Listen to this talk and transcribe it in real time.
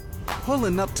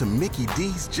Pulling up to Mickey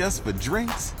D's just for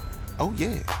drinks? Oh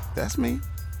yeah, that's me.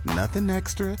 Nothing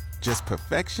extra, just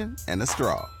perfection and a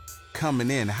straw. Coming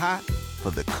in hot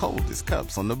for the coldest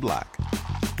cups on the block.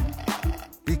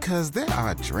 Because there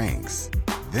are drinks.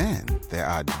 Then there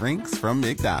are drinks from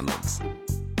McDonald's.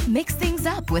 Mix things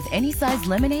up with any size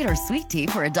lemonade or sweet tea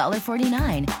for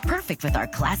 $1.49. Perfect with our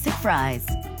classic fries.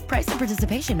 Price and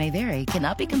participation may vary.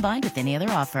 Cannot be combined with any other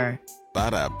offer.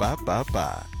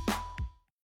 Ba-da-ba-ba-ba.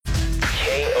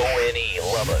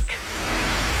 KONE Lubbock.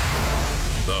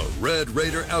 The Red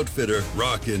Raider Outfitter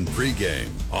Rockin' Pregame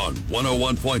on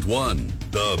 101.1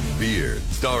 The Beard,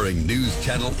 starring News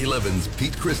Channel 11's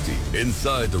Pete Christie,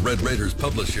 inside the Red Raiders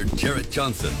publisher Jarrett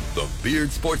Johnson, the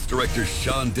Beard sports director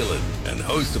Sean Dillon, and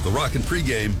host of the Rockin'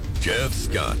 Pregame, Jeff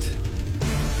Scott.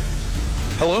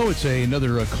 Hello, it's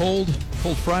another cold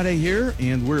Friday here,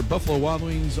 and we're at Buffalo Wild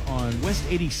Wings on West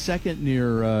 82nd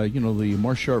near, the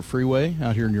Marsh Sharp Freeway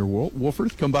out here near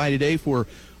Wolford. Come by today for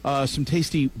some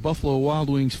tasty Buffalo Wild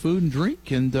Wings food and drink,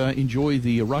 and enjoy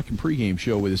the Rockin' Pregame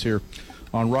show with us here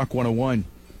on Rock 101.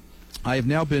 I have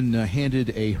now been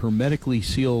handed a hermetically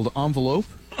sealed envelope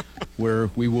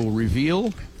where we will reveal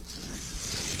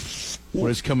what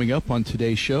is coming up on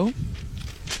today's show.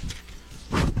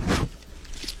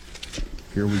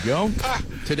 Here we go.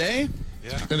 Today.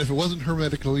 Yeah. And if it wasn't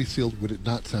hermetically sealed, would it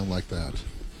not sound like that?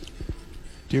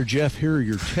 Dear Jeff, here are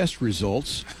your test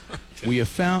results. We have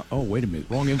found... Oh, wait a minute.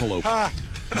 Wrong envelope.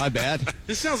 My bad.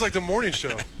 This sounds like the morning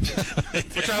show,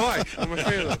 which I like. I'm a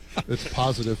fan of it. It's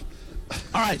positive.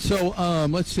 All right, so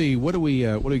let's see. What do we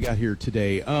got here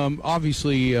today?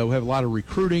 Obviously, we have a lot of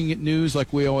recruiting news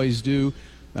like we always do.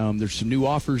 There's some new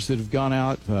offers that have gone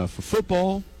out for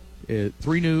football. Is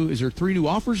there three new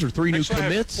offers or three new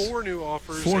commits? I have 4 new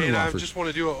offers, I just want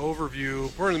to do an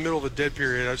overview. We're in the middle of a dead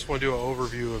period. I just want to do an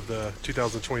overview of the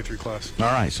 2023 class. All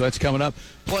right, so that's coming up.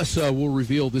 Plus, we'll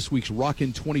reveal this week's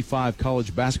Rockin' 25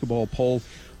 college basketball poll.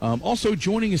 Also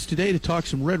joining us today to talk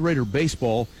some Red Raider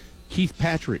baseball, Keith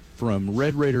Patrick from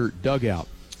Red Raider Dugout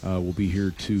will be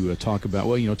here to talk about.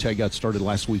 Well, Tag got started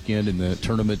last weekend in the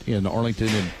tournament in Arlington,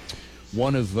 and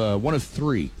one of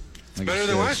 3. It's better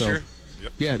than last year.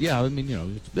 Yep. Yeah. I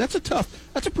mean, that's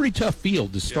a pretty tough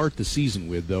field to start the season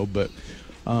with, though. But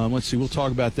let's see, we'll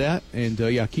talk about that, and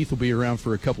Keith will be around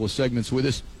for a couple of segments with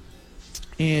us.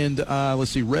 And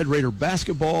let's see, Red Raider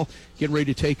basketball getting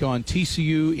ready to take on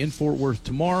TCU in Fort Worth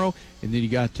tomorrow, and then you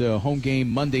got home game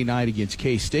Monday night against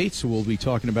K-State. So we'll be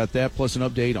talking about that, plus an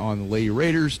update on the Lady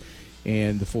Raiders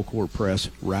and the full court press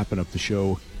wrapping up the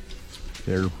show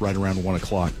there right around 1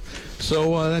 o'clock.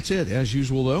 So that's it. As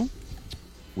usual, though,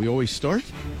 we always start.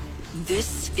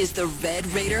 This is the Red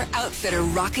Raider Outfitter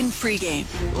Rockin' Pregame.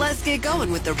 Let's get going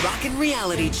with the Rockin'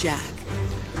 Reality Check.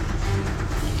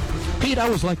 Pete, I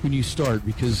always like when you start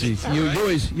because you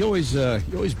always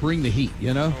bring the heat,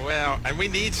 Well, and we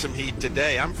need some heat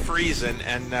today. I'm freezing,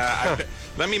 and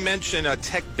let me mention a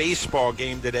Tech baseball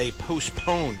game today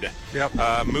postponed.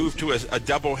 Yep. Moved to a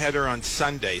doubleheader on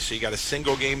Sunday, so you got a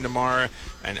single game tomorrow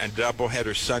and a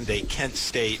doubleheader Sunday. Kent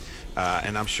State.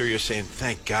 And I'm sure you're saying,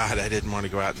 thank God I didn't want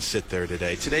to go out and sit there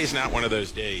today. Today's not one of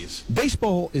those days.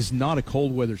 Baseball is not a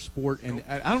cold weather sport, and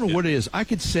I don't know what it is. I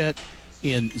could sit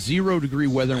in 0-degree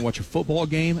weather and watch a football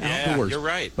game outdoors. You're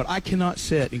right. But I cannot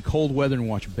sit in cold weather and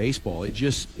watch baseball.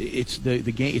 It's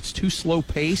the game. It's too slow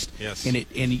paced. Yes. And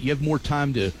you have more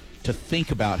time to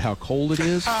think about how cold it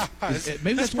is.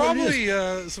 Maybe that's probably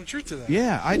some truth to that.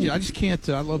 Yeah, I just can't.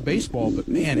 I love baseball, but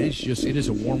man, it is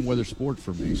a warm weather sport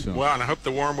for me. So well, and I hope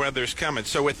the warm weather's coming.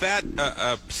 So with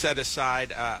that set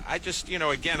aside, I just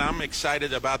again I'm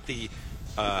excited about the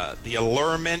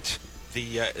allurement,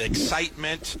 the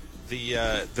excitement,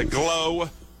 the glow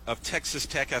of Texas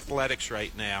Tech athletics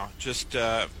right now. Just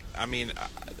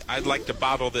I'd like to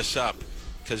bottle this up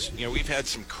because we've had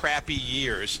some crappy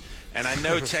years. And I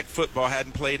know Tech football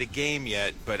hadn't played a game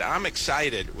yet, but I'm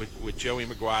excited with Joey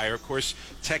McGuire. Of course,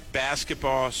 Tech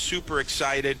basketball, super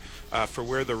excited for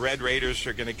where the Red Raiders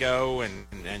are going to go and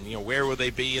where will they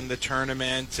be in the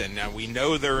tournament. And we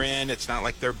know they're in. It's not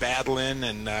like they're battling.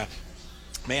 And, man,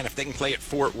 if they can play at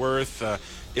Fort Worth,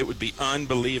 it would be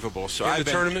unbelievable. So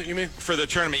tournament, you mean? For the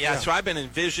tournament, yeah. So I've been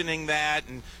envisioning that,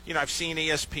 and I've seen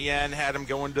ESPN had them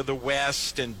going to the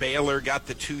West, and Baylor got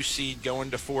the 2 seed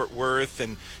going to Fort Worth,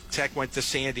 and Tech went to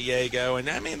San Diego, and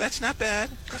that's not bad.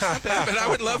 That's not bad, but I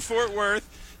would love Fort Worth.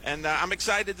 And I'm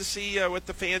excited to see what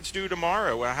the fans do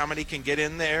tomorrow, how many can get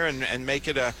in there and make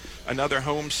it a another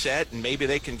home set, and maybe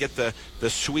they can get the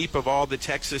sweep of all the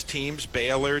Texas teams,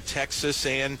 Baylor, Texas,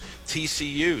 and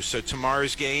TCU. So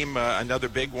tomorrow's game, another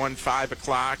big one, 5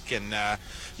 o'clock. And,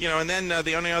 and then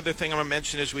the only other thing I'm going to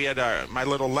mention is we had my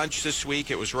little lunch this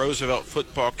week. It was Roosevelt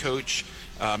football coach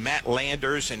Matt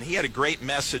Landers, and he had a great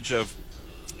message of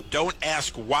don't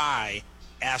ask why,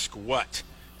 ask what.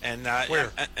 And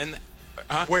where?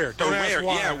 Where? Don't ask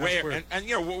why. Yeah, where? Where.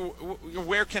 And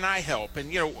where can I help?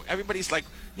 And everybody's like,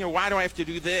 why do I have to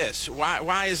do this?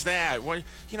 Why is that? What,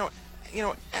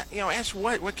 ask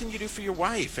what can you do for your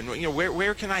wife? And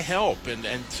where can I help? And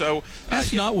so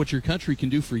that's not what your country can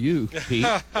do for you, Pete.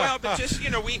 Well, but just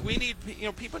we need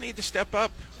people need to step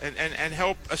up and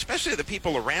help, especially the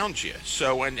people around you.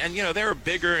 So and there are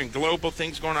bigger and global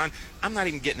things going on. I'm not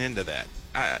even getting into that.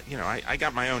 I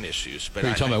got my own issues. But are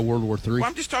you talking about World War III? Well,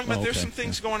 I'm just talking about there's some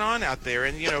things going on out there,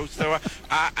 and so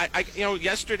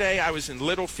yesterday I was in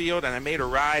Littlefield and I made a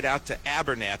ride out to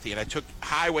Abernathy, and I took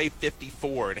Highway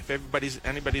 54. And if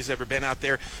anybody's ever been out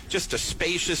there, just a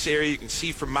spacious area you can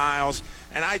see for miles.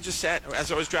 And I just sat as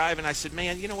I was driving. I said,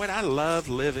 "Man, you know what? I love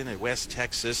living in West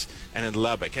Texas and in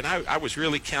Lubbock." And I was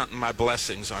really counting my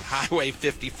blessings on Highway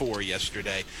 54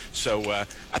 yesterday. So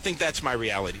I think that's my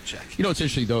reality check. It's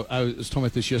interesting though. I was talking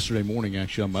about this yesterday morning,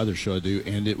 actually, on my other show I do,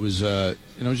 and it was, I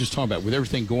was just talking about with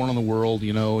everything going on in the world,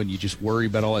 and you just worry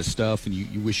about all that stuff, and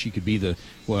you wish you could be I don't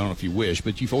know if you wish,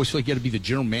 but you always feel like you got to be the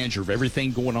general manager of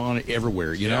everything going on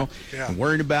everywhere, Yeah. and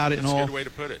worrying about it that's and all. That's a good way to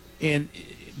put it.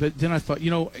 But then I thought,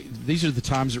 these are the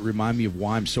times that remind me of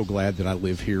why I'm so glad that I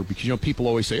live here, because, people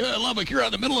always say, "Oh, Lubbock, you're out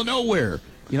in the middle of nowhere."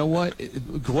 You know what?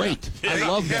 Great. I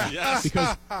love that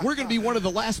because we're going to be one of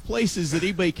the last places that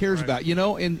anybody cares about,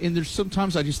 and there's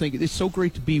sometimes I just think it's so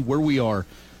great to be where we are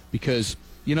because,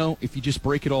 if you just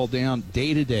break it all down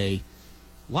day to day,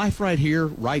 life right here,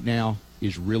 right now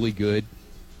is really good,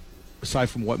 aside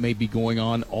from what may be going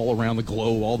on all around the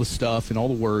globe, all the stuff and all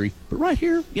the worry. But right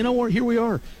here, here we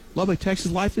are. Lubbock,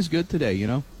 Texas, life is good today,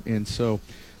 and so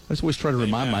I just always try to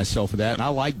remind myself of that, and I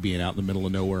like being out in the middle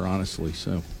of nowhere, honestly,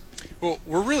 so. Well,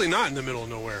 we're really not in the middle of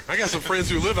nowhere. I got some friends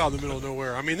who live out in the middle of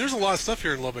nowhere. I mean, there's a lot of stuff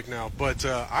here in Lubbock now, but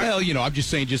I'm just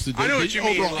saying just the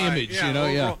overall image,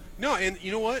 overall. No, and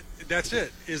you know what? That's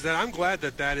it. Is that I'm glad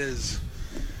that is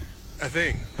a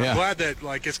thing. I'm glad that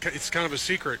it's kind of a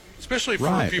secret, especially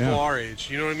for people our age.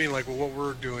 You know what I mean? Like what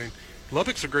we're doing.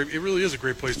 Lubbock's it really is a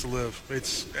great place to live.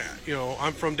 It's,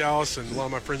 I'm from Dallas, and a lot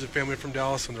of my friends and family are from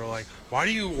Dallas, and they're like, "Why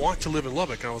do you want to live in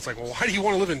Lubbock?" And I was like, "Well, why do you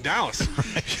want to live in Dallas?"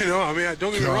 Don't get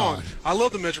me wrong. I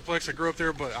love the Metroplex. I grew up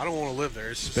there, but I don't want to live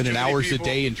there. It's spending hours a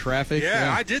day in traffic.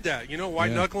 Yeah, I did that.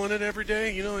 White knuckling it every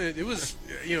day. It was,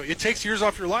 it takes years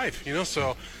off your life.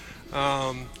 So.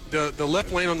 The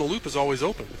left lane on the loop is always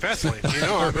open. The fast lane,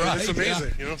 it's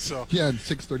amazing, So yeah, and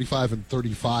 635 and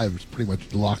 35 is pretty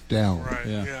much locked down. Right.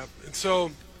 Yeah. And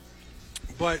so,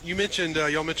 but you mentioned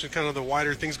y'all mentioned kind of the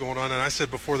wider things going on, and I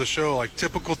said before the show, like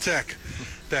typical Tech,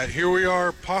 that here we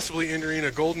are possibly entering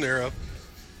a golden era,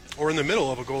 or in the middle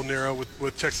of a golden era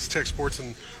with Texas Tech sports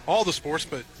and all the sports,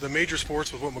 but the major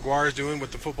sports with what McGuire's doing,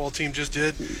 what the football team just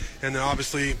did, and then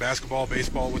obviously basketball,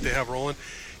 baseball, what they have rolling.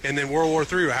 And then World War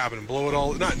III will happen and blow it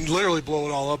all, not literally blow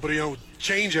it all up, but,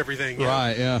 change everything.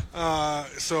 Right, yeah.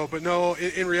 But no,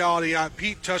 in reality,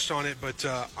 Pete touched on it, but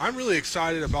I'm really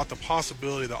excited about the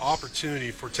possibility, the opportunity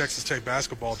for Texas Tech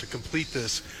basketball to complete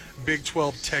this Big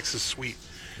 12 Texas sweep.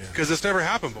 Because it's never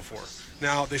happened before.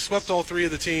 Now, they swept all three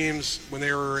of the teams when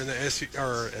they were in the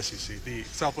SEC, the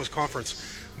Southwest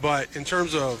Conference. But in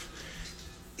terms of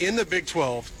in the Big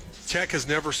 12, Tech has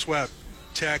never swept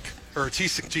Texas,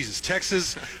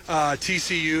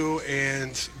 TCU,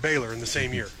 and Baylor in the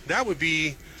same year. That would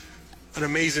be an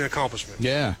amazing accomplishment.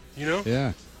 Yeah.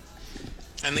 Yeah.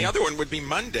 And the other one would be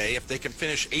Monday if they can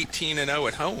finish 18-0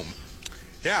 at home.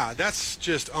 Yeah, that's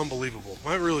just unbelievable.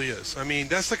 It really is. I mean,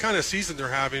 that's the kind of season they're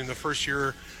having in the first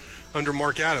year under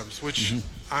Mark Adams, which,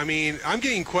 I mean, I'm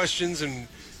getting questions and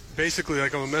basically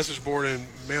like on the message board and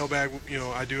mailbag,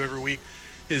 I do every week,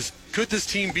 is could this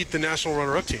team beat the national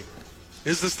runner-up team?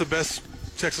 Is this the best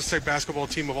Texas Tech basketball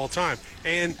team of all time?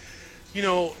 And,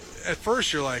 at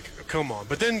first you're like, come on.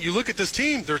 But then you look at this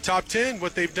team, they're top 10,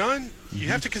 what they've done, you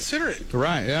have to consider it.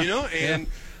 Right, yeah. And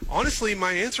honestly,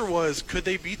 my answer was, could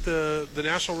they beat the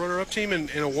national runner-up team in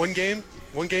a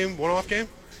one-off game?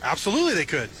 Absolutely they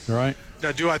could. Right.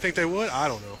 Now, do I think they would? I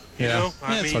don't know.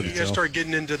 I mean, you got to start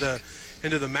getting into the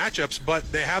matchups,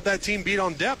 but they have that team beat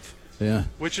on depth. Yeah.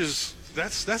 Which is...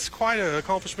 That's quite an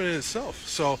accomplishment in itself.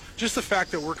 So just the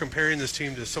fact that we're comparing this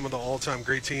team to some of the all-time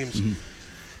great teams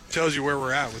tells you where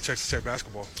we're at with Texas Tech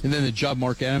basketball. And then the job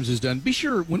Mark Adams has done. Be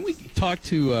sure, when we talk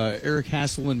to Eric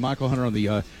Hassel and Michael Hunter on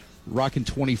the Rockin'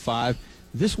 25.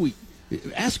 This week,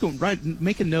 ask them,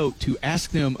 make a note to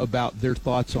ask them about their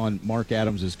thoughts on Mark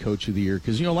Adams as Coach of the Year.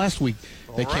 Because, last week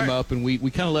they came up and we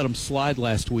kind of let them slide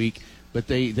last week. But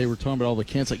they were talking about all the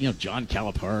candidates, like, John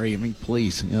Calipari. I mean,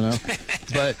 please,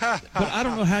 But I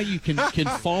don't know how you can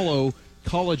follow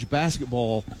college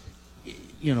basketball,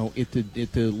 at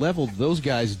the level those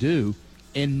guys do,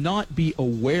 and not be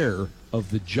aware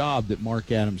of the job that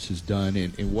Mark Adams has done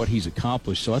and what he's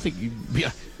accomplished. So I think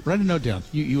write a note down.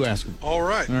 You ask him. All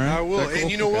right. I will. Cool?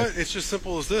 And you know what? It's just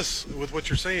simple as this. With what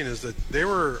you're saying is that they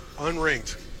were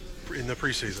unranked in the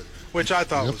preseason, which I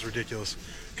thought was ridiculous,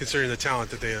 considering the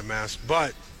talent that they amassed.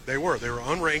 But they were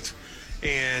unranked,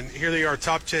 and here they are,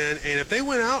 top 10. And if they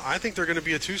win out, I think they're going to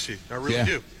be a 2 seed. I really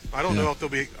do. I don't know if they'll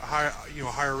be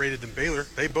higher rated than Baylor.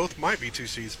 They both might be 2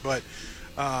 seeds, but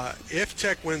if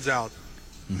Tech wins out,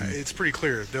 it's pretty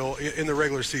clear they'll in the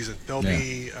regular season they'll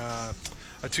be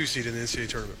a 2 seed in the NCAA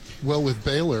tournament. Well, with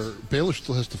Baylor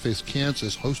still has to face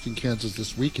Kansas, hosting Kansas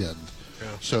this weekend. Yeah.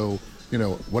 So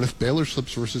what if Baylor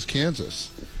slips versus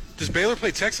Kansas? Does Baylor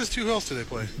play Texas too? Who else do they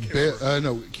play?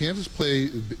 No, Kansas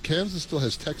still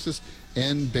has Texas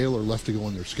and Baylor left to go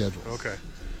on their schedule. Okay.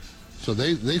 So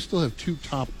they still have 2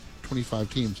 top 25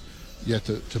 teams yet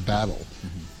to battle.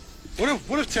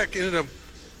 What if Tech ended up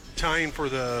tying for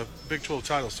the Big 12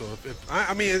 title? So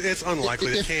it's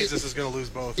unlikely that Kansas is going to lose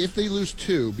both. If they lose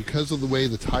 2, because of the way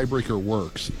the tiebreaker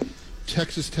works,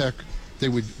 Texas Tech they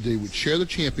would share the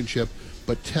championship,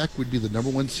 but Tech would be the number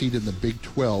 1 seed in the Big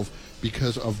 12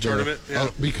 because of tournament.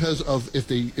 Because of if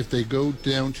they go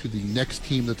down to the next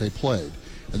team that they played,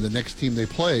 and the next team they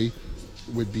play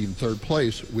would be in 3rd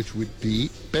place, which would be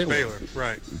Baylor. Baylor,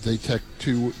 right? They Tech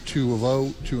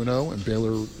 2-0, and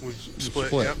Baylor would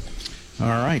split. Yep. All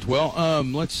right. Well,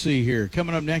 let's see here.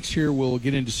 Coming up next here, we'll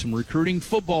get into some recruiting,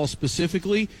 football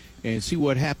specifically, and see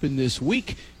what happened this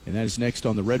week. And that is next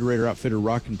on the Red Raider Outfitter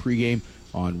Rockin' Pregame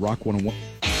on Rock 101.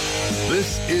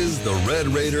 This is the Red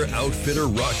Raider Outfitter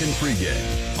Rockin'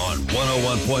 Pregame on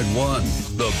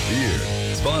 101.1 The Beard.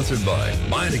 Sponsored by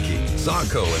Meineke,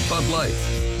 Saco, and Bud Light.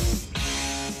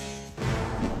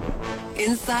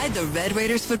 Inside the Red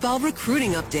Raiders football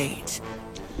recruiting update.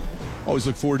 Always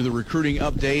look forward to the recruiting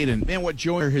update, and man, what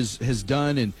Joy has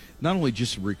done, and not only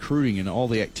just recruiting and all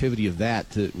the activity of that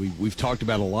we've talked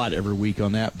about a lot every week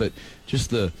on that, but just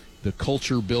the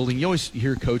culture building. You always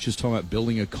hear coaches talking about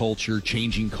building a culture,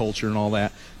 changing culture, and all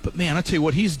that. But man, I tell you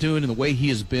what he's doing, and the way he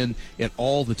has been at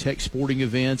all the Tech sporting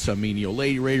events. I mean,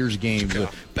 Lady Raiders games,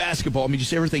 basketball. I mean,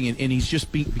 just everything, and he's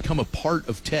just become a part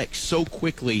of Tech so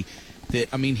quickly that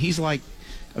he's like,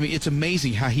 it's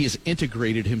amazing how he has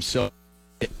integrated himself.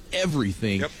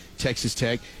 Everything Texas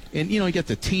Tech, and you got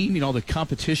the team, the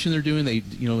competition they're doing. They,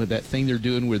 that thing they're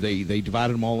doing where they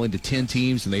divided them all into 10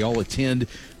 teams, and they all attend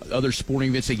other sporting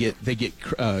events. They get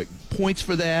points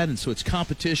for that, and so it's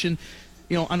competition.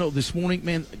 I know this morning,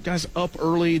 man, guys up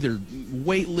early. They're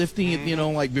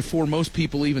weightlifting, like before most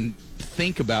people even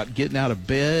think about getting out of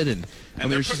bed, and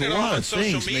there's just a lot of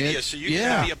social things, media, man. so you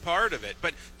can be a part of it.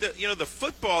 But the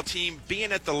football team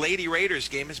being at the Lady Raiders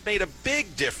game has made a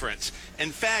big difference.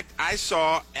 In fact, I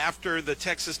saw after the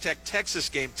Texas Tech-Texas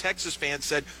game, Texas fans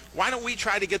said, "Why don't we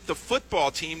try to get the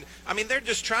football team?" I mean, they're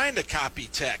just trying to copy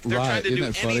Tech. They're trying to do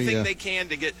anything they can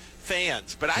to get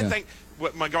fans. But I think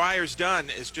what McGuire's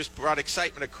done is just brought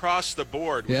excitement across the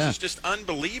board, which is just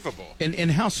unbelievable.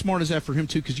 And how smart is that for him,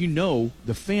 too? Because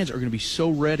the fans are going to be so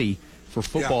ready for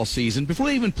football season before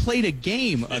they even played a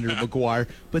game under McGuire.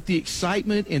 But the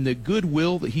excitement and the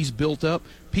goodwill that he's built up,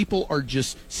 people are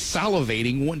just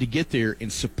salivating, wanting to get there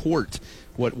and support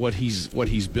what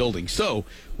he's building. So,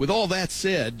 with all that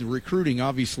said, the recruiting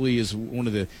obviously is one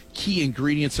of the key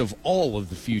ingredients of all of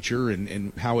the future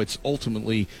and how it's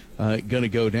ultimately going to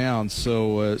go down.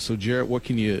 So, Jarrett, what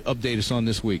can you update us on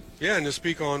this week? Yeah, and to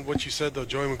speak on what you said, though,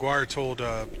 Joey McGuire told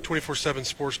 24/7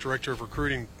 Sports Director of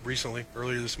Recruiting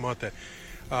earlier this month,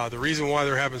 that the reason why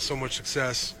they're having so much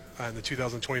success in the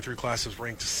 2023 class is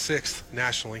ranked 6th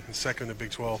nationally and 2nd in the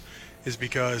Big 12 is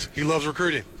because he loves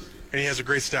recruiting. And he has a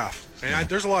great staff. And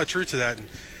there's a lot of truth to that. And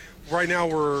right now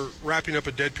we're wrapping up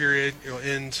a dead period. It'll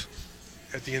end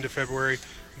at the end of February.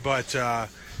 But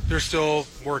they're still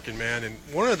working, man. And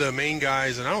one of the main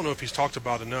guys, and I don't know if he's talked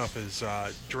about enough, is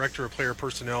Director of Player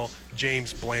Personnel,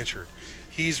 James Blanchard.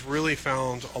 He's really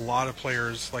found a lot of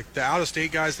players, like the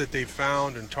out-of-state guys that they've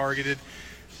found and targeted,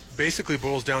 basically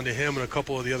boils down to him and a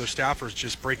couple of the other staffers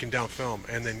just breaking down film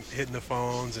and then hitting the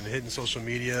phones and hitting social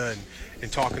media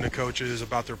and talking to coaches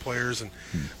about their players. And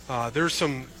there's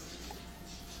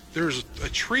a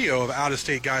trio of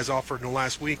out-of-state guys offered in the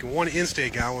last week, and one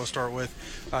in-state guy I want to start with,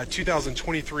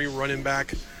 2023 running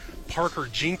back Parker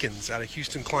Jenkins out of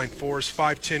Houston Klein Forest,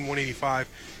 5'10", 185.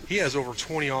 He has over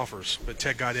 20 offers, but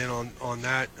Tech got in on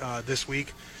that this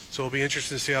week. So it'll be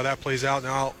interesting to see how that plays out.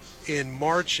 Now, in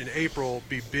March and April,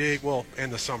 be big, well,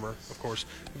 and the summer, of course,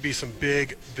 be some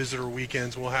big visitor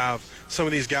weekends. We'll have some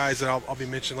of these guys that I'll be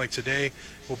mentioning, like today,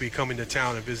 will be coming to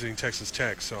town and visiting Texas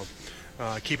Tech. So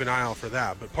keep an eye out for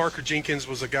that. But Parker Jenkins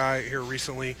was a guy here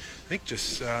recently, I think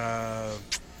just a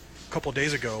couple of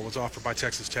days ago, was offered by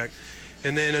Texas Tech.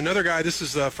 And then another guy, this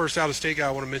is the first out-of-state guy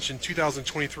I want to mention,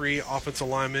 2023 offensive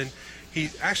lineman.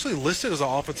 He actually listed as an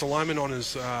offensive lineman on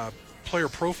his player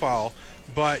profile,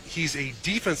 but he's a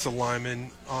defensive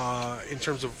lineman in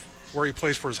terms of where he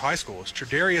plays for his high school. It's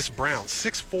Tredarius Brown,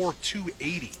 6'4",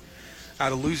 280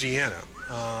 out of Louisiana.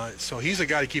 So he's a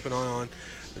guy to keep an eye on.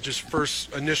 Just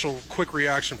first initial quick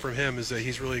reaction from him is that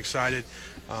he's really excited.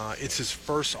 It's his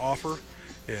first offer.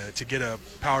 To get a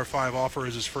Power 5 offer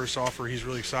as his first offer, he's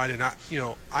really excited.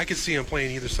 And I could see him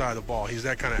playing either side of the ball. He's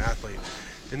that kind of athlete.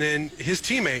 And then his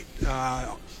teammate,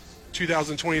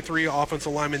 2023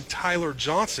 offensive lineman Tyler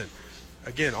Johnson,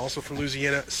 again, also from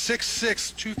Louisiana,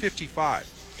 6'6", 255.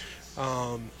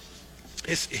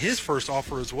 It's his first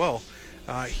offer as well.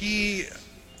 He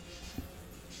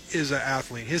is an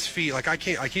athlete. His feet,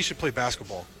 he should play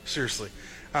basketball, seriously.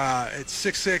 It's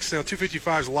 6'6", now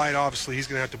 255 is light, obviously. He's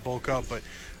going to have to bulk up, but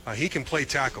he can play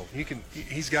tackle.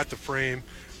 He's got the frame,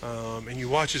 and you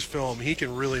watch his film, he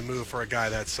can really move for a guy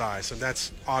that size, and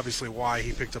that's obviously why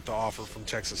he picked up the offer from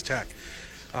Texas Tech.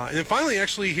 And then finally,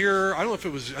 actually here, I think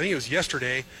it was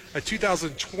yesterday, a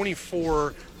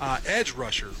 2024 edge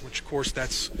rusher, which of course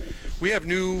we have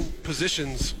new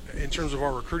positions in terms of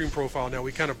our recruiting profile now.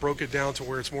 We kind of broke it down to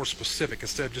where it's more specific.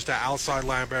 Instead of just an outside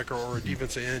linebacker or a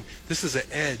defensive end, this is an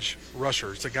edge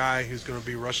rusher. It's a guy who's going to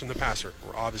be rushing the passer,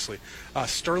 obviously.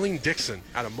 Sterling Dixon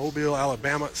out of Mobile,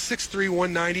 Alabama, 6'3",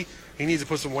 190. He needs to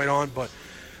put some weight on, but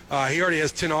he already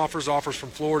has 10 offers from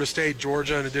Florida State,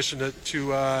 Georgia, in addition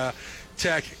to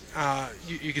Tech.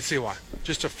 You can see why.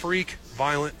 Just a freak,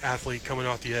 violent athlete coming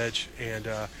off the edge, and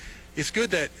it's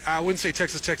good that I wouldn't say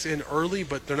Texas Tech's in early,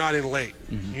 but they're not in late.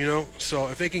 Mm-hmm. So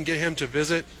if they can get him to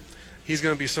visit, he's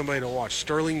going to be somebody to watch.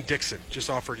 Sterling Dixon just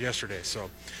offered yesterday. So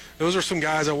those are some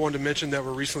guys I wanted to mention that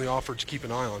were recently offered to keep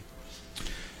an eye on.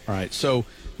 All right. So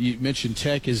you mentioned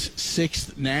Tech is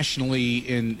 6th nationally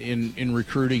in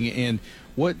recruiting, and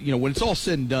when it's all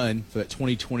said and done for that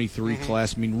 2023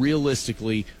 class, I mean,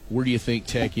 realistically, where do you think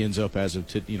Tech ends up as of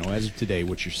today?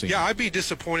 What you're seeing? Yeah, I'd be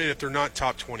disappointed if they're not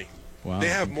top 20. Wow, they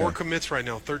have more commits right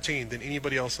now, 13, than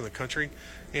anybody else in the country,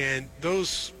 and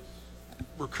those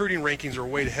recruiting rankings are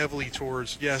weighed heavily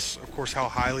towards, yes, of course, how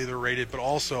highly they're rated, but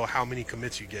also how many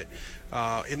commits you get.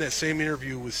 In that same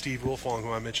interview with Steve Wilfong,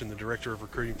 who I mentioned, the director of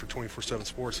recruiting for 24/7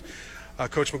 Sports,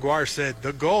 Coach McGuire said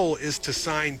the goal is to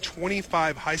sign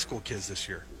 25 high school kids this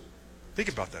year. Think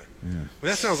about that. Yeah.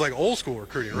 Well, that sounds like old school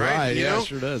recruiting, right? Right, it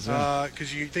sure does.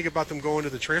 Because you think about them going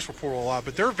to the transfer portal a lot,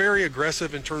 but they're very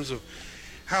aggressive in terms of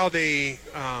how they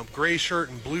gray shirt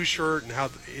and blue shirt, and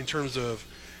in terms of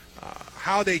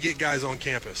how they get guys on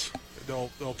campus. They'll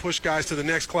push guys to the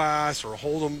next class or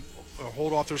hold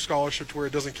off their scholarship to where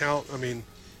it doesn't count. I mean,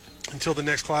 until the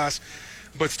next class,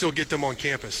 but still get them on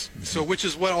campus. So, which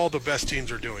is what all the best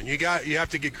teams are doing. You have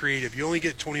to get creative. You only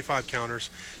get 25 counters.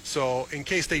 So, in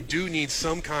case they do need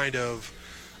some kind of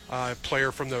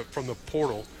player from the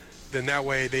portal, then that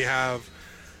way they have,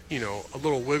 a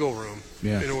little wiggle room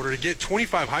in order to get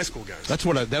 25 high school guys.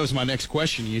 That was my next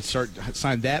question. You'd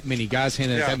sign that many guys,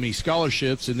 handing out that many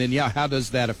scholarships, and then how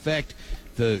does that affect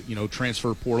the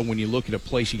transfer portal? When you look at a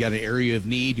place, you got an area of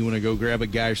need, you want to go grab a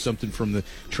guy or something from the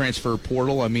transfer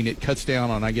portal. I mean, it cuts down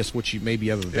on, I guess, what you maybe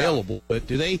have available. But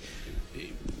do they?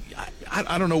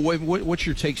 I don't know. What's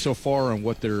your take so far on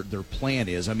what their plan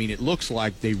is? I mean, it looks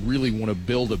like they really want to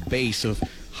build a base of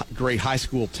great high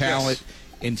school talent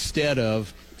instead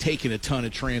of taking a ton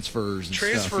of transfers. And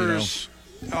transfers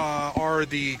are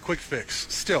the quick fix.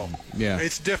 Still,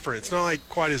 it's different. It's not like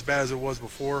quite as bad as it was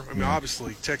before. I mean,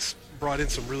 obviously, Tech's brought in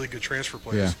some really good transfer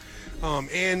players.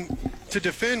 And to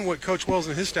defend what Coach Wells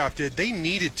and his staff did, they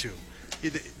needed to.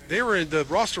 The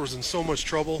roster was in so much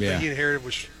trouble that he inherited,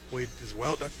 which is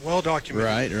well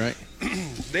documented. Right.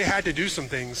 They had to do some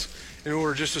things in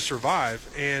order just to survive.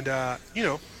 And,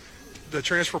 the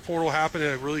transfer portal happened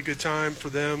at a really good time for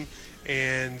them,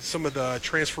 and some of the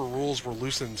transfer rules were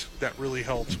loosened that really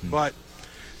helped. But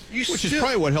which is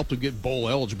probably what helped them get bowl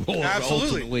eligible.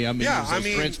 Absolutely. Ultimately,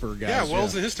 those transfer guys. Yeah,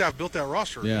 Wells and his staff built that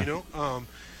roster.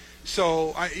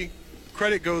 So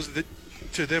credit goes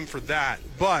to them for that.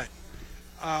 But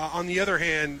on the other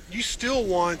hand, you still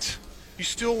want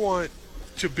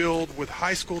to build with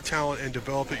high school talent and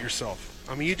develop it yourself.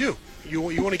 I mean, you do. You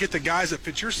want to get the guys that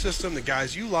fit your system, the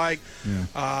guys you like,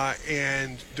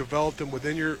 and develop them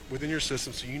within your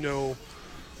system, so you know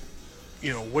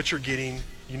what you're getting.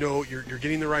 You know you're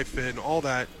getting the right fit and all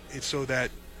that, and so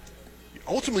that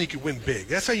ultimately you can win big.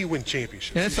 That's how you win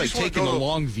championships. And it's like taking the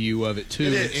long view of it too,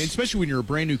 and especially when you're a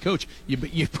brand new coach,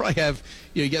 you probably have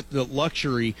you get the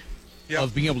luxury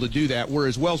of being able to do that.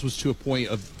 Whereas Wells was to a point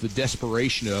of the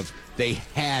desperation of they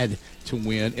had to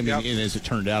win. I mean, and as it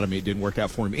turned out, I mean, it didn't work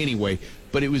out for him anyway.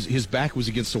 But it was his back was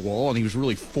against the wall, and he was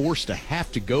really forced to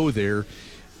have to go there.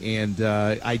 And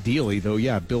ideally, though,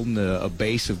 building a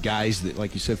base of guys that,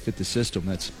 like you said, fit the system.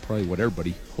 That's probably what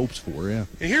everybody hopes for. Yeah.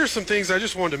 And here are some things I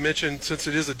just wanted to mention, since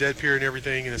it is a dead period and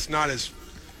everything, and it's not as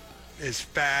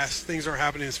fast. Things aren't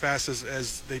happening as fast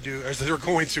as they're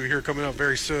going to here coming up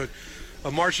very soon.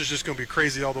 March is just going to be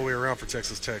crazy all the way around for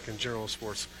Texas Tech in general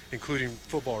sports, including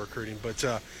football recruiting. But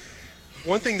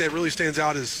one thing that really stands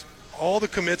out is all the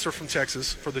commits are from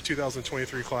Texas for the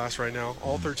 2023 class right now,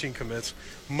 all 13 commits,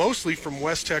 mostly from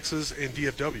West Texas and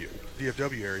DFW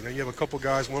area. Now you have a couple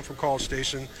guys, one from College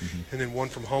Station and then one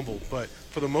from Humboldt. But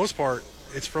for the most part,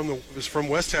 it's from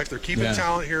West Texas. They're keeping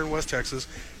talent here in West Texas,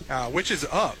 which is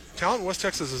up. Talent in West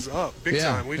Texas is up big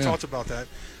time. We've talked about that.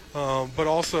 But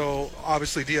also,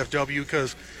 obviously, DFW,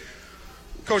 because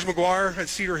Coach McGuire at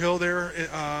Cedar Hill there,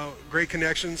 great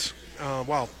connections.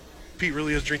 Wow, Pete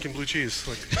really is drinking blue cheese.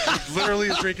 Like, literally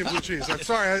is drinking blue cheese. I'm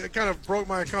sorry, I kind of broke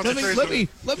my concentration.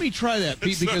 Let me try that,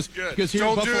 Pete, because here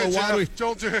don't at Buffalo Wild Wings.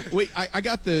 Don't do it. Wait,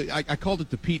 I called it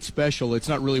the Pete Special. It's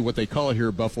not really what they call it here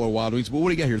at Buffalo Wild Wings. But what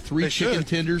do you got here? 3 chicken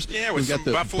tenders. Yeah, with We've got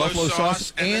the buffalo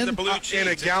sauce and the blue cheese. And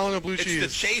a gallon of blue cheese.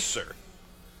 It's the chaser.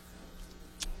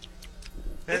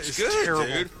 It's good, terrible.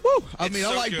 dude. Woo! I mean,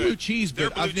 so I like good. blue cheese, but Their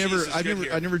blue cheese is good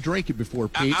here. I never drank it before,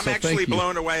 Pete. I'm so actually thank you.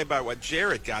 blown away by what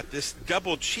Jared got. This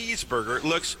double cheeseburger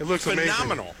looks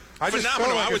phenomenal. Amazing.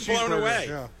 I was blown away.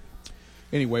 Yeah.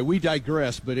 Anyway, we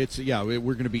digress, but it's we're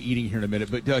going to be eating here in a minute.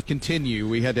 But continue.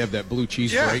 We had to have that blue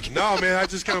cheese break. No, man, I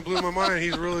just kind of blew my mind.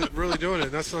 He's really doing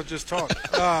it. That's not just talk.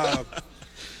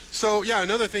 So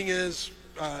another thing is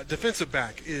defensive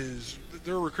back is.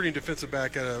 They're recruiting defensive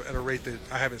back at a rate that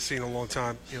I haven't seen in a long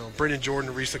time. You know, Brendan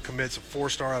Jordan, recent commits, a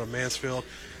 4-star out of Mansfield.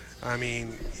 I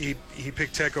mean, he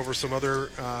picked Tech over some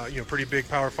other pretty big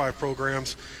Power 5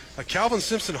 programs. Calvin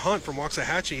Simpson Hunt from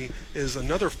Waxahachie is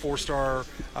another 4-star.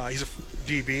 He's a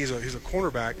DB. He's a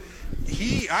cornerback.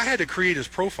 I had to create his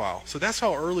profile, so that's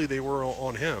how early they were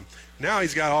on him. Now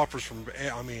he's got offers from.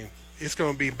 I mean, it's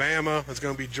going to be Bama. It's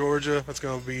going to be Georgia. It's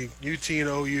going to be UT and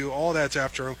OU. All that's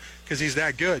after him because he's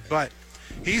that good. But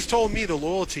he's told me the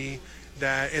loyalty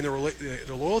that and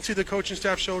the loyalty the coaching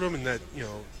staff showed him, and that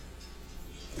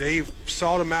they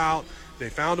sought him out, they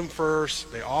found him first,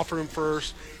 they offered him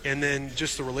first, and then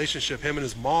just the relationship him and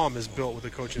his mom has built with the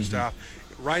coaching staff.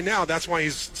 Right now, that's why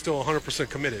he's still 100%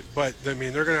 committed. But I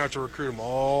mean, they're going to have to recruit him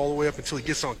all the way up until he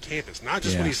gets on campus, not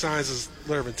just when he signs his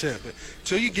letter of intent, but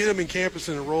until you get him in campus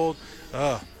and enrolled.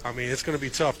 I mean, it's going to be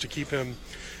tough to keep him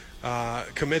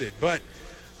committed, but.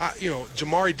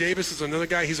 Jamari Davis is another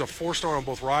guy. He's a 4-star on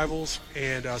both Rivals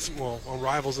and on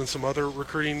Rivals and some other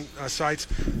recruiting sites.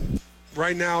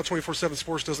 Right now, 24/7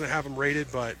 Sports doesn't have him rated,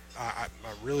 but I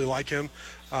really like him.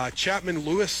 Chapman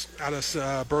Lewis out of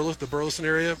the Burleson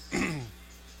area,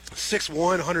 6'1",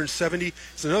 170.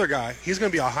 Is another guy. He's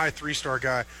going to be a high 3-star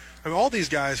guy. I mean, all these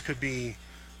guys could be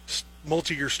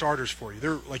multi-year starters for you.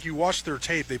 They're like, you watch their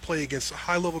tape, they play against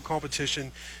high-level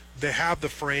competition. They have the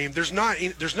frame. There's not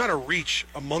a reach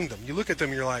among them. You look at them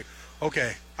and you're like,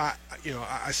 okay,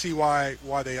 I see why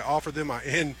they offered them,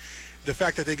 and the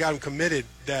fact that they got them committed,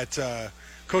 that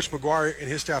Coach McGuire and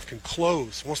his staff can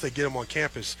close once they get him on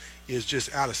campus is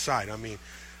just out of sight. I mean,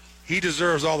 he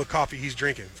deserves all the coffee he's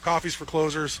drinking. If coffee's for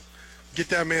closers, get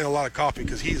that man a lot of coffee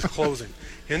because he's closing.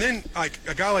 And then like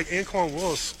a guy like Anquan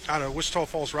Willis out of Wichita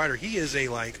Falls Rider, he is a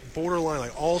borderline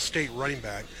all-state running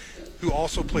back who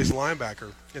also plays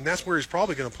linebacker, and that's where he's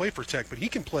probably going to play for Tech. But he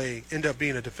can end up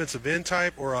being a defensive end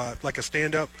type or like a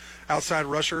stand-up outside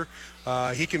rusher.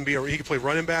 He can play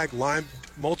running back,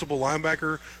 multiple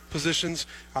linebacker positions.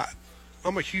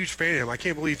 I'm a huge fan of him. I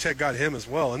can't believe Tech got him as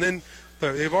well. And then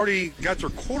they've already got their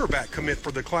quarterback commit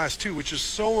for the class too, which is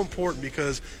so important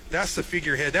because that's the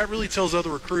figurehead. That really tells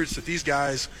other recruits that these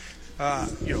guys,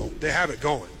 they have it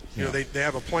going. They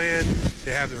have a plan,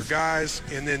 they have their guys,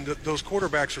 and then those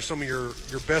quarterbacks are some of your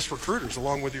best recruiters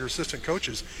along with your assistant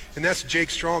coaches. And that's Jake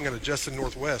Strong out of Justin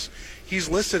Northwest. He's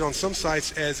listed on some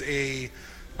sites as a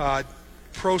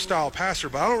pro-style passer,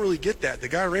 but I don't really get that. The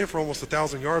guy ran for almost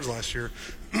 1,000 yards last year.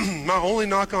 My only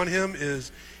knock on him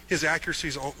is his accuracy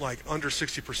is like under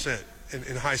 60%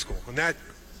 in high school. And that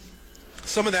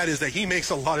some of that is that he makes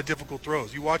a lot of difficult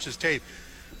throws. You watch his tape.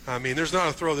 I mean, there's not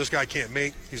a throw this guy can't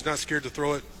make. He's not scared to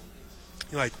throw it.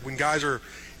 Like when guys are,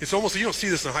 it's almost, you don't see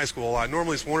this in high school a lot.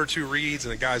 Normally it's one or two reads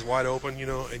and the guy's wide open, and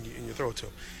you throw it to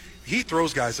him. He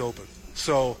throws guys open.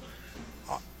 So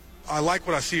I like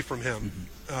what I see from him.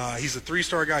 He's a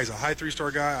 3-star guy. He's a high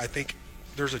 3-star guy. I think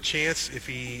there's a chance if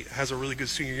he has a really good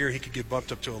senior year, he could get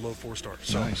bumped up to a low 4-star.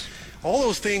 So nice. All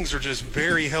those things are just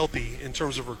very healthy in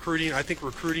terms of recruiting. I think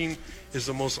recruiting is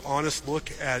the most honest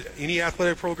look at any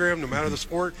athletic program, no matter the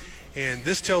sport. And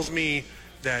this tells me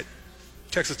that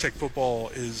Texas Tech football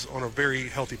is on a very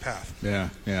healthy path. Yeah.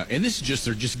 And this is just,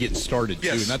 they're just getting started, too.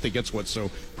 Yes. And I think that's what's so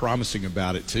promising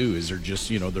about it, too, is they're just,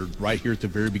 they're right here at the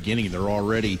very beginning. They're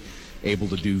already able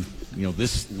to do,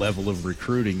 this level of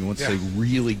recruiting once they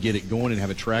really get it going and have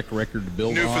a track record to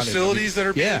build on. New facilities that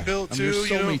are being built, too. There's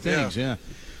so many things,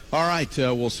 All right,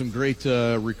 well, some great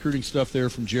recruiting stuff there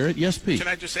from Jarrett. Yes, Pete? Can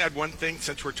I just add one thing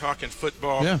since we're talking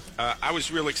football? Yeah. I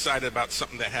was real excited about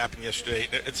something that happened yesterday.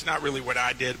 It's not really what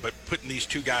I did, but putting these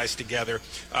two guys together.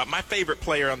 My favorite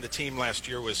player on the team last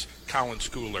year was Colin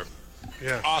Schooler.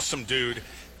 Yeah. Awesome dude.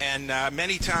 And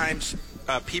many times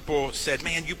people said,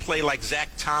 man, you play like Zach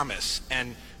Thomas.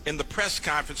 And in the press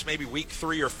conference, maybe week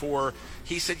 3 or 4,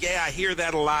 he said, yeah, I hear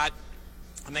that a lot.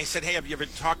 And they said, hey, have you ever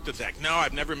talked to Zach? No,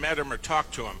 I've never met him or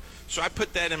talked to him. So I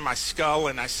put that in my skull,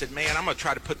 and I said, man, I'm going to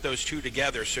try to put those two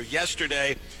together. So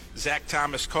yesterday, Zach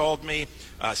Thomas called me,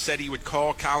 said he would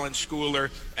call Colin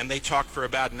Schooler, and they talked for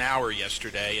about an hour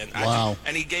yesterday. And wow.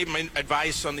 And he gave me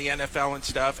advice on the NFL and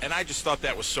stuff, and I just thought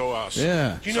that was so awesome.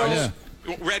 Yeah.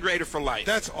 Red Raider for life.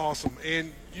 That's awesome.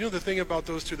 And the thing about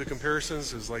those two, the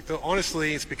comparisons is like,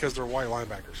 honestly, it's because they're white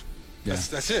linebackers.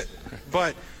 That's it.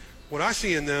 But what I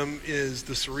see in them is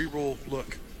the cerebral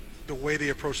look, the way they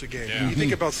approach the game. Yeah. You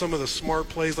think about some of the smart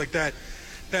plays like that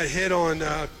hit on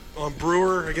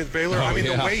Brewer against Baylor.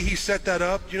 The way he set that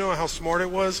up, how smart it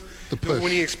was? The push.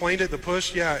 When he explained it, the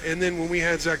push, yeah. And then when we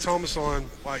had Zach Thomas on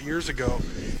 5 years ago,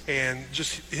 and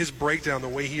just his breakdown, the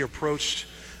way he approached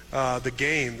the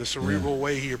game, the cerebral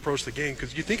way he approached the game,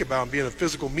 because you think about him being a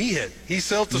physical meathead. He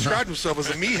self-described himself as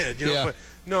a meathead, but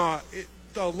no,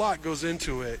 a lot goes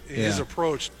into it in his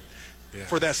approach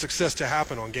for that success to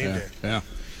happen on game day. Yeah.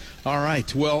 All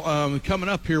right. Well, coming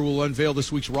up here, we'll unveil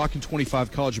this week's Rockin'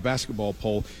 25 college basketball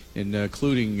poll,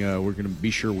 including we're going to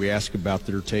be sure we ask about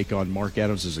their take on Mark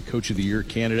Adams as a Coach of the Year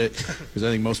candidate, because I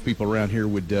think most people around here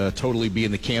would totally be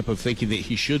in the camp of thinking that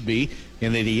he should be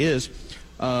and that he is.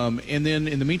 And then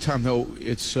in the meantime, though,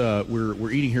 it's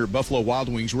we're eating here at Buffalo Wild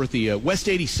Wings. We're at the West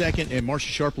 82nd and Marcia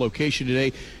Sharp location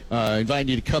today. Inviting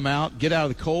you to come out, get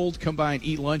out of the cold, come by and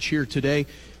eat lunch here today.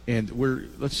 And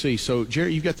let's see. So,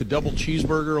 Jerry, you've got the double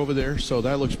cheeseburger over there, so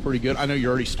that looks pretty good. I know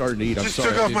you're already starting to eat. I'm sorry.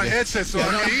 Just took off my headset so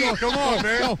I could eat. Come on,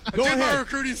 man. Go I did ahead. my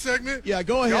recruiting segment. Yeah,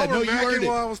 go ahead. Y'all were you earned it.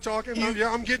 while I was talking.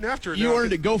 I'm getting after it You now.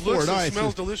 earned it. Go for it. All right.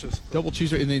 Smells delicious. Double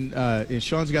cheeseburger. And then and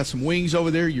Sean's got some wings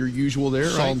over there, your usual there,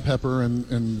 Salt right? and pepper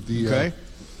and the Okay.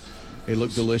 They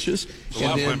look delicious.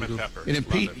 Love and then, lemon pepper. And then,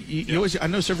 Love Pete, it. you always, I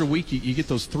notice every week you get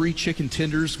those 3 chicken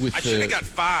tenders with I should have got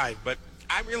 5, but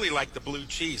I really like the blue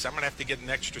cheese. I'm going to have to get an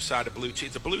extra side of blue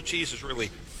cheese. The blue cheese is really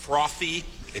frothy.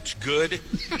 It's good.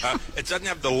 It doesn't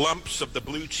have the lumps of the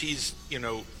blue cheese, in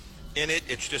it.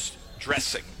 It's just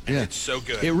dressing. And it's so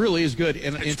good. It really is good.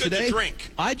 And, It's and good today, to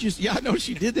drink. I know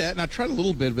she did that, and I tried a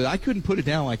little bit, but I couldn't put it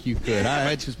down like you could.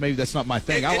 I just maybe that's not my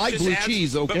thing. I like just blue adds-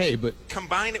 cheese, okay, but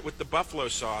combine it with the buffalo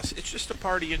sauce. It's just a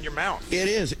party in your mouth. it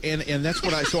is, and that's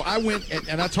what so I went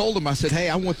and I told them, I said, hey,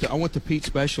 I want the Pete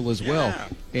special as well, Yeah.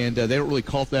 and they don't really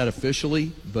call it that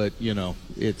officially, but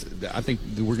it's I think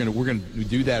we're gonna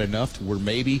do that enough to where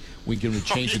maybe we can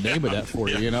change the name of that for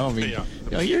you.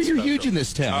 You're huge in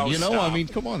this town. Oh, I stop. mean,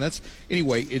 come on, that's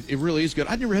anyway. It really is good.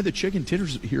 I never had the chicken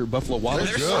tenders here at Buffalo Wild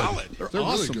Wings. They're solid. They're They're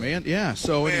really awesome, good. man. Yeah.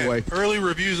 So Man, anyway, early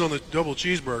reviews on the double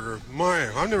cheeseburger.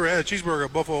 Man, I've never had a cheeseburger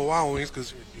at Buffalo Wild Wings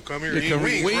because you come here and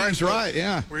eat wings, right?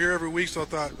 Yeah. We're here every week, so I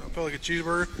felt like a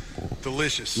cheeseburger.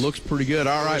 Delicious. Looks pretty good.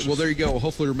 All right. Well, there you go.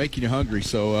 Hopefully, we're making you hungry.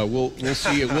 So we'll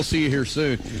see you. We'll see you here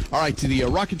soon. All right. To the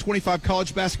Rockin' 25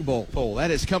 college basketball poll.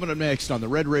 That is coming up next on the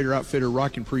Red Raider Outfitter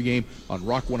Rockin' pregame on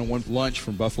Rock 101 lunch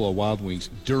from Buffalo Wild Wings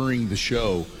during the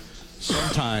show.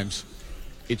 Sometimes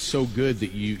it's so good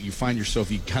that you find yourself,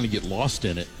 you kind of get lost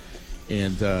in it,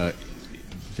 and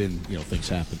then things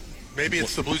happen. Maybe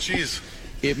it's the blue cheese.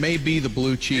 It may be the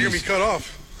blue cheese. You're going to be cut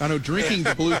off. I know, drinking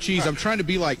the blue cheese. I'm trying to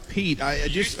be like Pete. I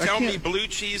Tell can't. me blue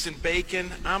cheese and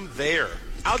bacon, I'm there.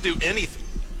 I'll do anything.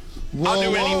 Whoa, I'll do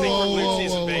whoa, anything whoa, for blue whoa,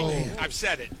 cheese whoa, and whoa. bacon. I've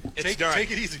said it. It's done.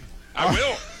 Take it easy. I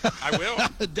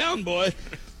will. Down, boy.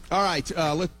 All right,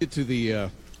 let's get to the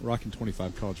Rockin'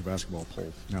 25 college basketball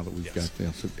poll. Now that we've got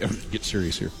so get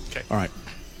serious here. Okay. All right.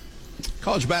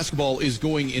 College basketball is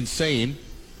going insane.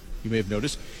 You may have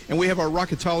noticed. And we have our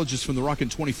rocketologists from the Rockin'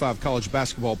 25 college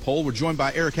basketball poll. We're joined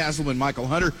by Eric Hasselman, Michael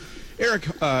Hunter. Eric,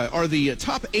 are the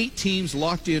top 8 teams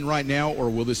locked in right now, or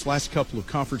will this last couple of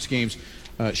conference games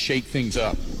shake things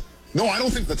up? No, I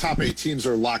don't think the top 8 teams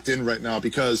are locked in right now,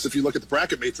 because if you look at the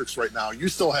bracket matrix right now, you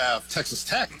still have Texas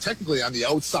Tech technically on the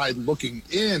outside looking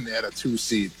in at a 2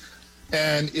 seed.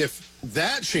 And if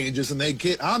that changes and they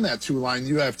get on that 2 line,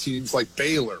 you have teams like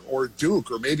Baylor or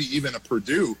Duke or maybe even a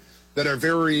Purdue that are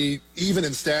very even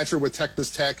in stature with Texas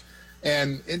Tech.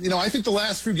 And I think the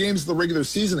last few games of the regular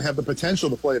season have the potential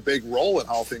to play a big role in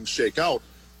how things shake out.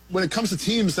 When it comes to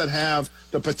teams that have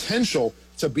the potential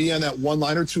to be on that 1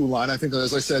 line or 2 line, I think,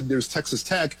 as I said, there's Texas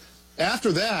Tech.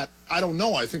 After that, I don't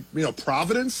know. I think,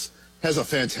 Providence has a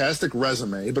fantastic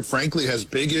resume, but frankly has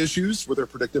big issues with their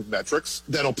predictive metrics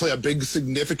that'll play a big,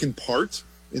 significant part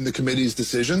in the committee's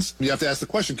decisions. You have to ask the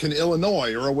question, can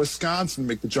Illinois or a Wisconsin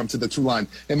make the jump to the 2 line?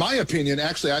 In my opinion,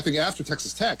 actually, I think after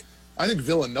Texas Tech, I think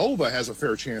Villanova has a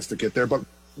fair chance to get there, but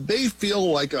they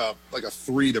feel like a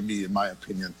 3 to me, in my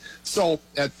opinion. So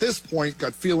at this point,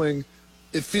 gut feeling,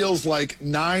 it feels like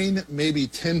 9, maybe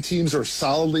 10 teams are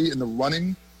solidly in the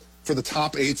running for the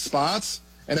top 8 spots.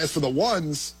 And as for the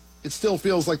ones, it still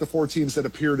feels like the 4 teams that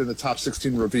appeared in the top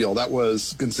 16 reveal. That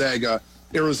was Gonzaga,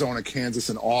 Arizona, Kansas,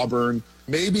 and Auburn.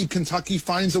 Maybe Kentucky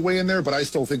finds a way in there, but I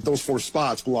still think those 4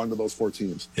 spots belong to those 4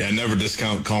 teams. Yeah, never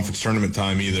discount conference tournament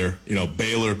time either.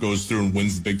 Baylor goes through and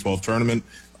wins the Big 12 tournament.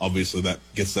 Obviously, that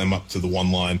gets them up to the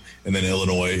 1 line. And then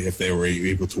Illinois, if they were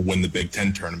able to win the Big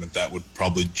 10 tournament, that would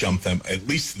probably jump them at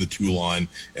least to the 2 line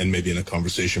and maybe in a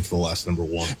conversation for the last number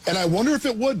 1. And I wonder if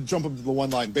it would jump them to the 1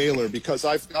 line, Baylor, because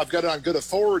I've got it on good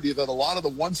authority that a lot of the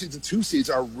 1 seeds and 2 seeds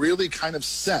are really kind of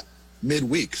set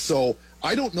midweek. So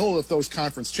I don't know if those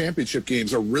conference championship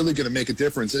games are really going to make a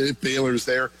difference if Baylor's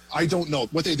there. I don't know.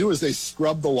 What they do is they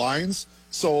scrub the lines.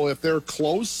 So if they're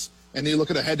close and you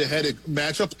look at a head-to-head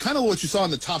matchup, kind of what you saw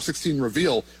in the top 16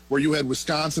 reveal, where you had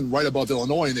Wisconsin right above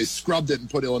Illinois, and they scrubbed it and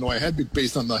put Illinois ahead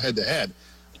based on the head-to-head.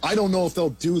 I don't know if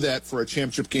they'll do that for a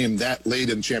championship game that late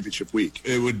in championship week.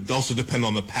 It would also depend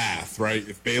on the path, right?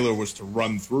 If Baylor was to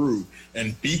run through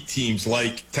and beat teams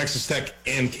like Texas Tech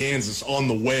and Kansas on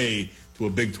the way to a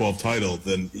Big 12 title,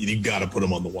 then you got to put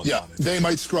them on the 1 line. Yeah, they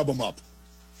might scrub them up.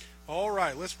 All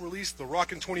right, let's release the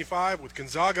Rockin' 25 with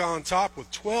Gonzaga on top with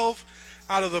 12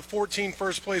 out of the 14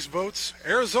 first-place votes.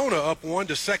 Arizona up 1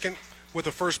 to second with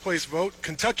a first-place vote.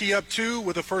 Kentucky up 2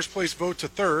 with a first-place vote to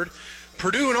third.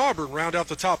 Purdue and Auburn round out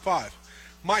the top 5.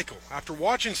 Michael, after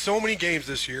watching so many games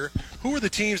this year, who are the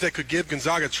teams that could give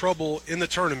Gonzaga trouble in the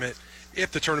tournament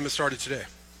if the tournament started today?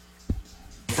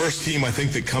 The first team I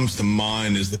think that comes to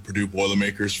mind is the Purdue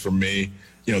Boilermakers for me.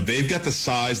 They've got the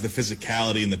size, the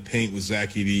physicality, and the paint with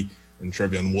Zach Edey and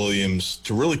Trevion Williams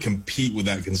to really compete with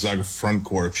that Gonzaga front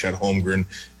court of Chet Holmgren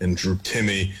and Drew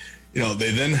Timme.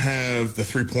 They then have the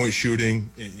 3-point shooting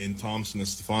in Thompson and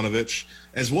Stefanovic,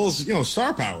 as well as,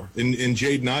 star power in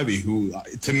Jaden Ivey, who,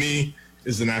 to me,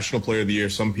 is the National Player of the Year.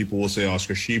 Some people will say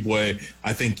Oscar Tshiebwe.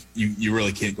 I think you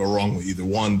really can't go wrong with either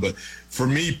one. But for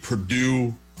me,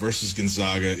 Purdue versus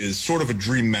Gonzaga is sort of a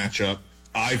dream matchup.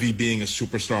 Ivy being a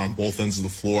superstar on both ends of the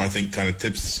floor, I think kind of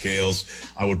tips the scales.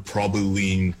 I would probably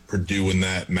lean Purdue in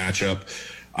that matchup.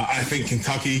 I think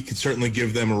Kentucky could certainly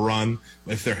give them a run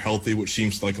if they're healthy, which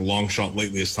seems like a long shot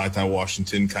lately as Ty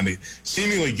Washington kind of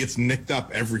seemingly gets nicked up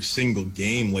every single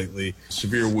game lately.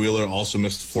 Severe Wheeler also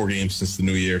missed 4 games since the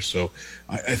new year. So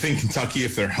I think Kentucky,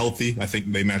 if they're healthy, I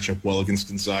think they match up well against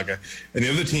Gonzaga. And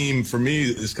the other team, for me,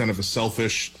 is kind of a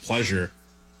selfish pleasure,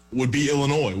 would be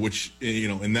Illinois, which,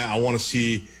 in that I want to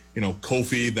see,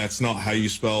 Kofi, that's not how you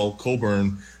spell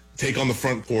Coburn, take on the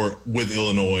front court with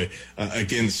Illinois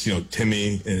against,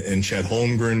 Timme and Chet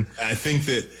Holmgren. I think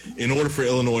that in order for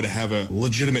Illinois to have a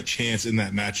legitimate chance in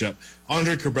that matchup,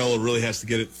 Andre Curbelo really has to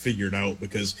get it figured out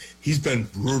because he's been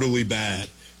brutally bad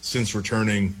since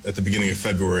returning at the beginning of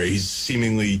February. He's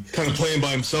seemingly kind of playing by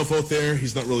himself out there.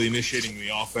 He's not really initiating the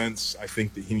offense. I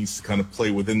think that he needs to kind of play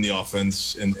within the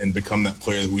offense and become that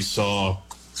player that we saw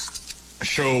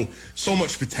show so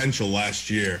much potential last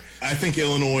year. I think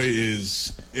Illinois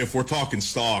is, if we're talking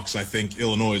stocks, I think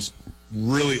Illinois is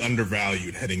really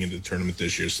undervalued heading into the tournament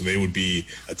this year. So they would be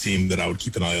a team that I would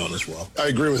keep an eye on as well. I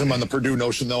agree with him on the Purdue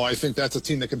notion, though. I think that's a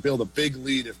team that can build a big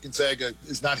lead if Gonzaga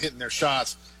is not hitting their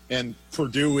shots. And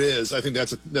Purdue is. I think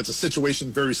that's a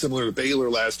situation very similar to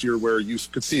Baylor last year where you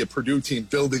could see a Purdue team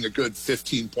building a good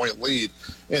 15-point lead.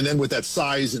 And then with that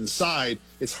size inside,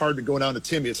 it's hard to go down to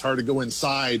Timme. It's hard to go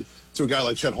inside to a guy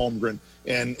like Chet Holmgren.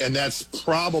 And that's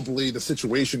probably the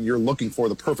situation you're looking for,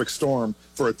 the perfect storm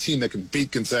for a team that can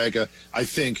beat Gonzaga. I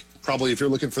think probably if you're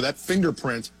looking for that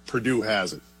fingerprint, Purdue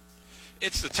has it.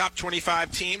 It's the top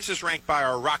 25 teams as ranked by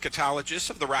our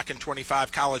Rocketologists of the Rockin'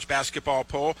 25 college basketball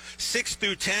poll. 6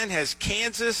 through 10 has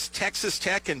Kansas, Texas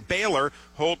Tech, and Baylor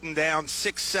holding down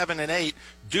 6, 7, and 8.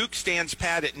 Duke stands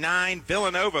pat at 9.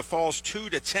 Villanova falls 2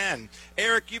 to 10.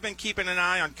 Eric, you've been keeping an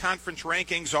eye on conference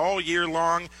rankings all year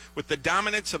long with the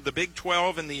dominance of the Big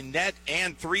 12 in the net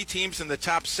and 3 teams in the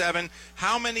top 7.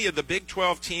 How many of the Big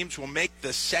 12 teams will make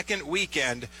the second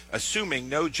weekend, assuming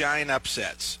no giant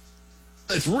upsets?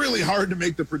 It's really hard to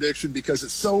make the prediction because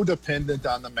it's so dependent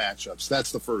on the matchups.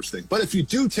 That's the first thing. But if you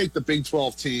do take the Big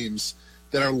 12 teams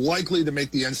that are likely to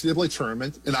make the NCAA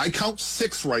tournament, and I count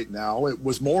 6 right now, it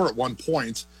was more at one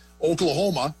point.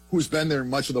 Oklahoma, who's been there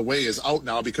much of the way, is out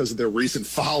now because of their recent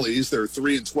follies. They're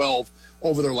 3-12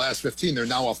 over their last 15. They're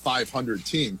now a 500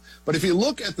 team. But if you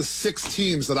look at the 6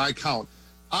 teams that I count,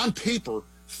 on paper,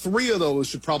 3 of those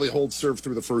should probably hold serve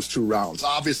through the first 2 rounds.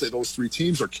 Obviously, those 3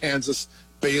 teams are Kansas,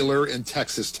 Baylor, and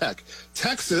Texas Tech.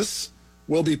 Texas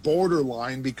will be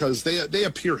borderline because they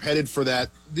appear headed for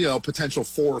that, potential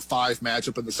 4 or 5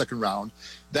 matchup in the second round.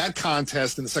 That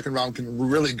contest in the second round can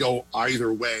really go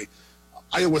either way.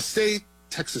 Iowa State,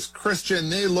 Texas Christian,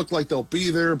 they look like they'll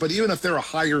be there, but even if they're a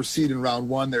higher seed in round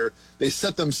 1, they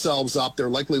set themselves up. They're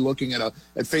likely looking at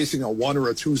facing a 1 or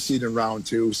a 2 seed in round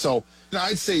 2. So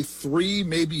I'd say 3,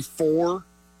 maybe 4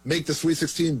 make the Sweet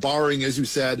 16, barring, as you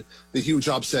said, the huge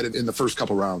upset in the first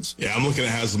couple rounds. Yeah, I'm looking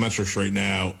at Haslametrics right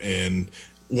now, and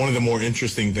one of the more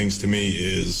interesting things to me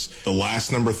is the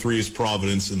last number 3 is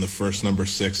Providence, and the first number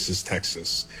 6 is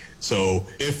Texas. So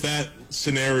if that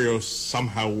scenario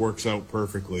somehow works out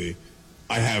perfectly,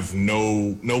 I have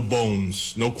no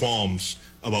bones, no qualms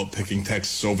about picking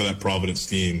Texas over that Providence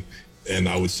team, and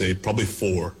I would say probably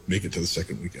 4 make it to the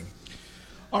second weekend.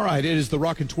 All right, it is the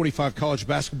Rockin' 25 college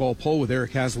basketball poll with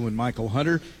Eric Haslam and Michael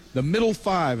Hunter. The middle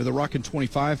 5 of the Rockin'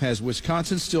 25 has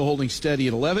Wisconsin still holding steady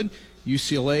at 11,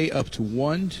 UCLA up to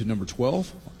 1 to number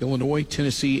 12, Illinois,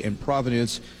 Tennessee, and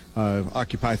Providence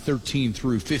occupy 13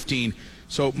 through 15.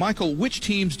 So, Michael, which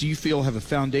teams do you feel have a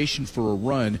foundation for a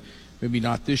run, maybe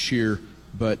not this year,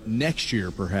 but next year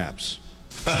perhaps?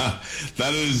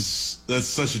 That's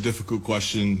such a difficult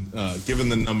question, given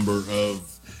the number of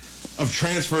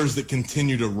transfers that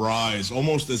continue to rise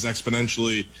almost as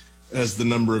exponentially as the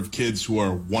number of kids who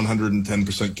are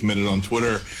 110% committed on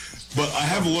Twitter. But I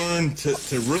have learned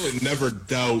to really never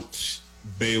doubt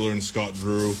Baylor and Scott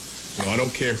Drew. I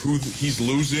don't care who he's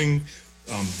losing.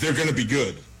 They're going to be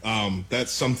good.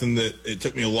 That's something that it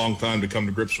took me a long time to come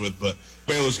to grips with, but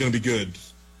Baylor's going to be good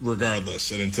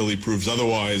regardless. And until he proves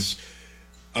otherwise,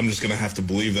 I'm just going to have to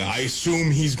believe that. I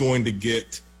assume he's going to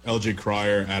get LJ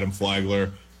Cryer, Adam Flagler,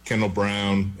 Kendall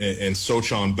Brown, and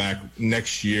Sochan back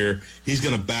next year. He's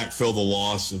going to backfill the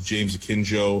loss of James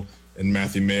Akinjo and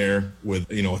Matthew Mayer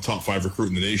with, a top 5 recruit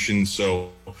in the nation. So,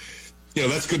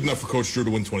 that's good enough for Coach Drew to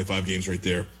win 25 games right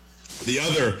there. The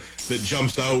other that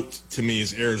jumps out to me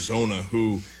is Arizona,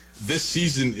 who this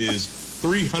season is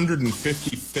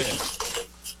 355th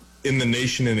in the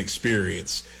nation in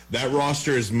experience. That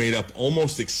roster is made up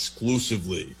almost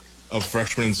exclusively of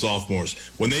freshmen and sophomores.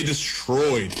 When they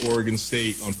destroyed Oregon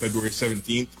State on February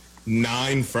 17th,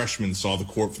 9 freshmen saw the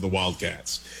court for the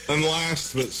Wildcats. And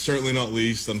last, but certainly not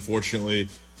least, unfortunately,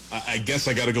 I guess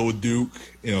I got to go with Duke.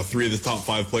 3 of the top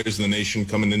 5 players in the nation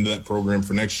coming into that program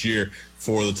for next year,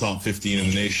 4 of the top 15 in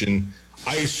the nation.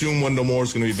 I assume Wendell Moore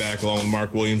is going to be back along with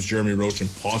Mark Williams, Jeremy Roach, and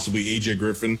possibly A.J.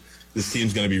 Griffin. This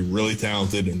team's going to be really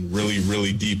talented and really,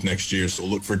 really deep next year. So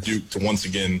look for Duke to once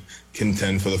again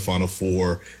contend for the Final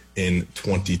Four in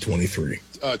 2023.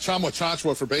 Tchamwa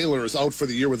Tchatchoua for Baylor is out for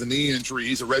the year with a knee injury.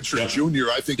 He's a redshirt junior.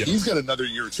 I think he's got another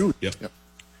year, too. Yep.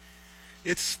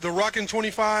 It's the Rockin'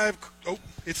 25.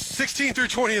 It's 16 through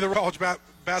 20 of the college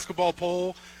basketball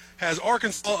poll. Has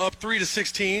Arkansas up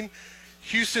 3-16,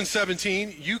 Houston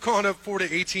 17, UConn up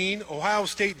 4-18, Ohio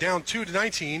State down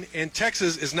 2-19, and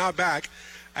Texas is not back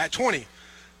at 20.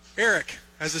 Eric,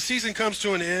 as the season comes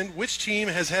to an end, which team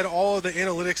has had all of the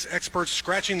analytics experts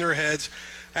scratching their heads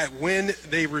at when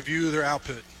they review their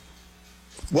output?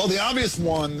 Well, the obvious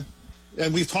one,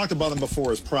 and we've talked about them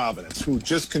before, is Providence, who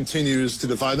just continues to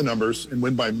defy the numbers and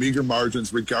win by meager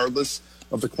margins regardless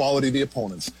of the quality of the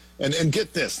opponents. And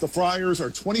get this, the Friars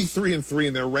are 23-3,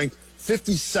 and they're ranked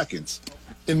 52nd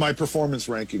in my performance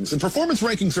rankings. And performance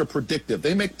rankings are predictive.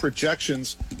 They make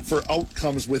projections for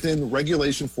outcomes within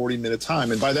regulation 40-minute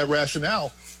time. And by that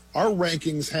rationale, our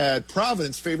rankings had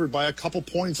Providence favored by a couple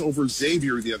points over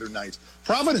Xavier the other night.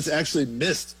 Providence actually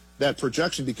missed that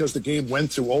projection because the game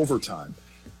went to overtime.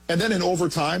 And then in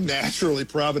overtime, naturally,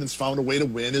 Providence found a way to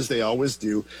win, as they always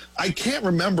do. I can't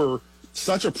remember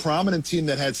such a prominent team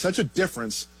that had such a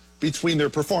difference between their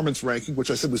performance ranking,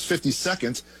 which I said was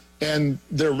 52nd, and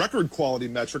their record quality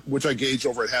metric, which I gauge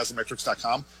over at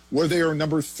HaslMetrics.com, where they are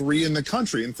number 3 in the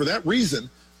country. And for that reason,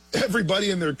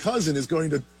 everybody and their cousin is going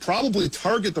to probably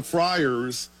target the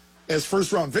Friars as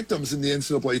first-round victims in the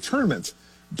NCAA tournament.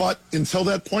 But until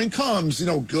that point comes,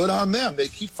 good on them. They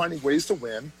keep finding ways to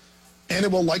win. And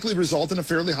it will likely result in a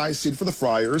fairly high seed for the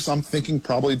Friars. I'm thinking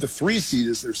probably the 3 seed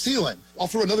is their ceiling. I'll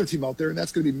throw another team out there, and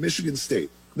that's going to be Michigan State.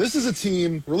 This is a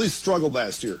team really struggled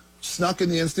last year. Snuck in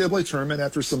the NCAA tournament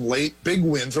after some late big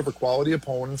wins over quality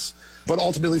opponents, but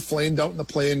ultimately flamed out in the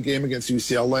play-in game against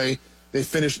UCLA. They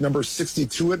finished number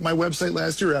 62 at my website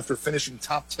last year after finishing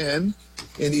top 10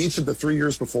 in each of the 3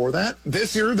 years before that.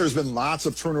 This year, there's been lots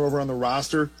of turnover on the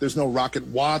roster. There's no Rocket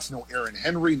Watts, no Aaron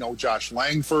Henry, no Josh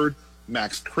Langford.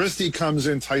 Max Christie comes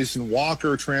in, Tyson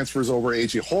Walker transfers over,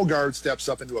 A.J. Holgard steps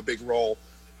up into a big role.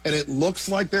 And it looks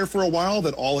like there for a while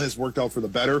that all has worked out for the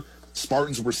better.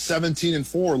 Spartans were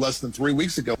 17-4 less than 3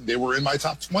 weeks ago. They were in my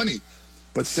top 20.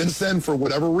 But since then, for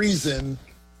whatever reason,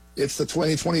 it's the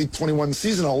 2020-21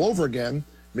 season all over again.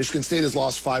 Michigan State has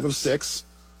lost 5 of 6.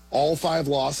 All 5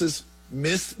 losses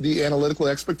missed the analytical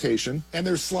expectation, and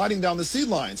they're sliding down the seed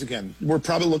lines. Again, we're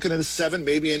probably looking at a 7,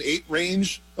 maybe an 8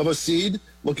 range of a seed,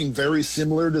 looking very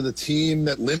similar to the team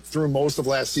that limped through most of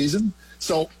last season.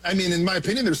 So, I mean, in my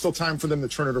opinion, there's still time for them to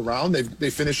turn it around. They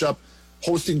finish up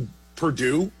hosting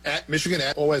Purdue, at Michigan,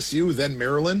 at OSU, then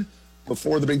Maryland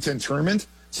before the Big Ten tournament.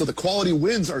 So the quality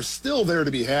wins are still there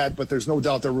to be had, but there's no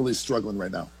doubt they're really struggling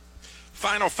right now.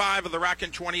 Final 5 of the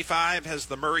Rockin' 25 has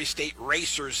the Murray State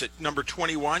Racers at number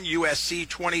 21, USC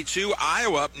 22,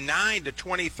 Iowa up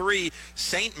 9-23,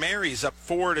 St. Mary's up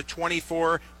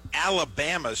 4-24,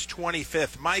 Alabama's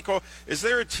 25th. Michael, is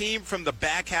there a team from the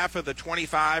back half of the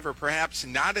 25 or perhaps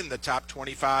not in the top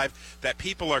 25 that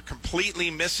people are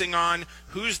completely missing on?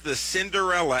 Who's the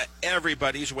Cinderella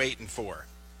everybody's waiting for?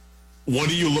 What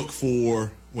do you look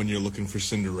for when you're looking for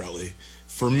Cinderella?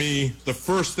 For me, the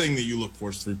first thing that you look for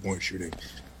is three-point shooting.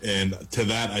 And to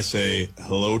that, I say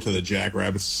hello to the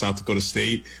Jackrabbits of South Dakota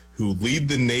State, who lead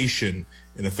the nation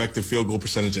in effective field goal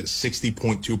percentage at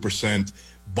 60.2%,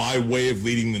 by way of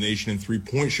leading the nation in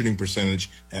three-point shooting percentage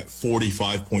at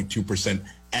 45.2%.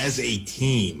 As a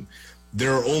team,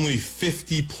 there are only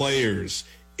 50 players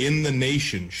in the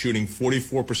nation shooting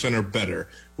 44% or better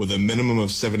with a minimum of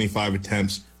 75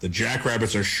 attempts. The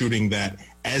Jackrabbits are shooting that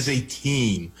as a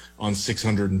team on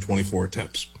 624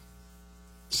 attempts.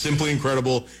 Simply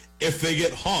incredible. If they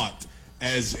get hot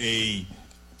as a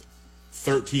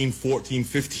 13, 14,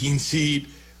 15 seed,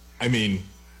 I mean,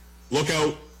 look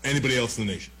out anybody else in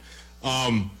the nation.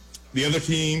 The other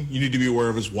team you need to be aware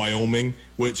of is Wyoming,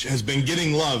 which has been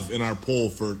getting love in our poll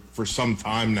for some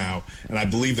time now, and I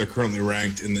believe they're currently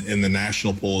ranked in the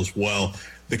national poll as well.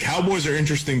 The Cowboys are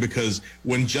interesting because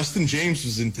when Justin James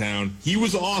was in town, he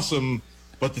was awesome,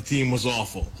 but the team was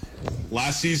awful.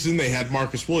 Last season, they had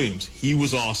Marcus Williams. He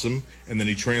was awesome, and then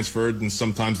he transferred, and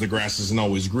sometimes the grass isn't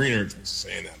always greener at Texas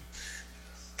A&M.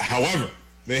 However,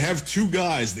 they have 2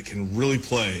 guys that can really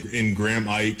play in Graham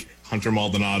Ike, Hunter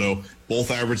Maldonado. Both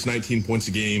average 19 points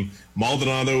a game.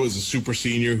 Maldonado is a super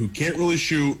senior who can't really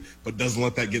shoot, but doesn't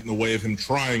let that get in the way of him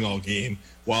trying all game,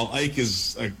 while Ike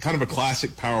is kind of a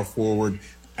classic power forward,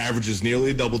 averages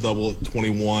nearly a double-double at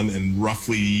 21 and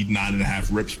roughly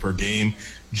 9.5 rips per game.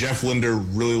 Jeff Linder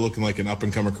really looking like an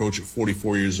up-and-comer coach at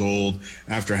 44 years old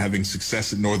after having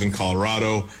success at Northern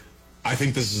Colorado. I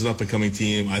think this is an up-and-coming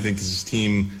team. I think this is a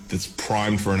team that's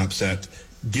primed for an upset,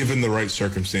 given the right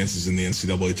circumstances in the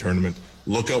NCAA tournament.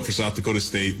 Look out for South Dakota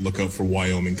State. Look out for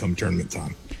Wyoming come tournament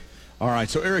time. All right,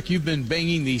 so Eric, you've been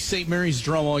banging the St. Mary's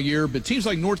drum all year, but teams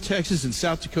like North Texas and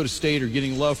South Dakota State are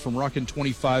getting love from Rockin'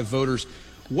 25 voters.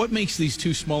 What makes these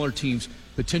 2 smaller teams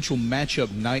potential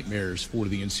matchup nightmares for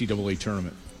the NCAA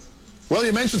tournament? Well,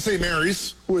 you mentioned St.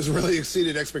 Mary's, who has really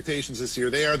exceeded expectations this year.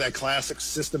 They are that classic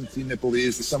system team that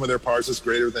believes the sum of their parts is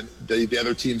greater than the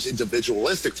other team's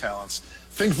individualistic talents.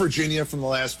 Think Virginia from the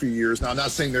last few years. Now, I'm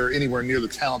not saying they're anywhere near the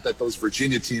talent that those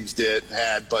Virginia teams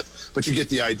had, but you get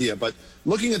the idea. But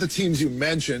looking at the teams you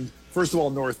mentioned, first of all,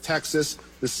 North Texas,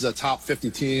 this is a top 50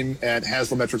 team at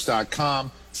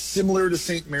HaslMetrics.com. Similar to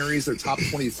St. Mary's, they're top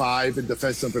 25 in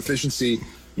defensive efficiency.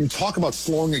 You talk about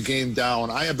slowing a game down.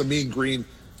 I have the Mean Green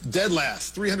dead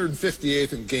last,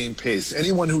 358th in game pace.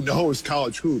 Anyone who knows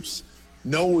college hoops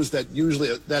knows that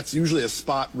that's usually a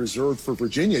spot reserved for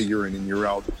Virginia year in and year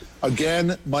out.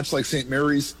 Again, much like St.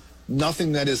 Mary's,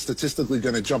 Nothing that is statistically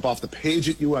going to jump off the page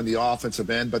at you on the offensive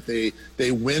end, but they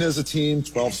win as a team,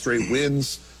 12 straight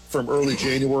wins from early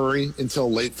January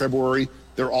until late February.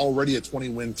 They're already a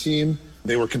 20-win team.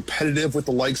 They were competitive with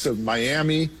the likes of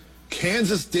Miami.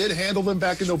 Kansas did handle them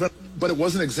back in November, but it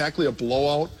wasn't exactly a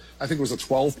blowout. I think it was a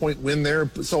 12-point win there.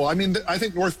 So, I mean, I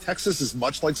think North Texas is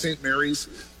much like St. Mary's.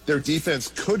 Their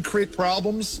defense could create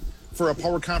problems for a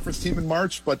power conference team in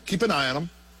March, but keep an eye on them.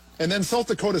 And then South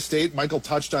Dakota State, Michael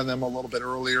touched on them a little bit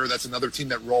earlier. That's another team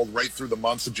that rolled right through the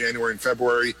months of January and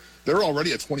February. They're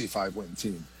already a 25-win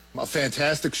team. A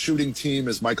fantastic shooting team,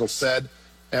 as Michael said.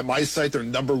 At my site, they're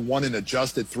number 1 in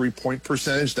adjusted three-point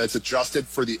percentage. That's adjusted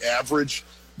for the average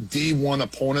D1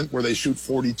 opponent, where they shoot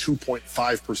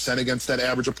 42.5% against that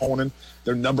average opponent.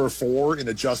 They're number 4 in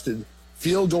adjusted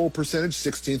field goal percentage,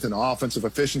 16th in offensive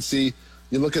efficiency.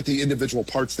 You look at the individual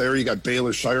parts there. You got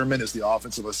Baylor Shireman as the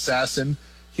offensive assassin.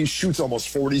 He shoots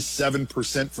almost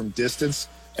 47% from distance,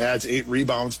 adds 8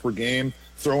 rebounds per game.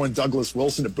 Throw in Douglas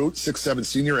Wilson to boot, 6'7"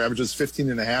 senior, averages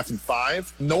 15.5 and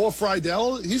 5. Noah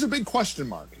Friedel, he's a big question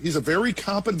mark. He's a very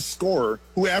competent scorer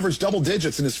who averaged double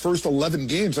digits in his first 11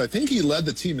 games. I think he led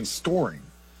the team in scoring.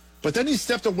 But then he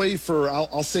stepped away for,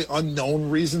 I'll say, unknown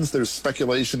reasons. There's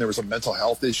speculation there was a mental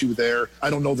health issue there.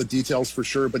 I don't know the details for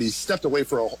sure, but he stepped away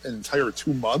for an entire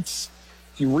 2 months.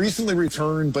 He recently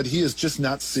returned, but he is just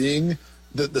not seeing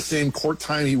the same court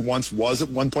time he once was at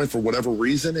one point for whatever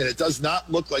reason. And it does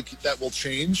not look like that will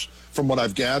change from what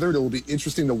I've gathered. It will be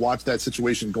interesting to watch that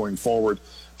situation going forward.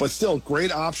 But still,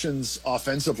 great options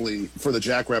offensively for the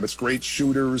Jackrabbits, great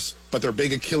shooters. But their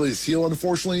big Achilles heel,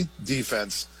 unfortunately,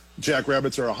 defense.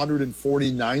 Jackrabbits are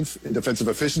 149th in defensive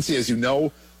efficiency. As you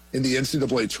know, in the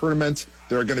NCAA tournament,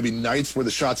 there are going to be nights where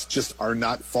the shots just are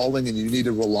not falling and you need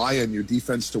to rely on your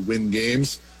defense to win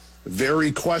games.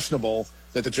 Very questionable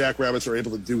that the Jackrabbits are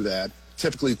able to do that.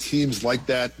 Typically, teams like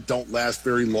that don't last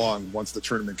very long once the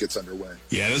tournament gets underway.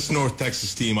 Yeah, this North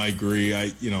Texas team, I agree.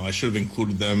 I should have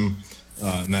included them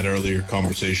in that earlier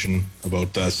conversation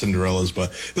about Cinderellas,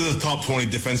 but this is a top 20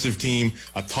 defensive team,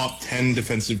 a top 10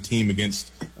 defensive team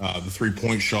against the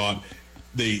three-point shot.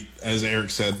 They, as Eric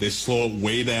said, they slow it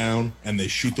way down and they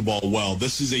shoot the ball well.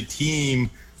 This is a team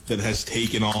that has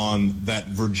taken on that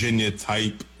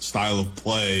Virginia-type style of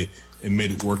play and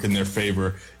made it work in their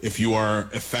favor. If you are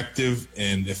effective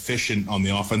and efficient on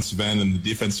the offensive end and the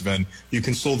defensive end, you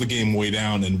can slow the game way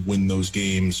down and win those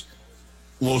games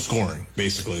low scoring,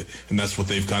 basically. And that's what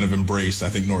they've kind of embraced. I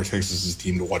think North Texas is a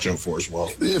team to watch out for as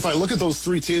well. If I look at those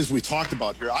 3 teams we talked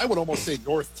about here, I would almost say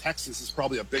North Texas is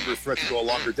probably a bigger threat to go a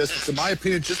longer distance, in my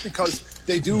opinion, just because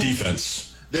they do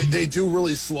defense. They do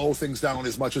really slow things down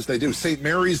as much as they do. St.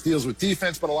 Mary's deals with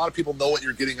defense, but a lot of people know what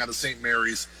you're getting out of St.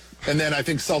 Mary's. And then I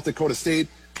think South Dakota State,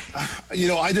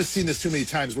 I just seen this too many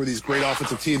times where these great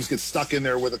offensive teams get stuck in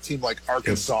there with a team like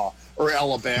Arkansas or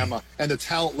Alabama, and the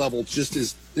talent level just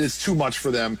is too much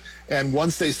for them. And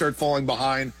once they start falling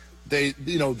behind, the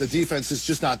defense is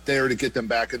just not there to get them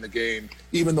back in the game.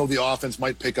 Even though the offense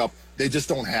might pick up, they just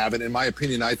don't have it. In my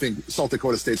opinion, I think South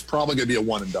Dakota State's probably going to be a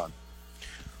one and done.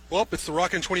 Well, it's the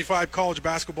Rockin' 25 college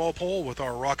basketball poll with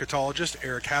our rocketologist,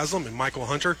 Eric Haslam and Michael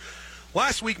Hunter.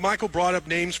 Last week, Michael brought up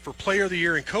names for Player of the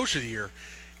Year and Coach of the Year,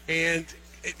 and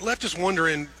it left us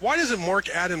wondering, why doesn't Mark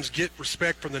Adams get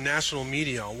respect from the national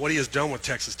media on what he has done with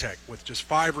Texas Tech, with just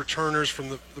 5 returners from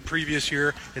the previous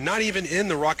year and not even in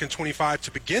the Rockin' 25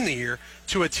 to begin the year,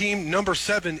 to a team number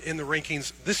 7 in the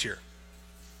rankings this year?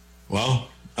 Well,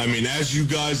 I mean, as you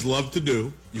guys love to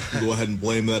do, you can go ahead and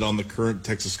blame that on the current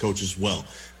Texas coach as well.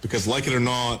 Because like it or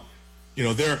not,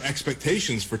 there are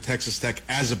expectations for Texas Tech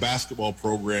as a basketball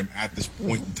program at this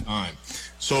point in time.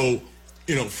 So,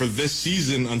 for this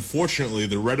season, unfortunately,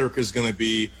 the rhetoric is going to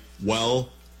be, well,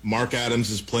 Mark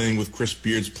Adams is playing with Chris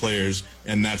Beard's players,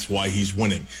 and that's why he's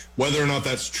winning. Whether or not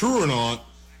that's true or not,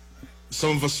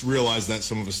 some of us realize that,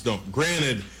 some of us don't.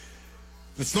 Granted,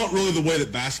 it's not really the way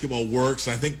that basketball works.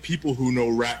 I think people who know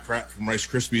Rat Crap from Rice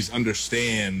Krispies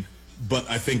understand, but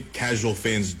I think casual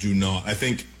fans do not. I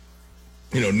think,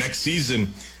 next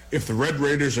season, if the Red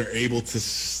Raiders are able to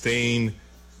sustain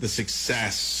the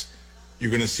success, you're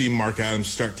going to see Mark Adams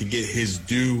start to get his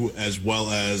due, as well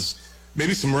as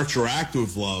maybe some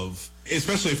retroactive love,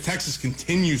 especially if Texas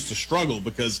continues to struggle,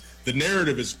 because the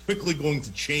narrative is quickly going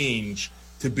to change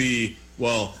to be,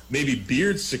 well, maybe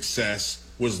Beard's success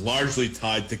was largely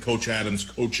tied to Coach Adams'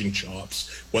 coaching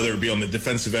chops, whether it be on the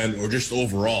defensive end or just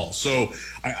overall. So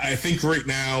I think right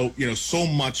now, so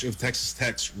much of Texas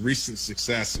Tech's recent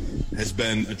success has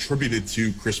been attributed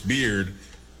to Chris Beard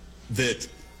that,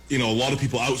 a lot of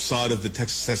people outside of the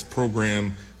Texas Tech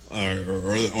program or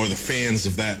the fans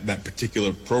of that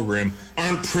particular program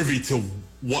aren't privy to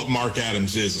what Mark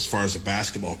Adams is as far as a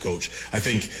basketball coach. I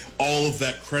think all of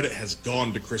that credit has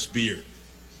gone to Chris Beard.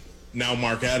 Now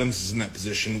Mark Adams is in that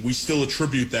position. We still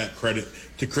attribute that credit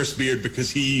to Chris Beard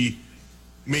because he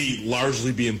may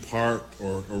largely be in part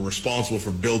or responsible for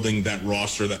building that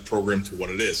roster, that program to what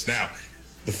it is. Now,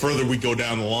 the further we go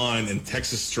down the line and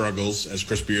Texas struggles as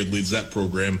Chris Beard leads that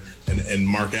program and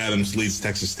Mark Adams leads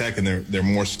Texas Tech and they're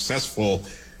more successful,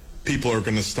 people are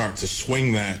going to start to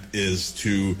swing that is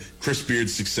to Chris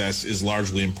Beard's success is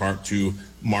largely in part to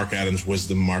Mark Adams'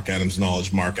 wisdom, Mark Adams'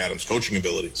 knowledge, Mark Adams' coaching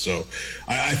ability. So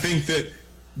I think that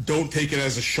don't take it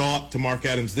as a shot to Mark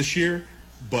Adams this year,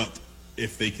 but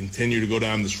if they continue to go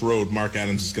down this road, Mark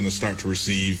Adams is going to start to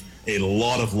receive a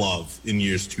lot of love in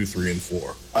years 2, 3, and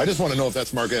 4. I just want to know if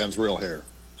that's Mark Adams' real hair.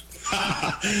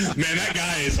 Man, that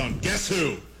guy is on Guess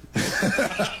Who?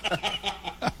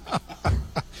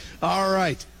 All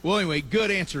right. Well, anyway, good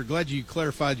answer. Glad you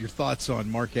clarified your thoughts on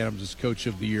Mark Adams as Coach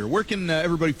of the Year. Where can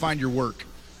everybody find your work?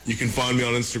 You can find me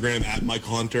on Instagram at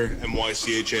Michael Hunter,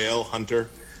 MYCHAL Hunter.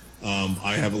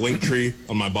 I have a link tree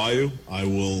on my bio. I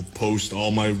will post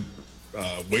all my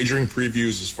wagering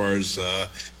previews as far as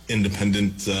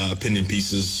independent opinion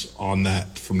pieces on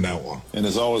that from now on. And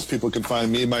as always, people can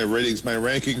find me, my ratings, my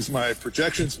rankings, my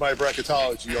projections, my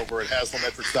bracketology over at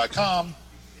HaslamMetrics.com.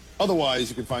 Otherwise,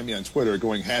 you can find me on Twitter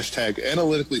going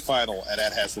 #analyticallyfinal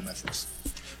at #HaslamMetrics.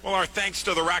 Well, our thanks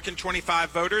to the Rockin' 25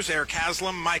 voters, Eric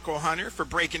Haslam, Michael Hunter, for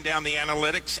breaking down the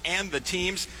analytics and the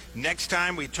teams. Next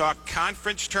time we talk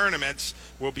conference tournaments,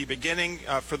 we'll be beginning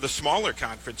for the smaller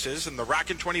conferences, and the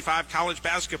Rockin' 25 college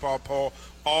basketball poll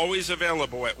always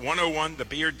available at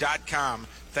 101thebeard.com.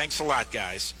 Thanks a lot,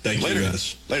 guys. Thank you,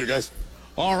 guys. Later, guys.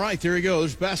 All right, there you go.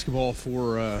 There's basketball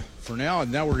for now,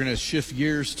 and now we're going to shift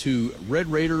gears to Red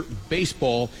Raider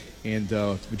baseball. And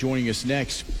joining us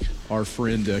next, our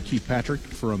friend Keith Patrick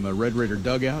from Red Raider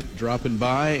Dugout, dropping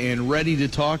by and ready to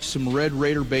talk some Red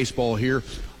Raider baseball here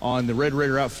on the Red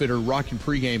Raider Outfitter Rockin'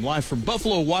 Pregame, live from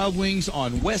Buffalo Wild Wings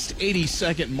on West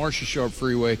 82nd Marcia Sharp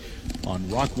Freeway on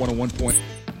Rock 101.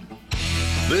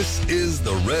 This is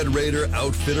the Red Raider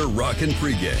Outfitter Rockin'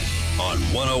 Pregame on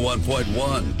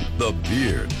 101.1 The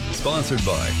Beard. Sponsored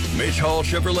by Mitch Hall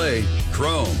Chevrolet,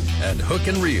 Chrome, and Hook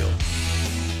and Reel.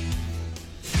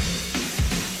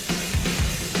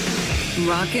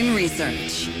 Rockin'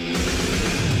 Research.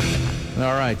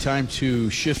 All right, time to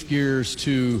shift gears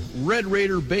to Red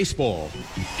Raider baseball.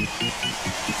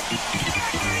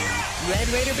 Red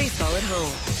Raider baseball at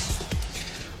home.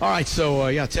 All right,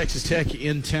 so, Texas Tech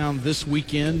in town this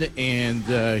weekend and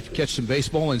catch some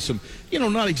baseball and some,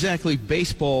 not exactly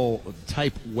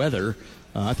baseball-type weather.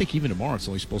 I think even tomorrow it's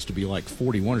only supposed to be like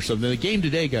 41 or something. The game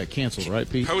today got canceled, right,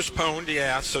 Pete? Postponed,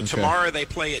 yeah. So tomorrow they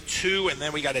play at 2, and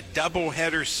then we got a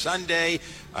doubleheader Sunday.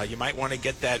 You might want to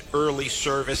get that early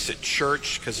service at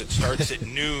church because it starts at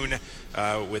noon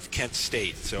with Kent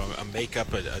State. So make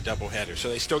up a doubleheader. So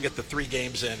they still get the 3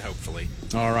 games in, hopefully.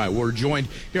 All right, we're joined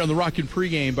here on the Rockin'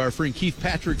 Pregame by our friend Keith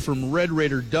Patrick from Red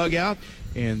Raider Dugout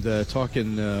and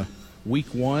talking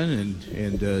Week 1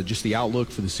 and just the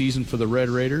outlook for the season for the Red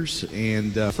Raiders.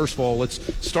 And first of all, let's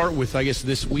start with, I guess,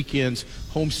 this weekend's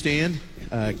homestand,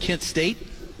 Kent State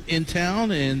in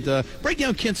town, and break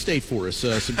down Kent State for us.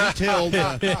 Some detailed,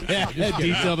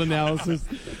 detailed analysis.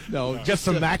 No, just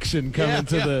some action coming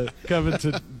to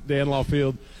Danlaw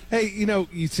Field. Hey,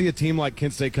 you see a team like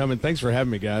Kent State coming. Thanks for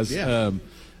having me, guys. Yeah.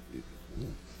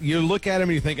 You look at them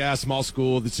and you think, small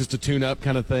school, it's just a tune-up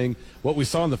kind of thing. What we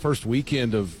saw in the first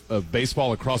weekend of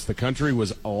baseball across the country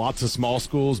was lots of small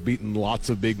schools beating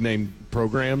lots of big-name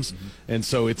programs. Mm-hmm. And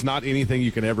so it's not anything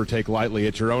you can ever take lightly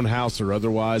at your own house or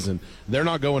otherwise. And they're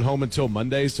not going home until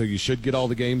Monday, so you should get all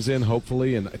the games in,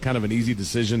 hopefully, and kind of an easy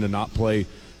decision to not play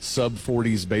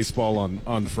sub-40s baseball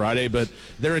on Friday. But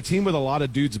they're a team with a lot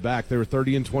of dudes back. They were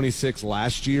 30-26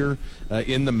 last year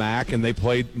in the MAC, and they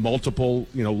played multiple,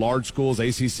 large schools,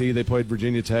 ACC. They played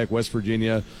Virginia Tech, West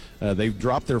Virginia. They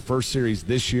dropped their first series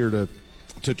this year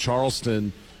to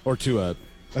Charleston, or to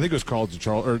I think it was called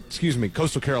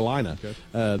Coastal Carolina.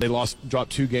 Okay. They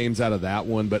dropped 2 games out of that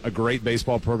one, but a great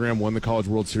baseball program, won the College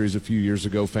World Series a few years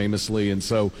ago famously, and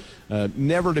so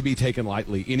never to be taken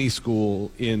lightly, any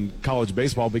school in college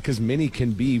baseball, because many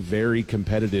can be very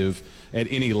competitive at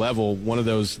any level. One of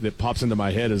those that pops into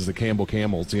my head is the Campbell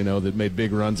Camels, that made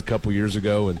big runs a couple years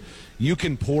ago, and you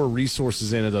can pour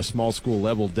resources in at a small school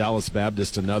level. Dallas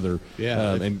Baptist another,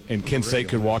 and Kent State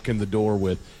could walk in the door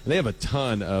with. They have a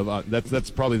ton of.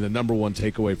 That's probably the number one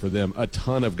takeaway for them. A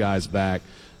ton of guys back,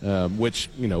 which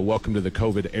welcome to the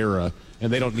COVID era,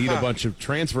 and they don't need a bunch of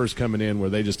transfers coming in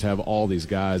where they just have all these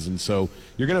guys. And so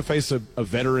you're going to face a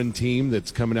veteran team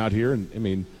that's coming out here,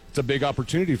 and it's a big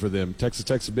opportunity for them. Texas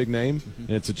Tech's a big name,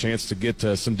 and it's a chance to get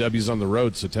some W's on the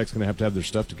road. So Tech's going to have their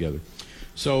stuff together.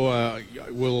 So,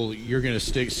 you're going to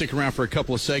stick around for a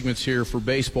couple of segments here for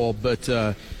baseball, but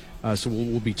so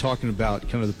we'll be talking about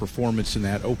kind of the performance in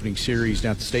that opening series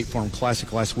down at the State Farm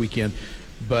Classic last weekend.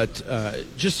 But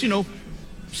just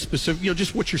specific,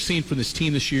 just what you're seeing from this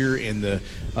team this year and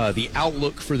the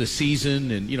outlook for the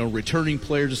season and returning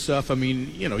players and stuff. I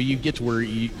mean, you get to where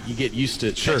you get used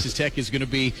to. Sure. Texas Tech is going to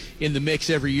be in the mix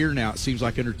every year now. It seems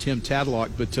like under Tim Tadlock.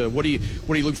 But what do you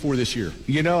look for this year?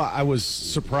 I was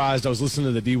surprised. I was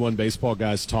listening to the D1 baseball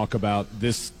guys talk about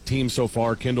this team so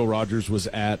far. Kendall Rogers was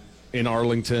in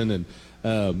Arlington,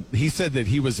 and he said that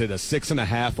he was at a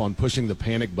 6.5 on pushing the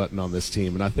panic button on this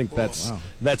team, and I think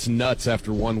that's nuts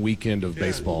after one weekend of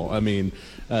baseball. I mean,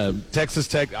 Texas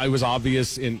Tech, it was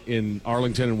obvious in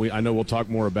Arlington, and I know we'll talk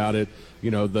more about it.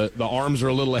 The arms are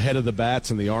a little ahead of the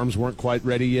bats, and the arms weren't quite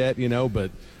ready yet,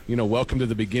 but welcome to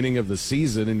the beginning of the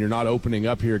season, and you're not opening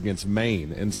up here against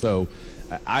Maine. And so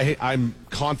I'm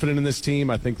confident in this team.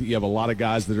 I think that you have a lot of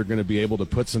guys that are going to be able to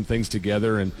put some things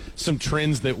together and some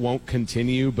trends that won't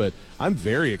continue, but I'm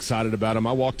very excited about them.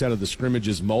 I walked out of the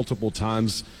scrimmages multiple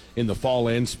times in the fall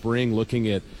and spring looking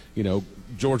at,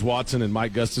 George Watson and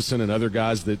Mike Gustafson and other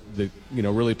guys that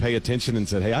really pay attention and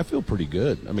said, hey, I feel pretty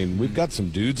good. I mean, we've got some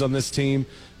dudes on this team.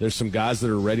 There's some guys that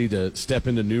are ready to step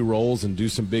into new roles and do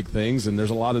some big things, and there's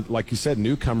a lot of, like you said,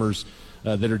 newcomers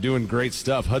that are doing great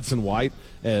stuff. Hudson White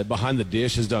behind the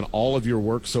dish has done all of your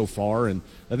work so far, and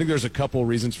I think there's a couple of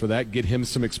reasons for that. Get him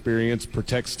some experience,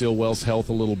 protect Stillwell's health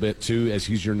a little bit too, as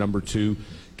he's your number 2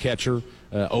 catcher.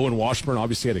 Owen Washburn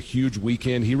obviously had a huge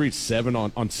weekend. He reached 7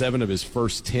 on 7 of his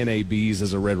first 10 ABs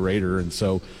as a Red Raider, and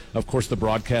so of course the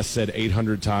broadcast said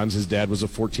 800 times his dad was a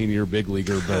 14-year big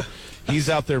leaguer, but he's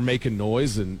out there making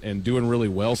noise and doing really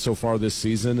well so far this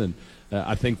season, and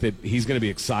I think that he's going to be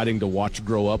exciting to watch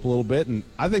grow up a little bit, and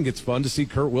I think it's fun to see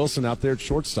Kurt Wilson out there at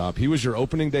shortstop. He was your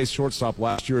opening day shortstop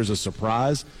last year as a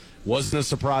surprise. Wasn't a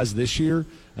surprise this year.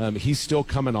 He's still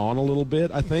coming on a little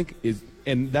bit, I think.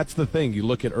 And that's the thing. You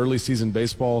look at early season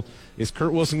baseball. Is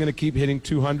Kurt Wilson going to keep hitting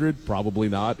 200? Probably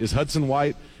not. Is Hudson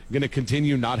White going to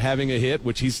continue not having a hit,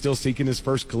 which he's still seeking his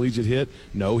first collegiate hit?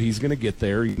 No, he's going to get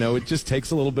there. It just takes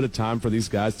a little bit of time for these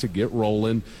guys to get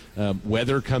rolling.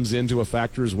 Weather comes into a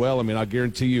factor as well. I mean, I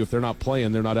guarantee you if they're not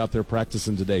playing, they're not out there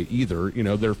practicing today either.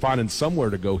 They're finding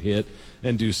somewhere to go hit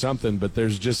and do something, but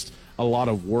there's just a lot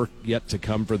of work yet to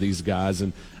come for these guys.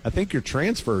 And I think your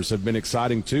transfers have been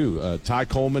exciting too. Ty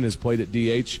Coleman has played at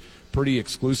DH pretty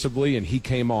exclusively, and he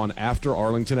came on after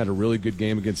Arlington, had a really good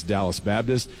game against Dallas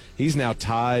Baptist. He's now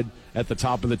tied at the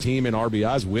top of the team in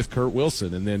RBIs with Kurt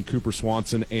Wilson, and then Cooper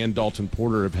Swanson and Dalton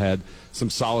Porter have had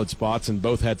some solid spots and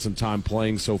both had some time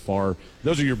playing so far.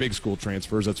 Those are your big school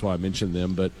transfers. That's why I mentioned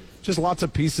them, but just lots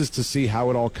of pieces to see how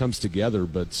it all comes together.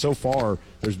 But so far,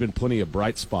 there's been plenty of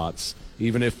bright spots.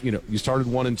 Even if, you started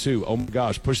 1-2, oh my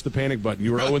gosh, push the panic button.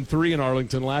 You were 0-3 in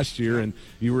Arlington last year, and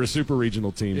you were a super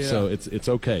regional team, so it's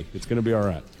okay. It's going to be all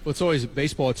right. Well, it's always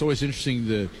baseball. It's always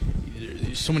interesting.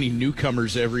 So many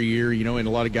newcomers every year, and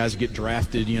a lot of guys get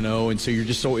drafted, and so you're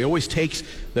just it always takes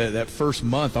that first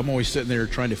month. I'm always sitting there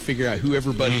trying to figure out who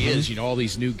everybody is, all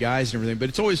these new guys and everything. But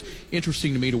it's always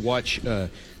interesting to me to watch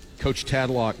Coach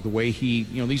Tadlock, the way he,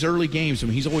 these early games, I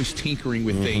mean, he's always tinkering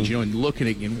with things, and looking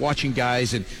at and watching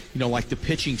guys and, like the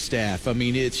pitching staff. I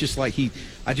mean, it's just like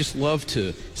I just love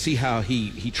to see how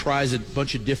he tries a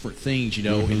bunch of different things,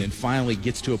 and then finally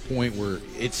gets to a point where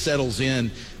it settles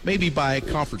in, maybe by a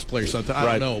conference play or something. I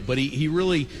don't know. But he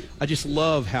really, I just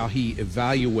love how he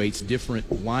evaluates different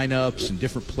lineups and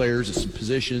different players at some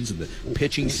positions and the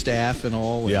pitching staff and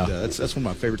all. And, that's one of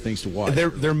my favorite things to watch.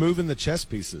 They're moving the chess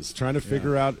pieces, trying to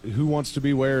figure out who wants to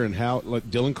be where and how.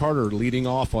 Like Dylan Carter leading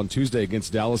off on Tuesday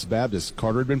against Dallas Baptist.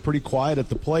 Carter had been pretty quiet at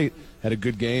the plate, had a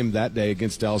good game that day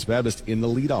against Dallas Baptist in the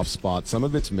leadoff spot. Some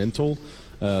of it's mental.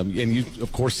 And you've,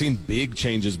 of course, seen big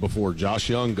changes before. Josh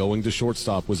Young going to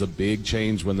shortstop was a big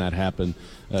change when that happened.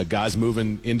 Guys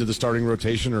moving into the starting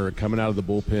rotation or coming out of the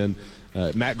bullpen.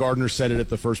 Matt Gardner said it at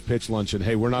the first pitch luncheon.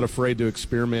 Hey, we're not afraid to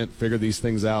experiment, figure these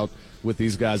things out with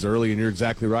these guys early, and you're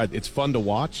exactly right. It's fun to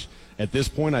watch. At this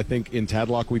point, I think in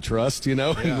Tadlock we trust, and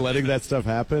letting that stuff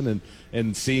happen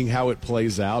and seeing how it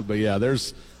plays out. But,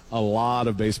 there's a lot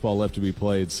of baseball left to be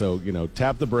played. So,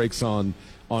 tap the brakes on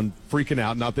freaking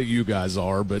out. Not that you guys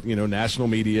are, but, national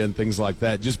media and things like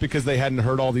that. Just because they hadn't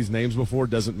heard all these names before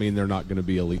doesn't mean they're not going to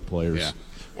be elite players. Yeah.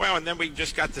 Well, and then we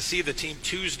just got to see the team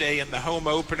Tuesday in the home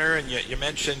opener, and you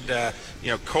mentioned,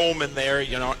 Coleman there.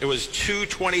 It was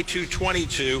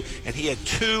 2-22-22, and he had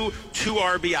two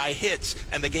RBI hits,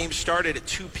 and the game started at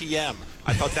 2 p.m.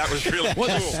 I thought that was really cool.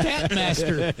 What a stat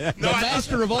master. The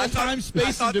master of all time,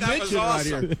 space, and dimension right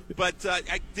here. But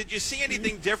did you see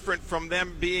anything different from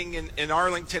them being in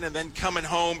Arlington and then coming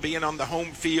home, being on the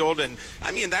home field? And,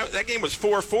 I mean, that game was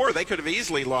 4-4. They could have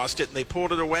easily lost it, and they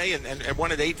pulled it away and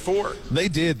won it 8-4. They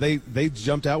did. They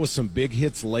jumped out with some big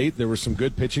hits late. There were some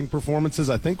good pitching performances.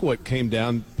 I think what came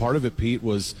down, part of it, Pete,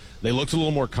 was they looked a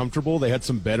little more comfortable. They had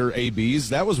some better ABs.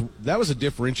 That was a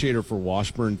differentiator for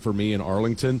Washburn for me in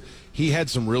Arlington. He had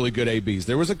some really good ABs.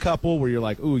 There was a couple where you're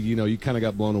like, ooh, you kind of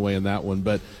got blown away in that one.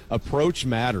 But approach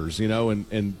matters,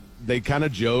 and they kind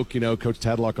of joke, Coach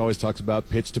Tadlock always talks about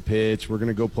pitch to pitch. We're going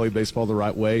to go play baseball the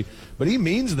right way. But he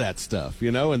means that stuff,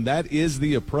 and that is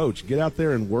the approach. Get out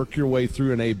there and work your way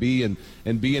through an AB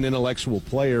and be an intellectual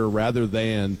player rather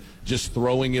than just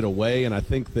throwing it away. And I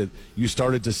think that you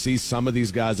started to see some of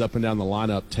these guys up and down the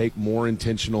lineup take more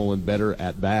intentional and better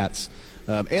at-bats.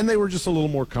 And they were just a little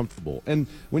more comfortable. And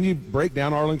when you break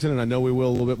down Arlington, and I know we will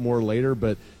a little bit more later,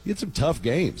 but you had some tough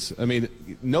games. I mean,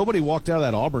 nobody walked out of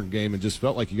that Auburn game and just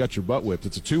felt like you got your butt whipped.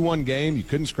 It's a 2-1 game. You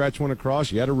couldn't scratch one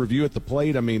across. You had a review at the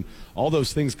plate. I mean, all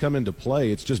those things come into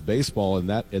play. It's just baseball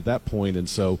at that point. And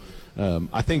so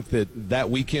I think that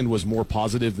weekend was more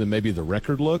positive than maybe the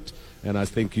record looked. And I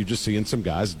think you're just seeing some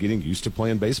guys getting used to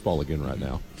playing baseball again right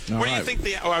now. What do you think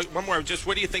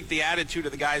what do you think the attitude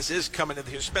of the guys is coming in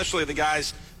here, especially the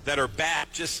guys that are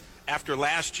back? Just after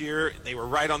last year, they were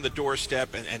right on the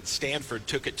doorstep, and Stanford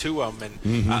took it to them,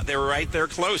 and they were right there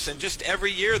close. And just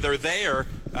every year they're there.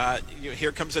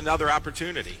 Here comes another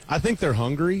opportunity. I think they're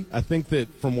hungry. I think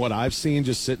that from what I've seen,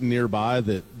 just sitting nearby,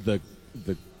 that the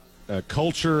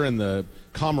culture and the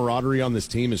camaraderie on this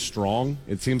team is strong.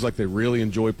 It seems like they really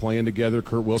enjoy playing together.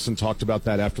 Kurt Wilson talked about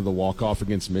that after the walk-off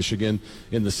against Michigan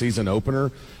in the season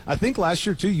opener. I think last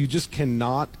year, too, you just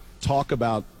cannot talk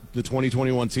about the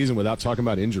 2021 season without talking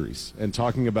about injuries and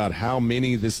talking about how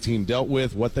many this team dealt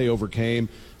with, what they overcame.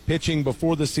 Pitching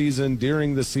before the season,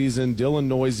 during the season, Dylan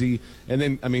Noisy, and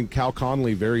then, Cal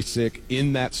Conley very sick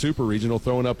in that super regional,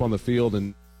 throwing up on the field,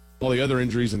 and all the other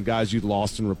injuries and guys you'd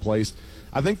lost and replaced.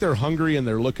 I think they're hungry and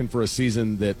they're looking for a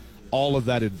season that all of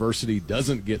that adversity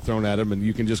doesn't get thrown at them, and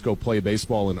you can just go play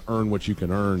baseball and earn what you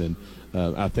can earn.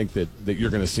 And I think that you're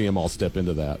going to see them all step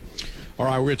into that. All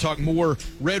right, we're going to talk more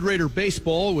Red Raider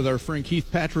baseball with our friend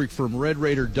Keith Patrick from Red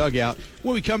Raider Dugout.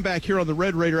 When we come back here on the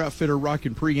Red Raider Outfitter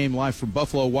Rockin' Pregame live from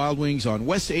Buffalo Wild Wings on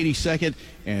West 82nd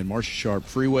and Marcia Sharp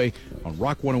Freeway on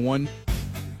Rock 101.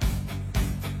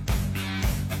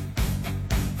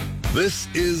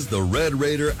 This is the Red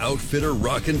Raider Outfitter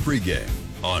Rockin' Pregame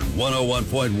on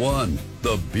 101.1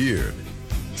 The Beard.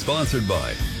 Sponsored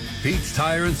by Pete's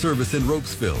Tire and Service in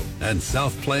Ropesville and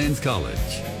South Plains College.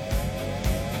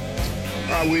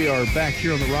 We are back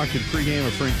here on the Rockin' Pregame.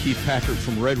 Our friend Keith Patrick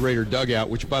from Red Raider Dugout,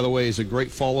 which, by the way, is a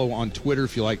great follow on Twitter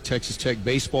if you like Texas Tech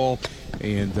baseball.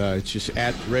 And it's just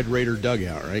at Red Raider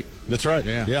Dugout, right? That's right.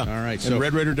 Yeah. All right. And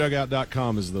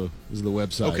RedRaiderDugout.com is the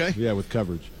website. Okay. Yeah, with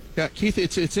coverage. Yeah, Keith,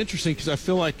 it's interesting because I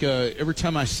feel like every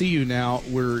time I see you now,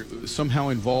 we're somehow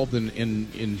involved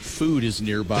in food is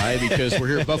nearby because we're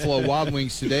here at Buffalo Wild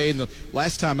Wings today. And the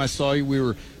last time I saw you, we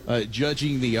were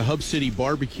judging the Hub City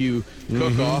barbecue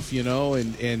cook-off,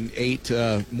 and ate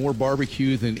more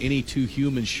barbecue than any two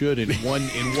humans should in one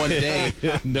day.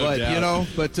 No doubt.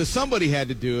 But somebody had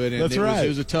to do it, and That's it right.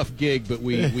 was a tough gig, but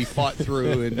we fought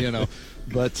through, and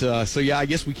But so yeah, I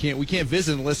guess we can't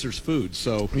visit unless there's food.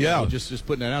 So yeah, just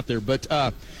putting that out there. But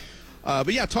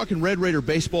yeah, talking Red Raider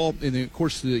baseball, and then of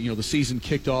course the season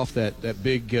kicked off that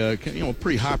big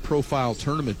pretty high profile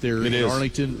tournament there in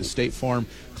Arlington, the State Farm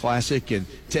Classic, and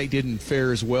Tech didn't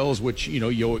fare as well as which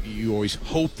you always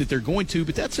hope that they're going to.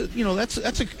 But that's a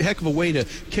heck of a way to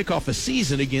kick off a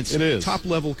season against top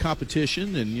level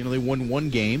competition, and they won one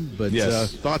game. But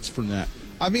thoughts from that?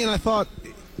 I mean, I thought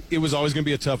it was always going to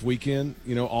be a tough weekend.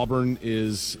 Auburn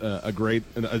is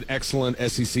an excellent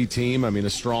SEC team. I mean, a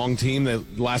strong team. The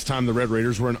last time the Red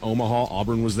Raiders were in Omaha,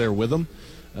 Auburn was there with them.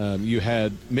 You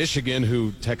had Michigan,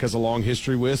 who Tech has a long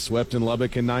history with, swept in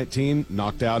Lubbock in 19,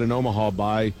 knocked out in Omaha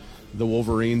by the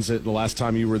Wolverines the last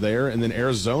time you were there. And then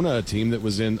Arizona, a team that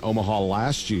was in Omaha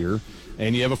last year.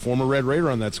 And you have a former Red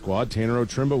Raider on that squad. Tanner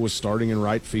Otrimba was starting in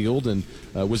right field and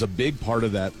was a big part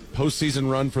of that postseason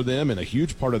run for them and a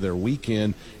huge part of their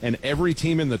weekend. And every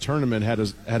team in the tournament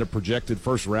had a projected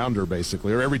first rounder,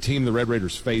 basically, or every team the Red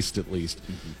Raiders faced at least.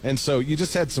 Mm-hmm. And so you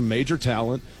just had some major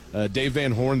talent. Dave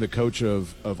Van Horn, the coach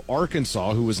of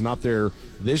Arkansas, who was not there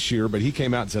this year, but he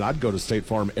came out and said, I'd go to State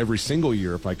Farm every single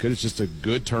year if I could. It's just a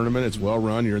good tournament. It's well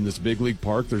run. You're in this big league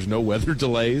park. There's no weather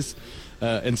delays.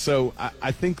 And so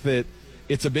I think that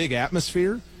it's a big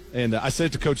atmosphere, and I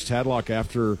said to Coach Tadlock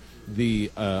after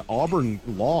the Auburn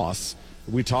loss,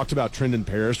 we talked about Trendon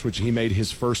Parrish, which he made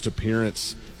his first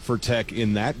appearance for Tech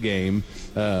in that game.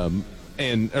 It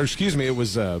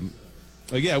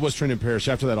was Trendon Parrish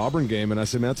after that Auburn game, and I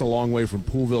said, man, that's a long way from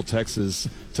Poolville, Texas,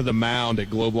 to the mound at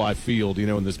Globe Life Field,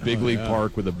 in this big league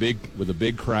park with a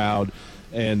big crowd.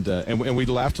 And we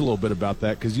laughed a little bit about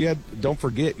that because don't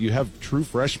forget, you have true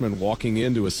freshmen walking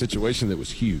into a situation that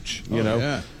was huge,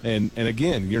 Yeah. And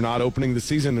again, you're not opening the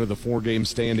season with a 4-game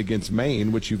stand against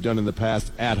Maine, which you've done in the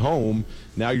past at home.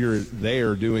 Now you're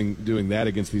there doing that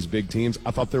against these big teams.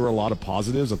 I thought there were a lot of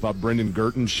positives. I thought Brendan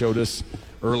Girton showed us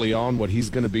early on what he's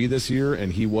going to be this year,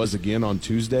 and he was again on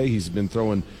Tuesday. He's been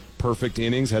throwing perfect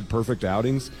innings, had perfect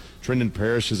outings. Trendon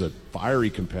Parrish is a fiery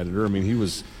competitor. I mean, he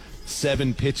was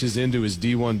 7 pitches into his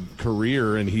D1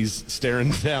 career, and he's staring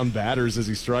down batters as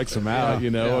he strikes them out,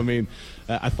 Yeah. I mean,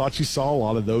 I thought you saw a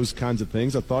lot of those kinds of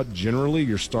things. I thought generally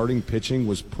your starting pitching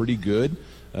was pretty good.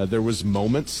 There was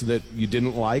moments that you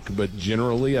didn't like, but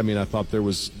generally, I mean, I thought there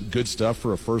was good stuff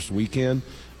for a first weekend.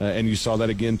 And you saw that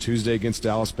again Tuesday against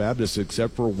Dallas Baptist,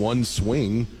 except for one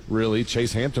swing, really.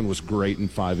 Chase Hampton was great in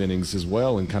 5 innings as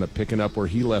well and kind of picking up where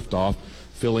he left off,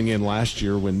 filling in last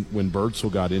year when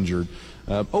Birdsell got injured.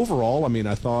 Overall, I mean,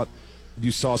 I thought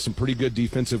you saw some pretty good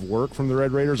defensive work from the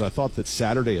Red Raiders. I thought that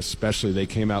Saturday especially they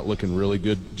came out looking really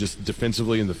good just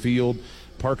defensively in the field.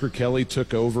 Parker Kelly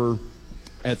took over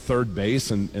at third base,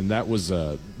 and that was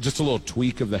just a little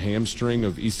tweak of the hamstring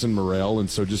of Easton Morrell, and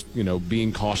so just,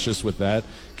 being cautious with that.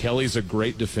 Kelly's a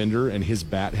great defender, and his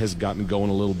bat has gotten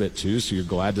going a little bit too, so you're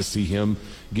glad to see him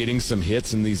getting some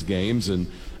hits in these games and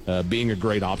being a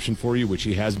great option for you, which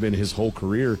he has been his whole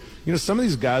career. Some of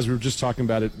these guys, we were just talking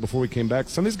about it before we came back,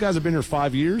 some of these guys have been here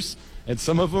 5 years, and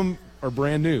some of them are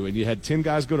brand new, and you had 10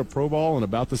 guys go to pro ball and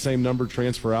about the same number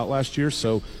transfer out last year,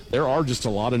 so there are just a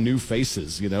lot of new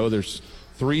faces. There's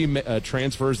 3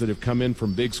 transfers that have come in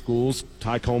from big schools.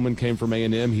 Ty Coleman came from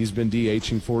A&M. He's been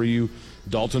DHing for you.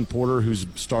 Dalton Porter, who's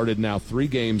started now 3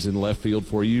 games in left field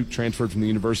for you, transferred from the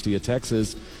University of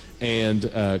Texas. And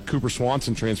Cooper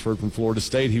Swanson transferred from Florida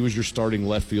State. He was your starting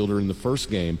left fielder in the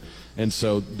first game. And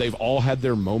so they've all had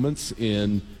their moments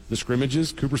in the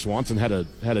scrimmages. Cooper Swanson had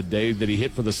a day that he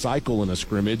hit for the cycle in a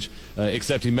scrimmage,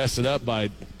 except he messed it up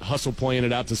by hustle playing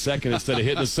it out to second instead of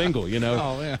hitting a single, Oh,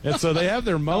 yeah. And so they have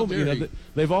their moment.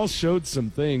 They've all showed some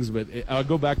things, but I'll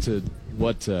go back to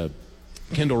what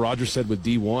Kendall Rogers said with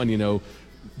D1,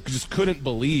 just couldn't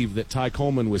believe that Ty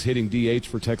Coleman was hitting DH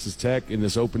for Texas Tech in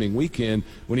this opening weekend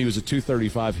when he was a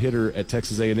 .235 hitter at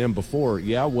Texas A&M before.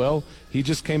 Yeah, well, he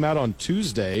just came out on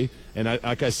Tuesday, and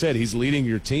like I said, he's leading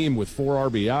your team with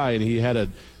 4 RBI, and he had a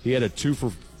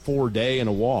 2-for-4 day and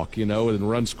a walk, and a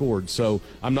run scored. So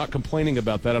I'm not complaining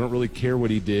about that. I don't really care what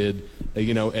he did,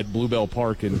 at Bluebell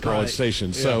Park in College Station.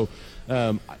 Yeah.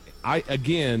 So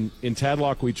again, in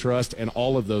Tadlock we trust, and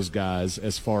all of those guys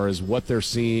as far as what they're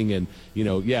seeing, and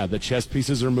the chess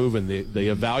pieces are moving. The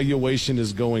evaluation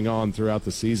is going on throughout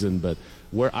the season, but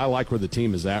I like where the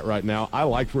team is at right now. I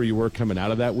liked where you were coming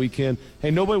out of that weekend. Hey,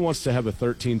 nobody wants to have a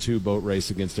 13-2 boat race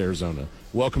against Arizona.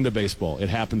 Welcome to baseball. It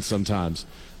happens sometimes.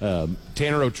 Tanner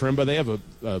Otremba, they have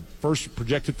a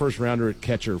projected first rounder at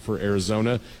catcher for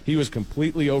Arizona. He was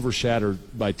completely overshadowed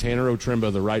by Tanner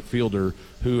Otremba, the right fielder,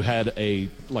 who had a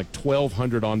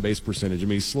 1,200 on-base percentage. I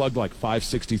mean, he slugged like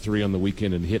 .563 on the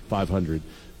weekend and hit .500.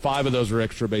 5 of those were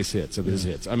extra base hits of his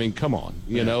hits. I mean, come on.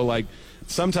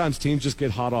 Sometimes teams just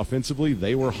get hot offensively.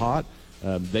 They were hot.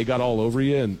 They got all over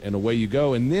you, and away you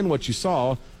go. And then what you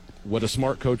saw, what a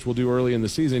smart coach will do early in the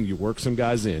season, you work some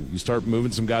guys in. You start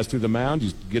moving some guys through the mound.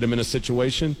 You get them in a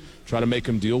situation, try to make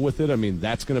them deal with it. I mean,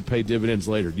 that's going to pay dividends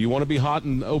later. Do you want to be hot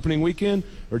in the opening weekend,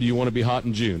 or do you want to be hot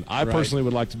in June? I personally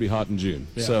would like to be hot in June.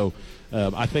 Yeah. So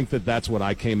I think that's what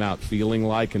I came out feeling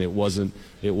like, and it wasn't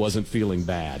feeling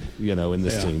bad, in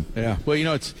this team. Yeah. Well,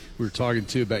 we were talking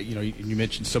too about, you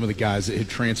mentioned some of the guys that had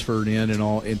transferred in and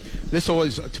all, and this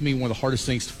always, to me, one of the hardest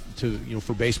things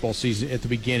for baseball season at the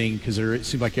beginning, because it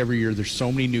seems like every year there's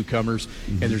so many newcomers,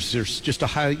 and there's just a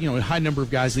high number of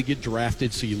guys that get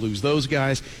drafted, so you lose those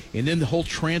guys, and then the whole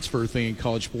transfer thing in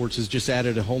college sports has just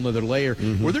added a whole nother layer.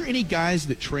 Were there any guys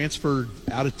that transferred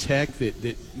out of Tech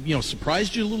that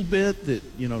surprised you a little bit, that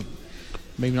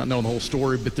maybe not knowing the whole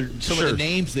story, but some of the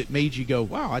names that made you go,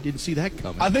 wow, I didn't see that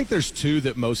coming? I think there's 2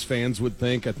 that most fans would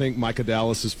think. I think Micah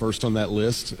Dallas is first on that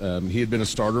list. He had been a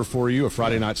starter for you, a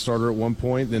Friday night starter at one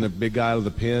point, then a big guy out of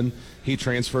the pen. He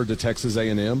transferred to Texas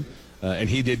A&M. and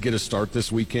he did get a start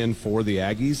this weekend for the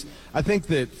Aggies. I think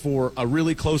that for a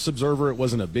really close observer, it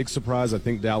wasn't a big surprise. I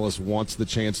think Dallas wants the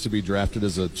chance to be drafted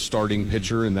as a starting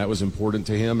pitcher, and that was important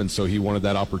to him, and so he wanted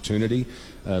that opportunity,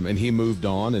 and he moved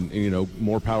on, and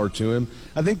more power to him.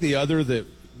 I think the other that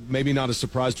maybe not a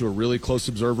surprise to a really close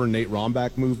observer, Nate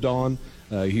Rombach moved on.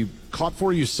 He caught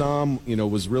for you some,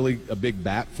 was really a big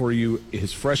bat for you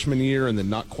his freshman year, and then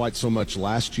not quite so much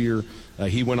last year.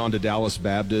 He went on to Dallas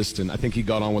Baptist, and I think he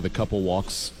got on with a couple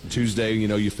walks Tuesday.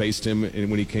 You faced him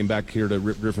when he came back here to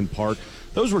Rip Griffin Park.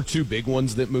 Those were two big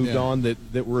ones that moved on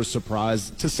that were a surprise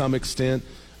to some extent.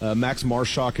 Max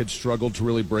Marshock had struggled to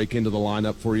really break into the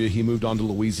lineup for you. He moved on to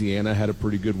Louisiana, had a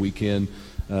pretty good weekend.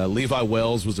 Levi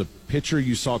Wells was a pitcher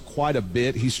you saw quite a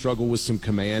bit. He struggled with some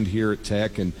command here at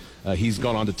Tech, and he's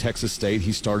gone on to Texas State.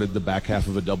 He started the back half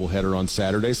of a doubleheader on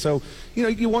Saturday. So,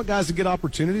 you want guys to get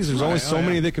opportunities. There's only so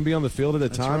many that can be on the field at a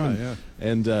time. Right,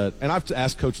 and I've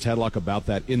asked Coach Tadlock about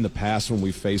that in the past when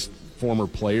we faced former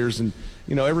players. And,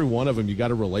 every one of them, you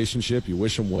got a relationship. You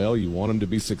wish them well. You want them to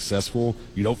be successful.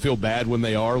 You don't feel bad when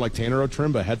they are. Like Tanner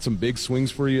Otremba had some big swings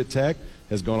for you at Tech,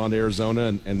 has gone on to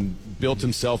Arizona and built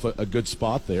himself a good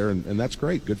spot there, and that's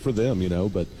great. Good for them,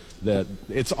 but that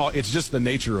it's just the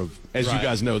nature of, as you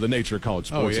guys know, the nature of college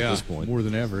sports at this point. More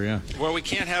than ever, yeah. Well, we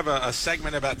can't have a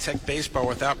segment about Tech baseball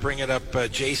without bringing up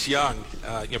Jace Young,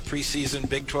 preseason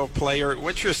Big 12 player.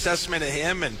 What's your assessment of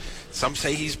him? And some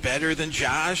say he's better than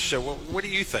Josh. What do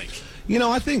you think?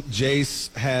 I think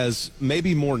Jace has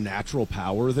maybe more natural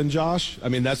power than Josh. I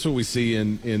mean, that's what we see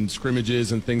in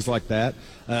scrimmages and things like that.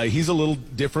 He's a little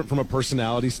different from a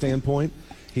personality standpoint.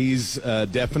 He's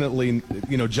definitely,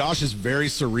 Josh is very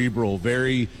cerebral,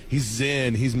 he's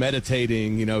zen, he's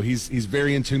meditating, he's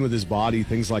very in tune with his body,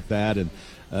 things like that. And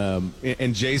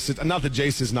Jace, not that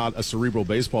Jace is not a cerebral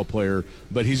baseball player,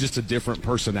 but he's just a different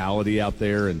personality out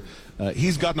there. And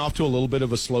he's gotten off to a little bit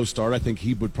of a slow start. I think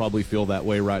he would probably feel that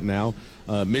way right now.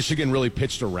 Michigan really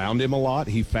pitched around him a lot.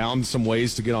 He found some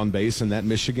ways to get on base in that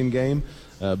Michigan game.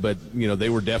 But they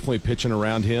were definitely pitching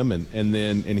around him,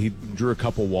 and he drew a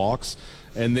couple walks.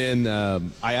 And then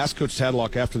I asked Coach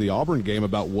Tadlock after the Auburn game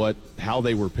about how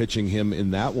they were pitching him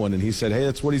in that one, and he said, hey,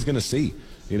 that's what he's going to see.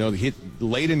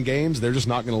 Late in games, they're just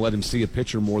not going to let him see a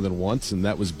pitcher more than once, and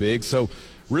that was big. So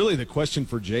really the question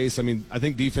for Jace, I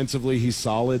think defensively he's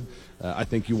solid. I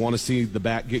think you want to see the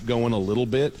bat get going a little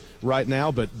bit right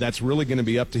now, but that's really going to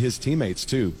be up to his teammates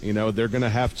too. They're going to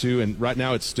have to, and right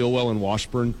now it's Stillwell and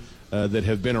Washburn that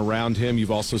have been around him.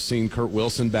 You've also seen Kurt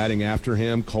Wilson batting after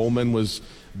him. Coleman was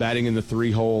batting in the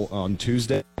 3-hole on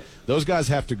Tuesday. Those guys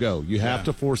have to go. You have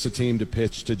to force a team to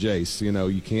pitch to Jace.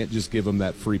 You can't just give them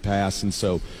that free pass. And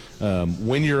so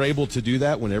when you're able to do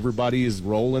that, when everybody is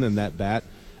rolling and that bat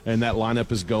and that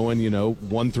lineup is going,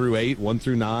 1 through 8, 1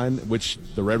 through 9, which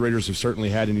the Red Raiders have certainly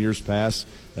had in years past,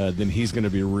 then he's going to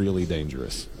be really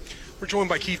dangerous. We're joined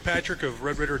by Keith Patrick of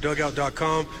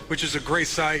RedRaiderDugout.com, which is a great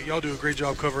site. Y'all do a great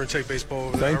job covering Tech baseball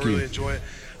over there. Thank you. I really enjoy it.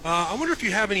 I wonder if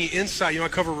you have any insight. I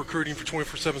cover recruiting for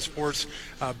 24/7 Sports.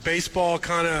 Baseball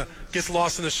kind of gets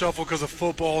lost in the shuffle because of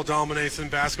football dominates in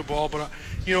basketball. But,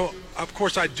 of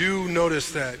course, I do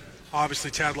notice that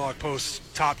obviously Tadlock posts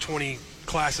top 20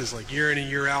 classes like year in and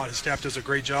year out. His staff does a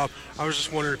great job. I was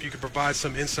just wondering if you could provide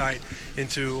some insight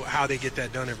into how they get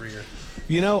that done every year.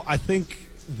 I think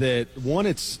that one,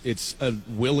 it's a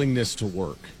willingness to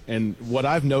work. And what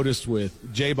I've noticed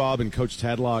with J. Bob and Coach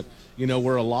Tadlock,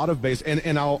 where a lot of base,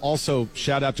 and I'll also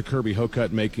shout out to Kirby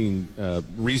Hokut making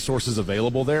resources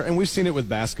available there. And we've seen it with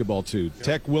basketball too. Yeah.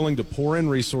 Tech willing to pour in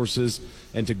resources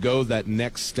and to go that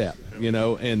next step,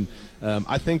 and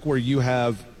I think where you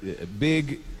have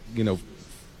big,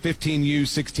 15U,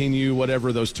 16U,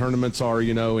 whatever those tournaments are,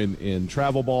 in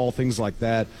travel ball, things like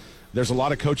that. There's a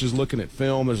lot of coaches looking at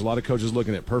film. There's a lot of coaches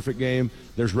looking at perfect game.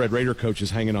 There's Red Raider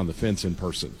coaches hanging on the fence in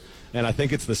person. And I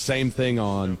think it's the same thing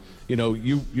on,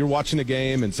 you're watching a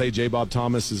game and say J. Bob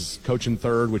Thomas is coaching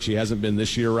third, which he hasn't been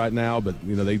this year right now, but,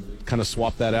 they kind of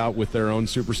swap that out with their own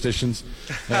superstitions.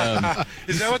 Is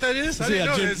that what that is? I didn't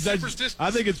know. It's superstition.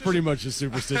 I think it's pretty much a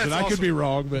superstition. I could be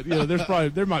wrong, but,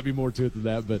 there might be more to it than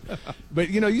that. But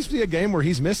you see a game where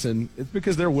he's missing, it's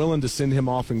because they're willing to send him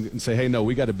off and say, hey, no,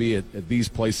 we got to be at these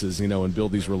places, and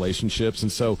build these relationships.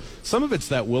 And so some of it's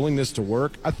that willingness to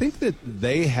work. I think that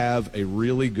they have a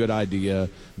really good idea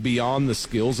beyond the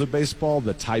skills of baseball,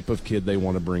 the type of kid they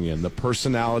want to bring in, the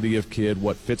personality of kid,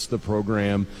 what fits the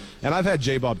program. And I've had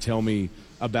J-Bob tell me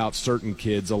about certain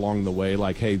kids along the way,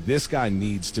 like, hey, this guy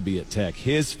needs to be at Tech.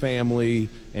 His family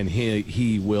and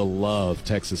he will love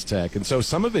Texas Tech. And so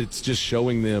some of it's just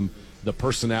showing them the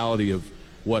personality of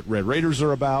what Red Raiders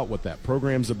are about, what that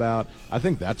program's about. I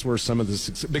think that's where some of the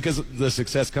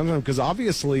success comes from, because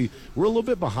obviously we're a little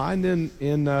bit behind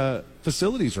in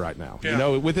facilities right now. Yeah. You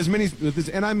know,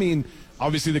 and I mean,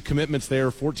 obviously the commitment's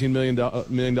there, $14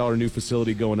 million new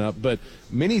facility going up, but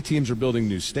many teams are building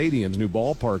new stadiums, new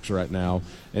ballparks right now,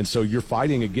 and so you're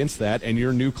fighting against that, and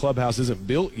your new clubhouse isn't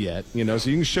built yet, you know,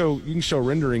 so you can show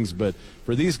renderings, but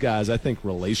for these guys, I think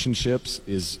relationships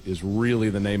is really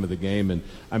the name of the game. And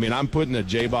I mean, I'm putting a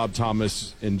J. Bob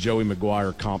Thomas and Joey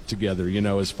McGuire comp together, you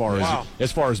know, as far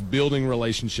as building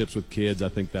relationships with kids. I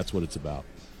think that's what it's about.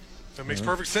 That makes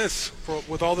perfect sense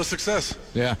with all the success.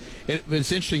 Yeah,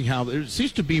 it's interesting how there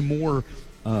seems to be more,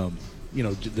 you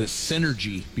know, the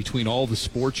synergy between all the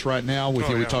sports right now. We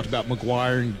talked about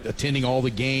McGuire and attending all the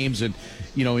games, and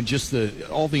you know, and just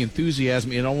all the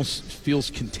enthusiasm. It almost feels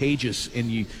contagious,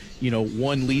 and you know,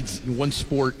 one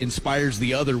sport inspires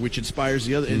the other, which inspires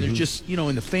the other, and they're just, you know,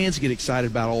 and the fans get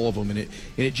excited about all of them, and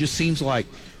it just seems like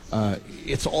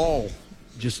it's all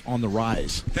just on the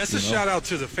rise. That's a shout out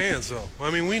to the fans, though. I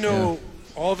mean, we know,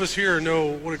 all of us here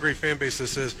know what a great fan base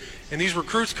this is. And these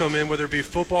recruits come in, whether it be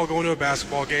football going to a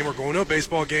basketball game or going to a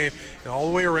baseball game, and all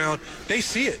the way around, they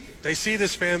see it. They see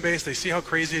this fan base. They see how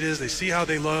crazy it is. They see how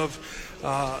they love,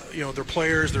 you know, their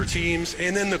players, their teams,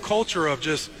 and then the culture of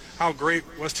just how great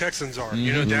West Texans are,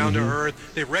 you know, down to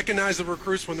earth. They recognize the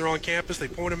recruits when they're on campus. They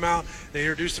point them out. They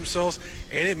introduce themselves,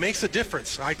 and it makes a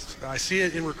difference. I see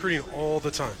it in recruiting all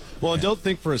the time. Well, and don't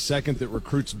think for a second that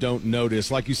recruits don't notice,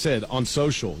 like you said, on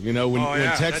social. You know, when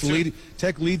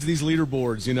Tech leads these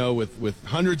leaderboards, you know, with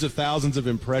hundreds of thousands of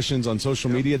impressions on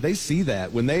social media, they see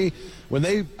that. When they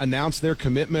announce their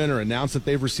commitment or announce that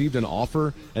they've received an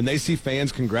offer, and they see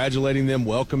fans congratulating them,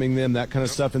 welcoming them, that kind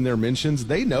of stuff in their mentions,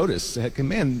 they notice. Heck,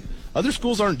 man, other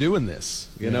schools aren't doing this.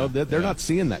 You know, they're not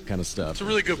seeing that kind of stuff. It's a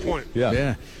really good point.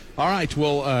 Yeah. All right,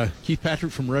 well, Keith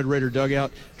Patrick from Red Raider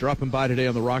Dugout dropping by today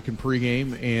on the Rockin'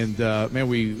 Pregame, and man,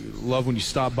 we love when you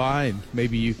stop by, and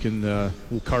maybe you can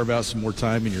we'll carve out some more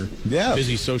time in your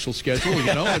busy social schedule,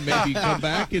 you know, and maybe come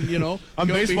back and, you know, I'm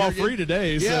baseball free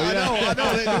today. So, I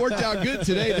know it worked out good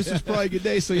today. This is probably a good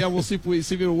day, so yeah, we'll see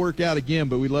if it'll work out again.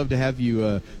 But we'd love to have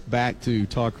you back to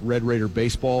talk Red Raider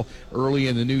baseball early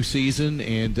in the new season,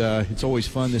 and it's always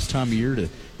fun this time of year to,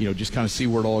 you know, just kind of see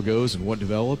where it all goes and what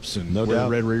develops and where the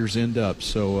Red Raiders end up.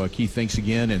 So, Keith, thanks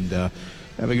again, and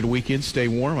have a good weekend. Stay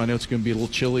warm. I know it's going to be a little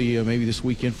chilly maybe this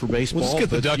weekend for baseball. Let's get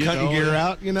the duck hunting gear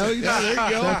out, you know. Yeah, there you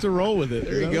go. Have to roll with it.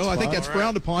 There you go. I think that's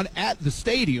frowned upon at the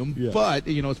stadium, but,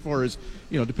 you know, as far as,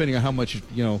 you know, depending on how much,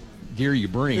 you know, gear you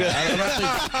bring. You know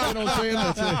what I'm saying?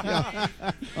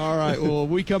 All right. Well, when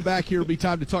we come back here, it'll be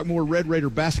time to talk more Red Raider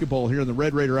basketball here on the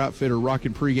Red Raider Outfitter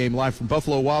Rockin' Pregame live from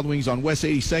Buffalo Wild Wings on West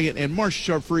 82nd and Marshall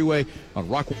Sharp Freeway on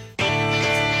Rock.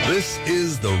 This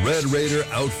is the Red Raider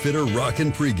Outfitter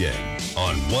Rockin' Pregame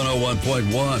on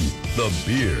 101.1 The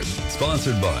Beard.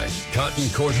 Sponsored by Cotton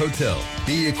Court Hotel,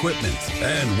 B Equipment,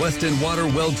 and Weston Water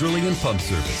Well Drilling and Pump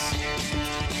Service.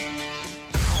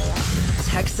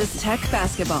 Texas Tech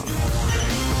basketball.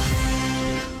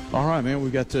 All right, man,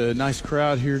 we've got a nice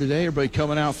crowd here today. Everybody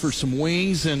coming out for some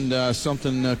wings and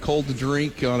something cold to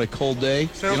drink on a cold day.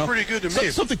 Sounds pretty good to me.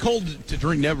 Something cold to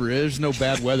drink never is. There's no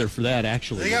bad weather for that,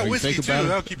 actually. They got whiskey, too.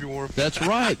 That'll keep you warm. That's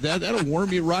right. That'll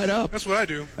warm you right up. That's what I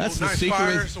do. That's the nice secret.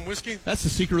 Fire, some whiskey. That's the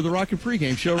secret of the Rockin'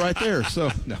 Pregame show right there. So,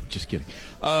 no, just kidding.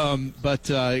 But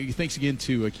thanks again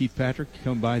to Keith Patrick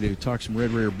coming by to talk some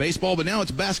Red Raider baseball. But now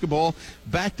it's basketball.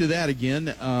 Back to that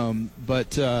again.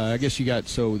 But I guess you got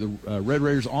the Red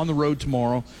Raiders on the road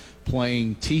tomorrow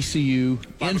playing TCU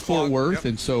in Fort Worth.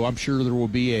 And so I'm sure there will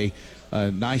be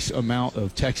a nice amount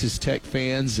of Texas Tech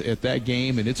fans at that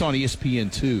game. And it's on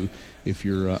ESPN2 if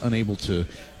you're unable to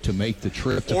make the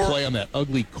trip to play on that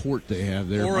ugly court they have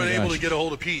there. Or unable to get a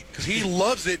hold of Pete, because he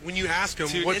loves it when you ask him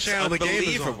what channel the game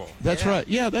is on. That's right.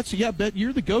 Yeah, bet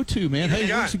you're the go-to, man. Hey,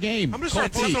 where's the game? I'm going to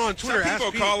start posting on Twitter. Some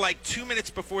people call like 2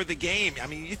 minutes before the game. I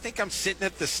mean, you think I'm sitting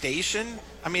at the station?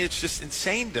 I mean, it's just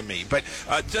insane to me. But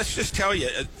just tell you,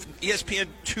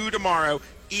 ESPN2 tomorrow,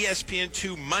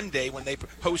 ESPN2 Monday when they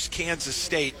host Kansas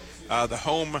State, the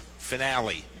home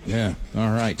finale. Yeah,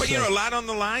 all right. But, you know, a lot on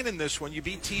the line in this one. You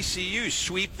beat TCU, you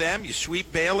sweep them, you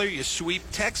sweep Baylor, you sweep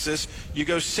Texas, you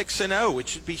go 6-0,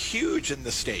 which would be huge in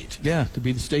the state. Yeah, to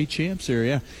be the state champs there,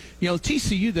 yeah. You know,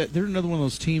 TCU, they're another one of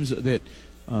those teams that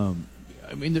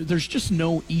I mean, there's just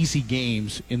no easy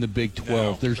games in the Big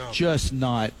 12. There's just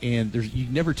not, and you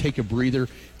never take a breather.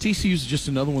 TCU is just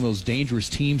another one of those dangerous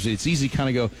teams. It's easy to kind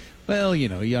of go, well, you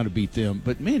got to beat them.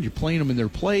 But, man, you're playing them in their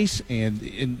place,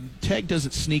 and Tech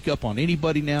doesn't sneak up on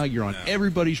anybody now. You're on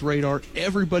everybody's radar.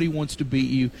 Everybody wants to beat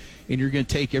you, and you're going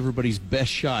to take everybody's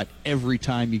best shot every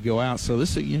time you go out. So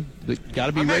this, got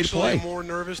to be ready to play. I'm actually more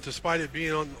nervous, despite it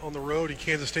being on the road and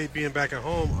Kansas State being back at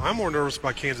home. I'm more nervous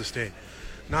about Kansas State.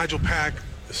 Nigel Pack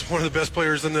is one of the best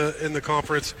players in the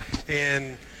conference,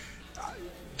 and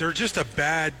they're just a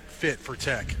bad fit for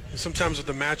Tech. And sometimes with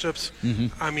the matchups,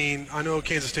 I mean, I know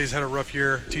Kansas State's had a rough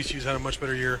year, TCU's had a much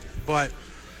better year, but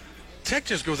Tech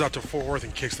just goes out to Fort Worth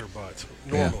and kicks their butts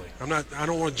normally. Yeah. I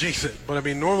don't want to jinx it, but I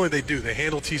mean, normally they do. They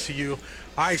handle TCU.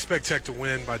 I expect Tech to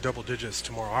win by double digits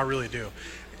tomorrow. I really do,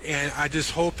 and I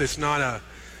just hope it's not a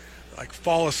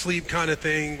fall asleep kind of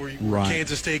thing where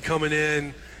Kansas State coming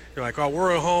in. You're like, oh,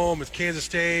 we're at home. It's Kansas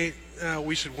State.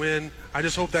 We should win. I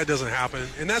just hope that doesn't happen.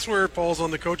 And that's where it falls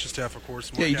on the coaching staff, of course.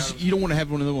 Yeah, you don't want to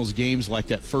have one of those games like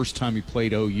that first time you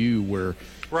played OU where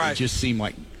it just seemed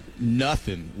like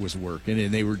nothing was working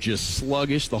and they were just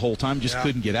sluggish the whole time, just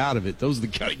couldn't get out of it. Those are the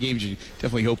kind of games you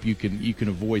definitely hope you can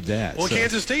avoid that. Well,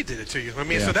 Kansas State did it to you. I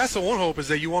mean, so that's the one hope is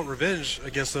that you want revenge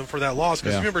against them for that loss.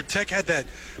 Because remember, Tech had that,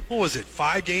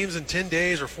 5 games in 10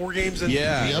 days or 4 games in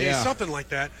 10 days, something like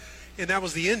that. And that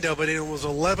was the end of it. And it was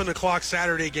 11 o'clock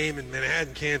Saturday game in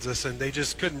Manhattan, Kansas, and they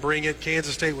just couldn't bring it.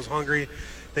 Kansas State was hungry.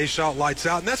 They shot lights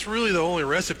out. And that's really the only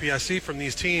recipe I see from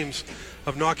these teams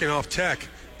of knocking off Tech,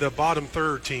 the bottom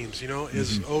third teams,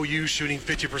 is OU shooting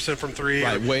 50% from three.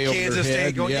 Right, way over Kansas their State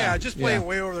head. going, just playing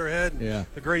way over their head. Yeah.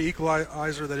 The great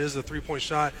equalizer that is the three-point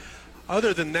shot.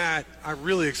 Other than that, I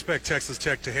really expect Texas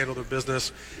Tech to handle their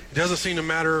business. It doesn't seem to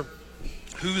matter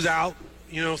who's out.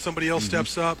 Somebody else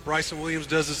steps up. Bryson Williams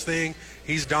does his thing.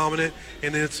 He's dominant.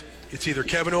 And then it's either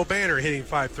Kevin O'Banner hitting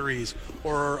 5 threes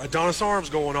or Adonis Arms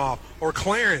going off or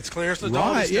Clarence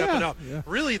Nadal stepping up. Yeah.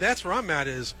 Really, that's where I'm at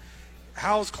is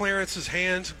how's Clarence's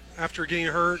hand after getting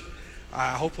hurt?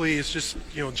 Hopefully it's just,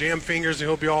 jam fingers and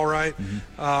he'll be all right.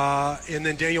 And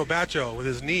then Daniel Batcho with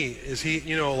his knee. Is he,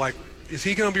 is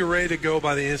he going to be ready to go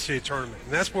by the NCAA tournament?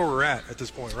 And that's where we're at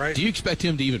this point, right? Do you expect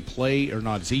him to even play or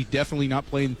not? Is he definitely not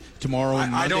playing tomorrow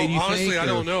and Monday, I don't, do you honestly, think, I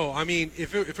don't know. I mean,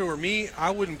 if it were me,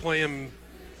 I wouldn't play him.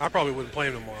 I probably wouldn't play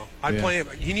him tomorrow. I'd play him.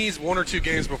 He needs 1 or 2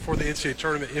 games before the NCAA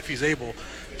tournament if he's able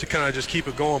to kind of just keep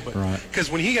it going. But because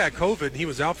when he got COVID and he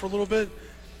was out for a little bit,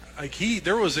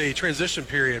 there was a transition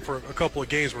period for a couple of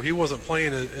games where he wasn't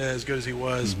playing as good as he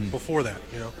was before that.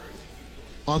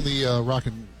 On the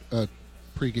Rockin'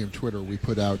 pregame Twitter, we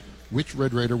put out which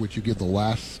Red Raider would you give the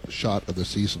last shot of the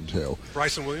season to?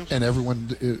 Bryson Williams. And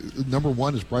everyone, number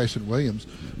 1 is Bryson Williams.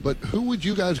 But who would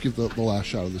you guys give the last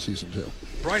shot of the season to?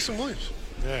 Bryson Williams.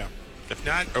 Yeah. If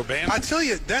not, O'Banner. I tell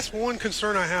you, that's one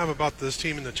concern I have about this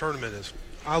team in the tournament is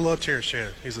I love Terrence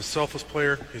Shannon. He's a selfless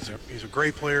player. He's a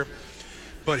great player.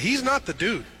 But he's not the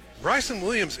dude. Bryson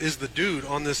Williams is the dude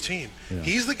on this team. Yeah.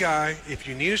 He's the guy, if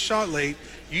you need a shot late,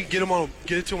 you get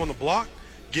it to him on the block,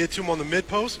 get it to him on the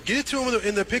mid-post, get it to him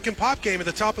in the pick-and-pop game at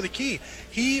the top of the key.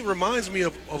 He reminds me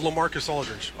of LaMarcus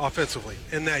Aldridge offensively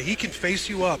in that he can face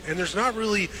you up, and there's not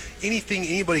really anything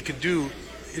anybody can do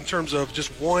in terms of just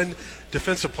one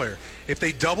defensive player. If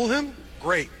they double him,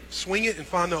 great. Swing it and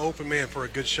find the open man for a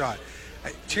good shot.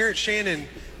 Terrence Shannon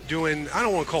doing, I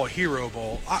don't want to call it hero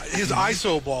ball, his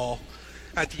ISO ball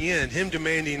at the end, him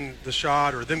demanding the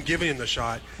shot or them giving him the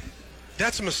shot,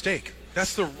 that's a mistake.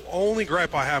 That's the only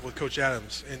gripe I have with Coach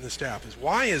Adams and the staff is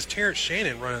why is Terrence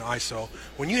Shannon running ISO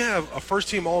when you have a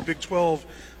first-team All-Big 12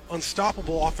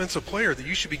 unstoppable offensive player that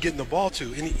you should be getting the ball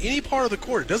to in any part of the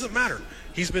court? It doesn't matter.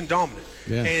 He's been dominant.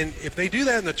 Yeah. And if they do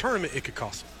that in the tournament, it could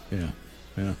cost them.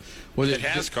 Yeah. Well, it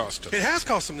has cost him. It has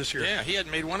cost him this year. Yeah, he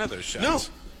hadn't made one of those shots.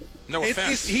 No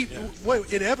offense.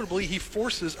 Inevitably, he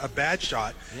forces a bad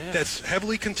shot that's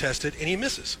heavily contested, and he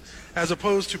misses. As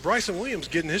opposed to Bryson Williams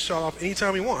getting his shot off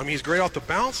anytime he wants. I mean, he's great off the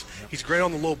bounce. He's great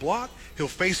on the low block. He'll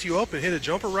face you up and hit a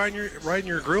jumper right in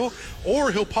your grill,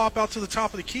 or he'll pop out to the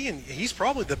top of the key, and he's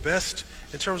probably the best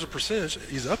in terms of percentage.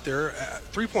 He's up there,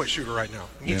 three-point shooter right now.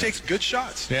 He takes good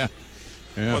shots. Yeah.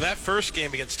 Well, that first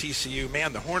game against TCU,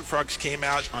 man, the Horned Frogs came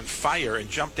out on fire and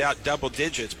jumped out double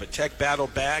digits, but Tech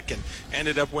battled back and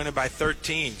ended up winning by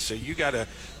 13. So you got to,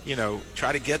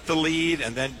 try to get the lead,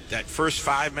 and then that first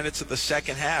 5 minutes of the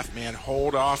second half, man,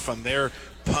 hold off on their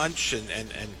punch and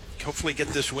hopefully get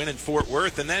this win in Fort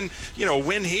Worth. And then,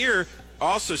 win here,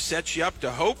 also sets you up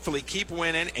to hopefully keep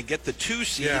winning and get the 2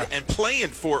 seed and play in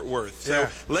Fort Worth. So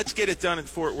let's get it done in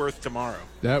Fort Worth tomorrow.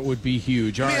 That would be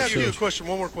huge. Let me ask you a question,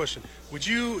 one more question. Would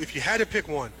you, if you had to pick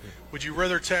one, would you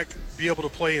rather Tech be able to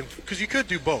play in, because you could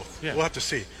do both. We'll have to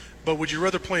see. But would you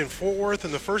rather play in Fort Worth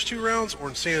in the first 2 rounds or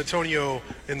in San Antonio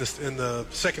in the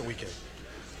second weekend?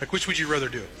 Like, which would you rather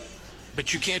do?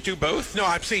 But you can't do both? No,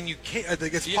 I'm saying you can't. I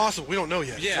think it's possible. We don't know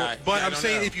yet. Yeah. But I'm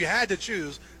saying if you had to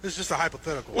choose, this is just a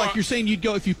hypothetical. Like you're saying you'd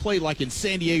go if you played like in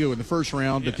San Diego in the first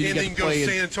round, but then you got to play in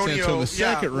San Antonio in the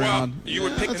second round. Well, you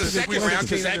would pick the second round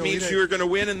because that means you were going to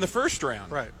win in the first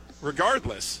round. Right.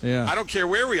 Regardless. Yeah. I don't care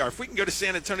where we are. If we can go to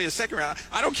San Antonio the second round,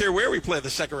 I don't care where we play the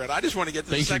second round. I just want to get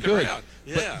to the second round.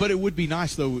 Yeah. But it would be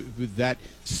nice, though, with that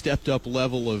stepped-up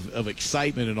level of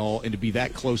excitement and all, and to be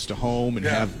that close to home and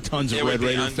have tons of Red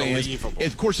Raider fans. And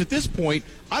of course, at this point,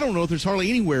 I don't know if there's hardly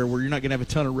anywhere where you're not going to have a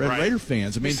ton of Red Raider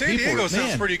fans. I mean, San Diego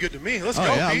sounds pretty good to me. Let's go,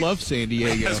 yeah, Pete. I love San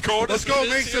Diego. Let's go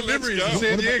make some memories in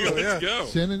San Diego. Let's go.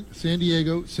 San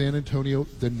Diego, San Antonio,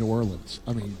 then New Orleans.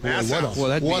 I mean,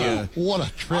 what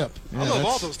a trip. I love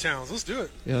all those towns. Let's do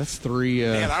it. Yeah, that's three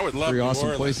I would love three New awesome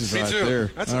Orleans. places Me right too. there.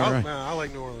 That's right. Man, I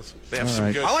like New Orleans. They have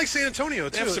some good. I like San Antonio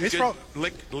too. They have some It's good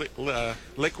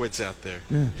liquids out there.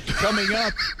 Yeah. Coming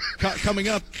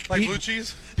up, like Pete, blue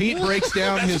cheese. Pete breaks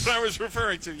down That's his what I was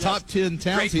referring to. Yes. top 10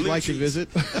 towns Great he'd blue like to cheese. visit.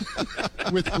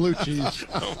 With blue cheese.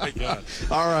 Oh my God!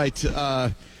 All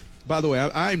right. By the way,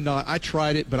 I'm not. I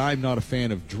tried it, but I'm not a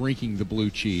fan of drinking the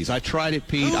blue cheese. I tried it,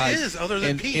 Pete. Who is other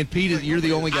than Pete? And Pete, you're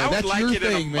the only guy. I would That's like your it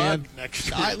in a thing, mug man. next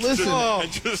week. Listen.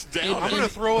 And just down I'm going to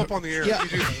throw up on the air. Yeah.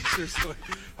 If you do that. Seriously.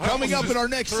 Coming up in our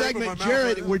next segment,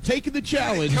 Jared, we're taking the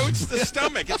challenge. It coats the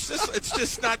stomach. It's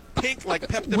just not pink like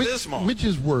Pepto-Bismol. Which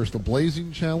is worse, the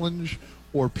blazing challenge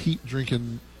or Pete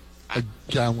drinking a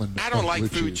gallon I don't of like blue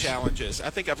food cheese? challenges. I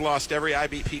think I've lost every I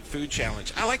Beat Pete food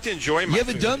challenge. I like to enjoy my You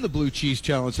haven't food. done the blue cheese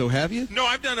challenge, though, have you? No,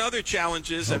 I've done other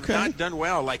challenges. Okay. I've not done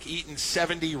well, like eating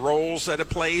 70 rolls at a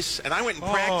place. And I went and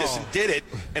practiced and did it.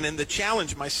 And in the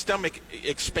challenge, my stomach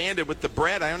expanded with the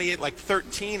bread. I only ate like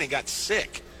 13 and got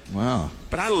sick. Wow.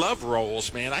 But I love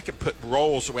rolls, man. I could put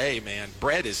rolls away, man.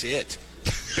 Bread is it.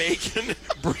 Bacon,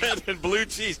 bread, and blue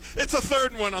cheese. It's a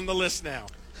third one on the list now.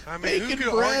 I mean, who Bacon,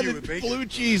 could bread, argue and with bacon? blue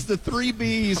cheese, the 3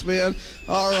 B's, man.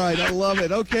 All right, I love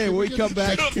it. Okay, when we come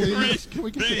back. Can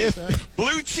we get this back?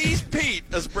 Blue cheese Pete,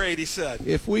 as Brady said.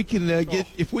 If we can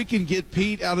get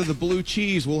Pete out of the blue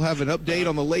cheese, we'll have an update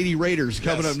on the Lady Raiders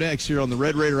coming up next here on the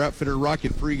Red Raider Outfitter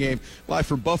Rocket pregame, live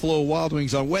from Buffalo Wild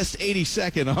Wings on West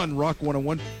 82nd on Rock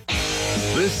 101.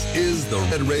 This is the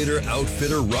Red Raider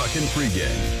Outfitter Rockin'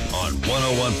 Pregame on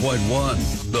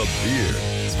 101.1 The Beard.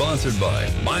 Sponsored by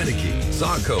Meineke,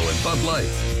 Saco, and Bud Light.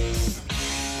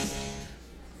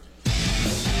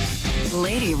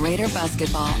 Lady Raider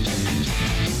basketball.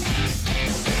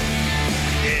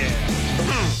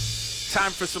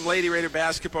 Time for some Lady Raider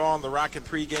basketball on the Rockin'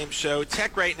 Pregame Show.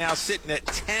 Tech right now sitting at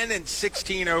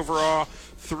 10-16 overall,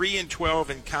 3-12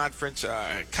 in conference.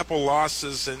 A couple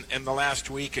losses in the last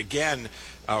week. Again,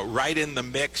 right in the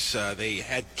mix. They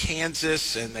had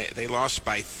Kansas, and they lost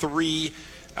by 3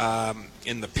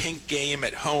 in the pink game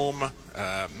at home.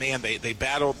 They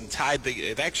battled and tied.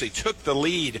 They actually took the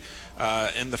lead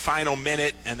in the final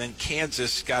minute, and then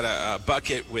Kansas got a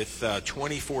bucket with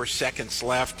 24 seconds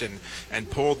left and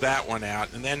pulled that one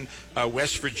out. And then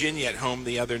West Virginia at home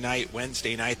the other night,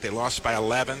 Wednesday night, they lost by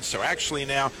 11. So actually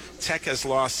now Tech has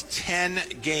lost 10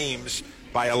 games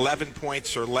by 11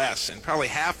 points or less, and probably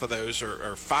half of those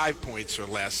are 5 points or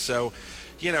less. So,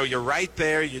 you know, you're right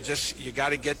there. You got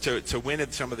to get to win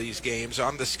in some of these games.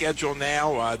 On the schedule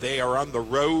now, they are on the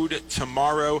road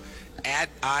tomorrow at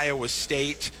Iowa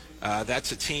State.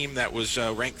 That's a team that was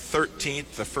ranked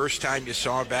 13th the first time you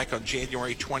saw back on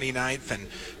January 29th, and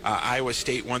Iowa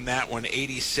State won that one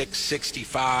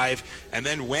 86-65. And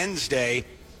then Wednesday,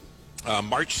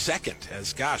 March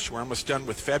 2nd, we're almost done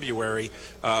with February.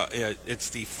 It's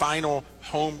the final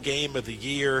home game of the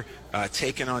year,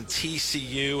 taking on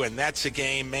TCU, and that's a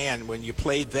game, man, when you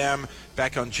played them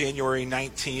back on January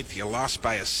 19th, you lost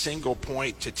by a single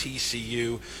point to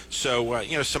TCU. So,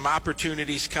 some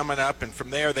opportunities coming up, and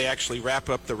from there they actually wrap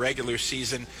up the regular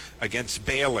season against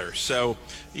Baylor. So,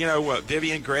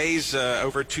 Vivian Gray's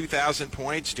over 2,000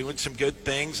 points, doing some good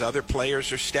things. Other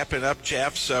players are stepping up,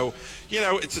 Jeff. So,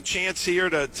 it's a chance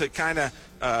here to kind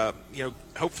of,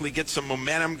 hopefully get some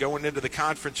momentum going into the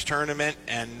conference tournament,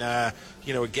 and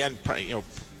again,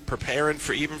 preparing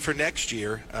for even for next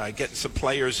year, getting some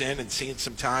players in and seeing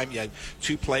some time. You had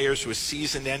 2 players with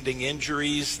season-ending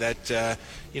injuries that,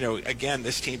 again,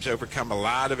 this team's overcome a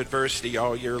lot of adversity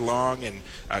all year long, and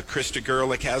Krista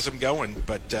Gerlich has them going.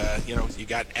 But, you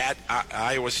got at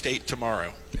Iowa State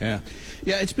tomorrow. Yeah,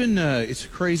 it's been it's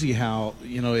crazy how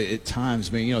at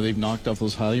times, man, they've knocked off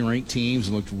those highly ranked teams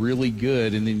and looked really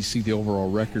good, and then you see the overall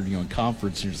record, in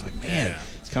conference, and you're just like, man,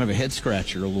 it's kind of a head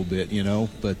scratcher a little bit,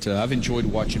 But I've enjoyed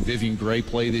watching Vivian Gray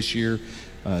play this year.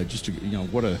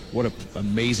 What a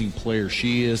amazing player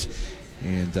she is,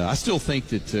 and I still think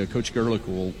that Coach Gerlich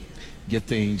will get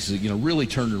things really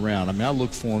turned around. I mean, I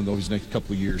look for him those next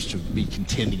couple of years to be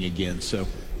contending again. So.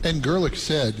 And Gerlich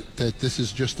said that this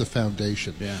is just the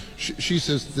foundation. Yeah. She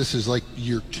says this is like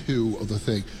year 2 of the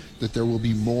thing, that there will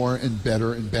be more and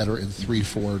better in 3,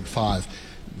 4, and 5.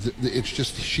 It's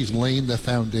just she's laying the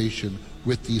foundation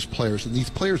with these players, and these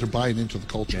players are buying into the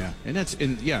culture.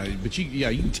 Yeah, but you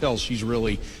can tell she's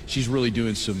really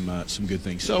doing some good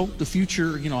things. So the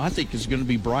future, I think is going to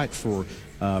be bright for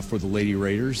the Lady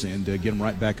Raiders, and get them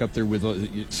right back up there with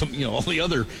all the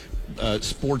other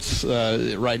sports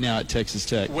right now at Texas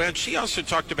Tech. Well, she also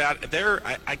talked about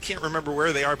I can't remember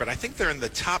where they are, but I think they're in the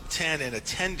top 10 in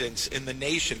attendance in the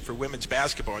nation for women's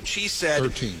basketball. And she said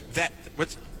 13.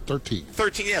 What's 13?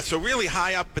 13, yeah. So really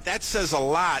high up, but that says a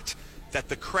lot that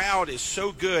the crowd is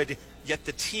so good, yet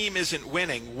the team isn't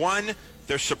winning. 1,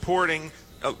 they're supporting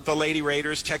the Lady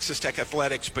Raiders, Texas Tech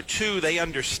Athletics, but 2, they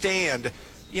understand.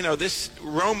 This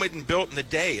Rome wasn't built in a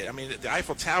day. I mean, the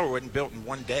Eiffel Tower wasn't built in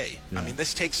one day. Yeah. I mean,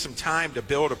 this takes some time to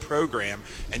build a program,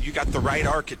 and you got the right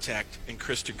architect in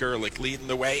Krista Gerlich leading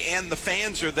the way, and the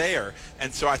fans are there.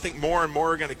 And so I think more and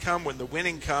more are going to come when the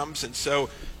winning comes. And so,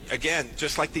 again,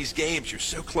 just like these games, you're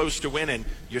so close to winning,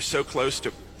 you're so close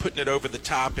to putting it over the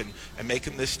top and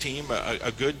making this team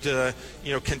a good,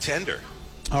 contender.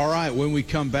 All right, when we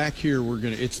come back here,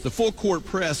 it's the Full Court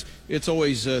Press. It's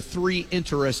always 3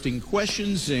 interesting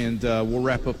questions, and we'll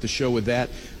wrap up the show with that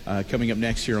coming up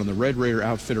next here on the Red Raider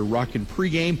Outfitter Rockin'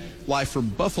 Pregame, live from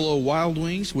Buffalo Wild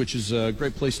Wings, which is a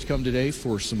great place to come today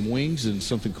for some wings and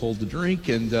something cold to drink.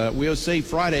 And we always say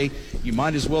Friday, you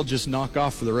might as well just knock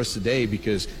off for the rest of the day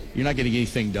because you're not getting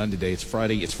anything done today. It's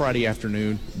Friday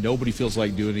afternoon. Nobody feels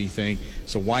like doing anything,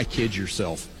 so why kid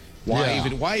yourself?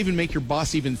 Why even make your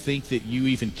boss even think that you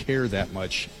even care that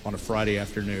much on a Friday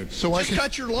afternoon? So just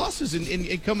cut your losses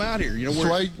and come out here.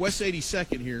 We're West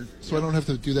 82nd here. So I don't have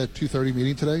to do that 2:30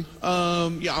 meeting today?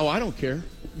 I don't care.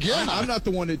 Yeah. I'm not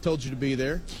the one that told you to be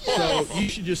there. So you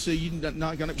should just say you're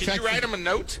not going to. Can you write him a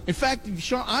note? In fact,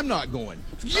 Sean, I'm not going.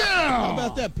 Yeah. How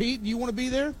about that, Pete? Do you want to be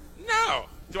there? No.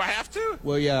 Do I have to?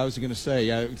 Well, yeah, I was going to say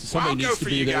somebody needs to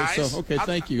be there. Guys. So, okay,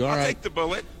 thank you. All right. I'll take the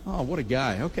bullet. Oh, what a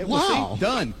guy. Okay, wow. See,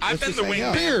 done. I've been the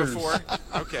wingman before.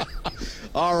 Okay.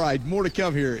 All right, more to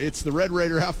come here. It's the Red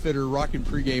Raider Outfitter Rockin'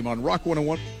 Pregame on Rock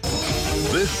 101.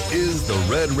 This is the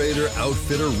Red Raider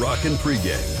Outfitter Rockin'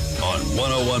 Pregame on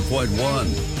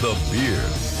 101.1 The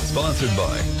Beard. Sponsored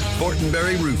by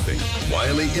Fortenberry Roofing,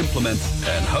 Wiley Implements,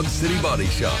 and Hub City Body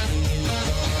Shop.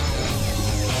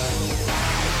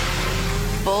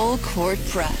 Full Court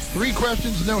Press. 3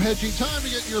 questions, no hedging. Time to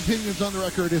get your opinions on the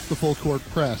record. It's the Full Court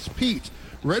Press. Pete,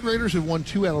 Red Raiders have won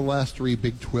 2 out of the last 3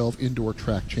 Big 12 indoor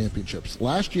track championships.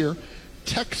 Last year,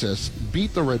 Texas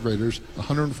beat the Red Raiders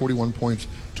 141 points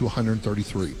to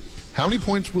 133. How many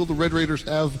points will the Red Raiders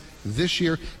have this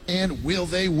year, and will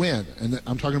they win? And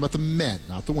I'm talking about the men,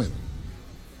 not the women.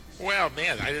 Well,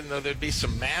 man, I didn't know there'd be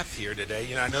some math here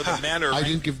today. I know the men are. I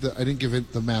didn't give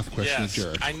it the math question to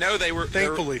Jared. I know they were.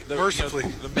 Thankfully, mercifully,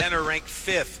 the men are ranked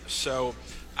 5th. So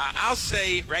I'll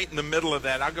say right in the middle of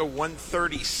that. I'll go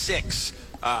 136.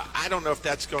 I don't know if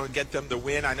that's going to get them the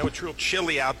win. I know it's real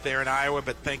chilly out there in Iowa,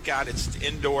 but thank God it's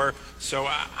indoor. So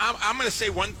I'm going to say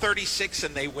 136,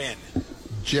 and they win.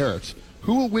 Jarrett,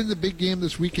 who will win the big game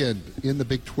this weekend in the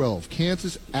Big 12?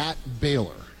 Kansas at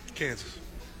Baylor. Kansas.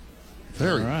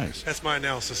 Very nice. That's my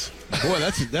analysis. Boy,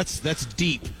 that's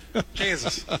deep.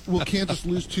 Kansas. Will Kansas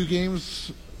lose 2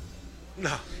 games?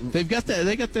 No. They got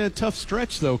that tough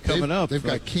stretch though coming up. They've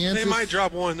got Kansas. They might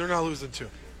drop 1. They're not losing 2.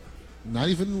 Not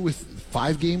even with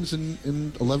 5 games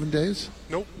in 11 days?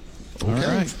 Nope. Okay. All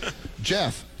right.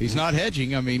 Jeff. He's not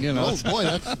hedging. I mean, Oh, boy,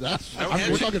 that's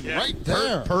we're talking right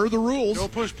there. Per the rules. No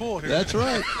push-pull here. That's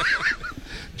right.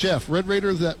 Jeff, Red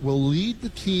Raider that will lead the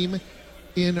team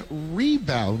in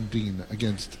rebounding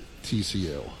against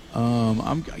TCU.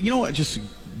 Just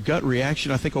gut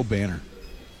reaction. I think O'Banner.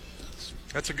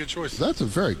 That's a good choice. That's a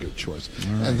very good choice.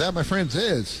 Right. And that, my friends,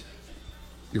 is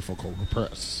your Full Court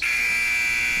Press.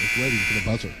 It's waiting for the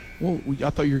buzzer. Well, I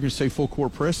thought you were going to say Full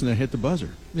Court Press and then hit the buzzer.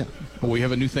 Yeah. Well, we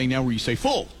have a new thing now where you say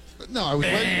full No, I was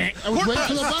waiting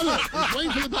for the buzzer. I was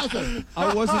waiting for the buzzer.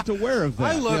 I wasn't aware of that.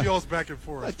 I love Yeah. y'all's back and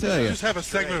forth. I tell you. Just have a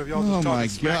segment of y'all Oh just talking my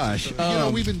smack to gosh. each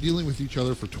other. We've been dealing with each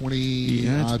other for 20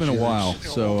 Yeah, it's odd been a years. while.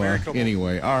 So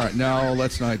anyway, all right. No,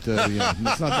 let's not. Yeah,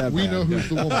 it's not that We bad. know who's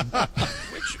the woman.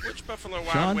 Which Buffalo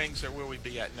Wild Sean? Wings will we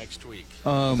be at next week?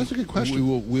 That's a good question.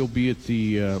 We'll be at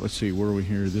the. Let's see, where are we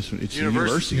here? This one. It's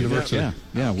University. the University.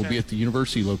 Yeah. We'll Okay. be at the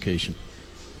university location.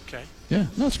 Okay. Yeah.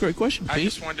 No, it's a great question. I Pete.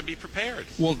 just wanted to be prepared.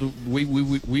 Well,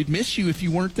 we'd miss you if you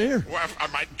weren't there. Well, I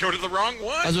might go to the wrong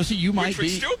one. I was gonna say you might which would be.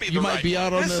 still be You the might right be one.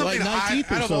 out on That's the something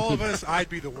 19th or out of all of something. us, I'd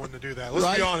be the one to do that. Let's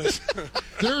Right? be honest.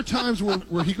 There are times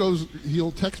where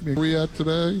he'll text me, where you at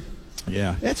today?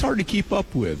 Yeah, it's hard to keep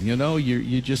up with.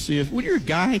 You just see when you're a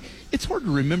guy, it's hard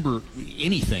to remember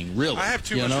anything really. I have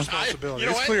too much responsibility. You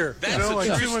know It's what? clear. That's You know, a like,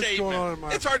 true too much statement. going on in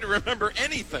my It's hard to remember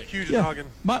anything. huge Yeah. noggin.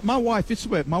 My wife,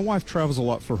 my wife travels a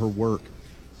lot for her work,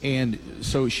 and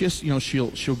so she has,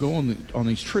 she'll go on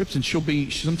these trips, and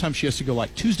sometimes she has to go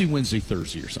like Tuesday, Wednesday,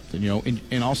 Thursday or something,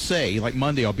 and I'll say like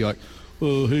Monday I'll be like,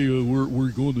 hey, we're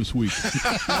going this week.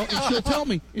 And she'll tell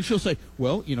me, and she'll say,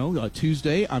 well,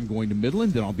 Tuesday I'm going to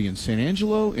Midland, then I'll be in San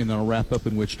Angelo, and then I'll wrap up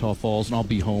in Wichita Falls, and I'll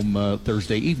be home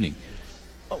Thursday evening.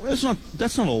 Oh,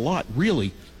 that's not a lot,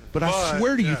 really. But I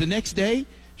swear to you, the next day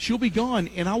she'll be gone,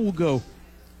 and I will go,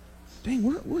 dang,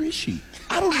 where is she?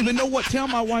 I don't even know what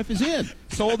town my wife is in.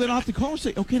 So then I have to call her and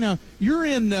say, okay, now you're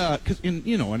in, and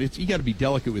you got to be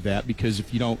delicate with that, because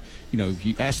if you don't, if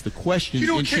you ask the question, You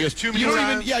don't and she care has, too many you don't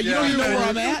times. even, you Yeah. don't even know You where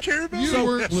I'm don't at. care about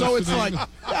So it. it's like,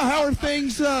 how are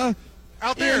things out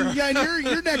there? in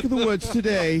your neck of the woods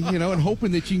today? And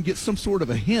hoping that you can get some sort of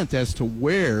a hint as to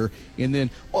where, and then,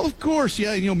 well, of course,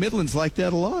 Midland's like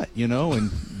that a lot,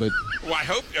 but. Well, I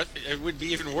hope it would be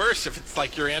even worse if it's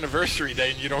like your anniversary day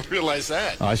and you don't realize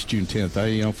that. It's June 10th.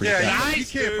 I don't forget that. You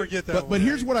can't forget that. But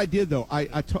here's what I did though. I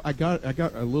got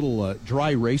a little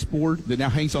dry erase board that now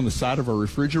hangs on the side of our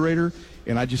refrigerator,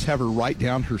 and I just have her write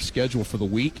down her schedule for the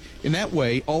week. And that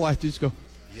way, all I have to do is go,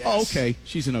 oh, okay,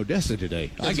 she's in Odessa today.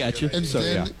 I got you. And So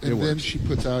then, it then works. she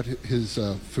puts out his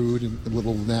food in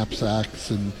little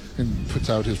knapsacks and puts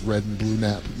out his red and blue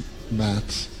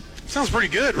mats. Sounds pretty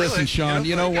good, really. Listen, Sean,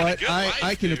 you know what?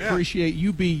 I can dude. appreciate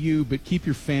you be you, but keep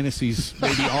your fantasies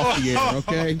maybe off the air,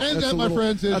 okay? And That's that, a my little-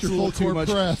 friends, is that's your a little full too court much.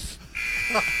 press.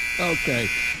 Okay.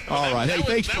 All right. Hey,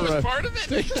 thanks that for was part of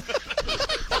it.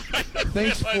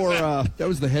 Thanks for that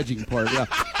was the hedging part. Yeah.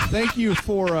 Thank you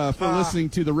for listening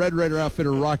to the Red Raider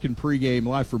Outfitter Rockin' Pregame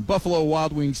live from Buffalo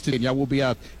Wild Wings today. Yeah, we'll be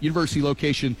at University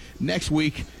location next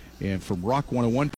week, and from Rock 101.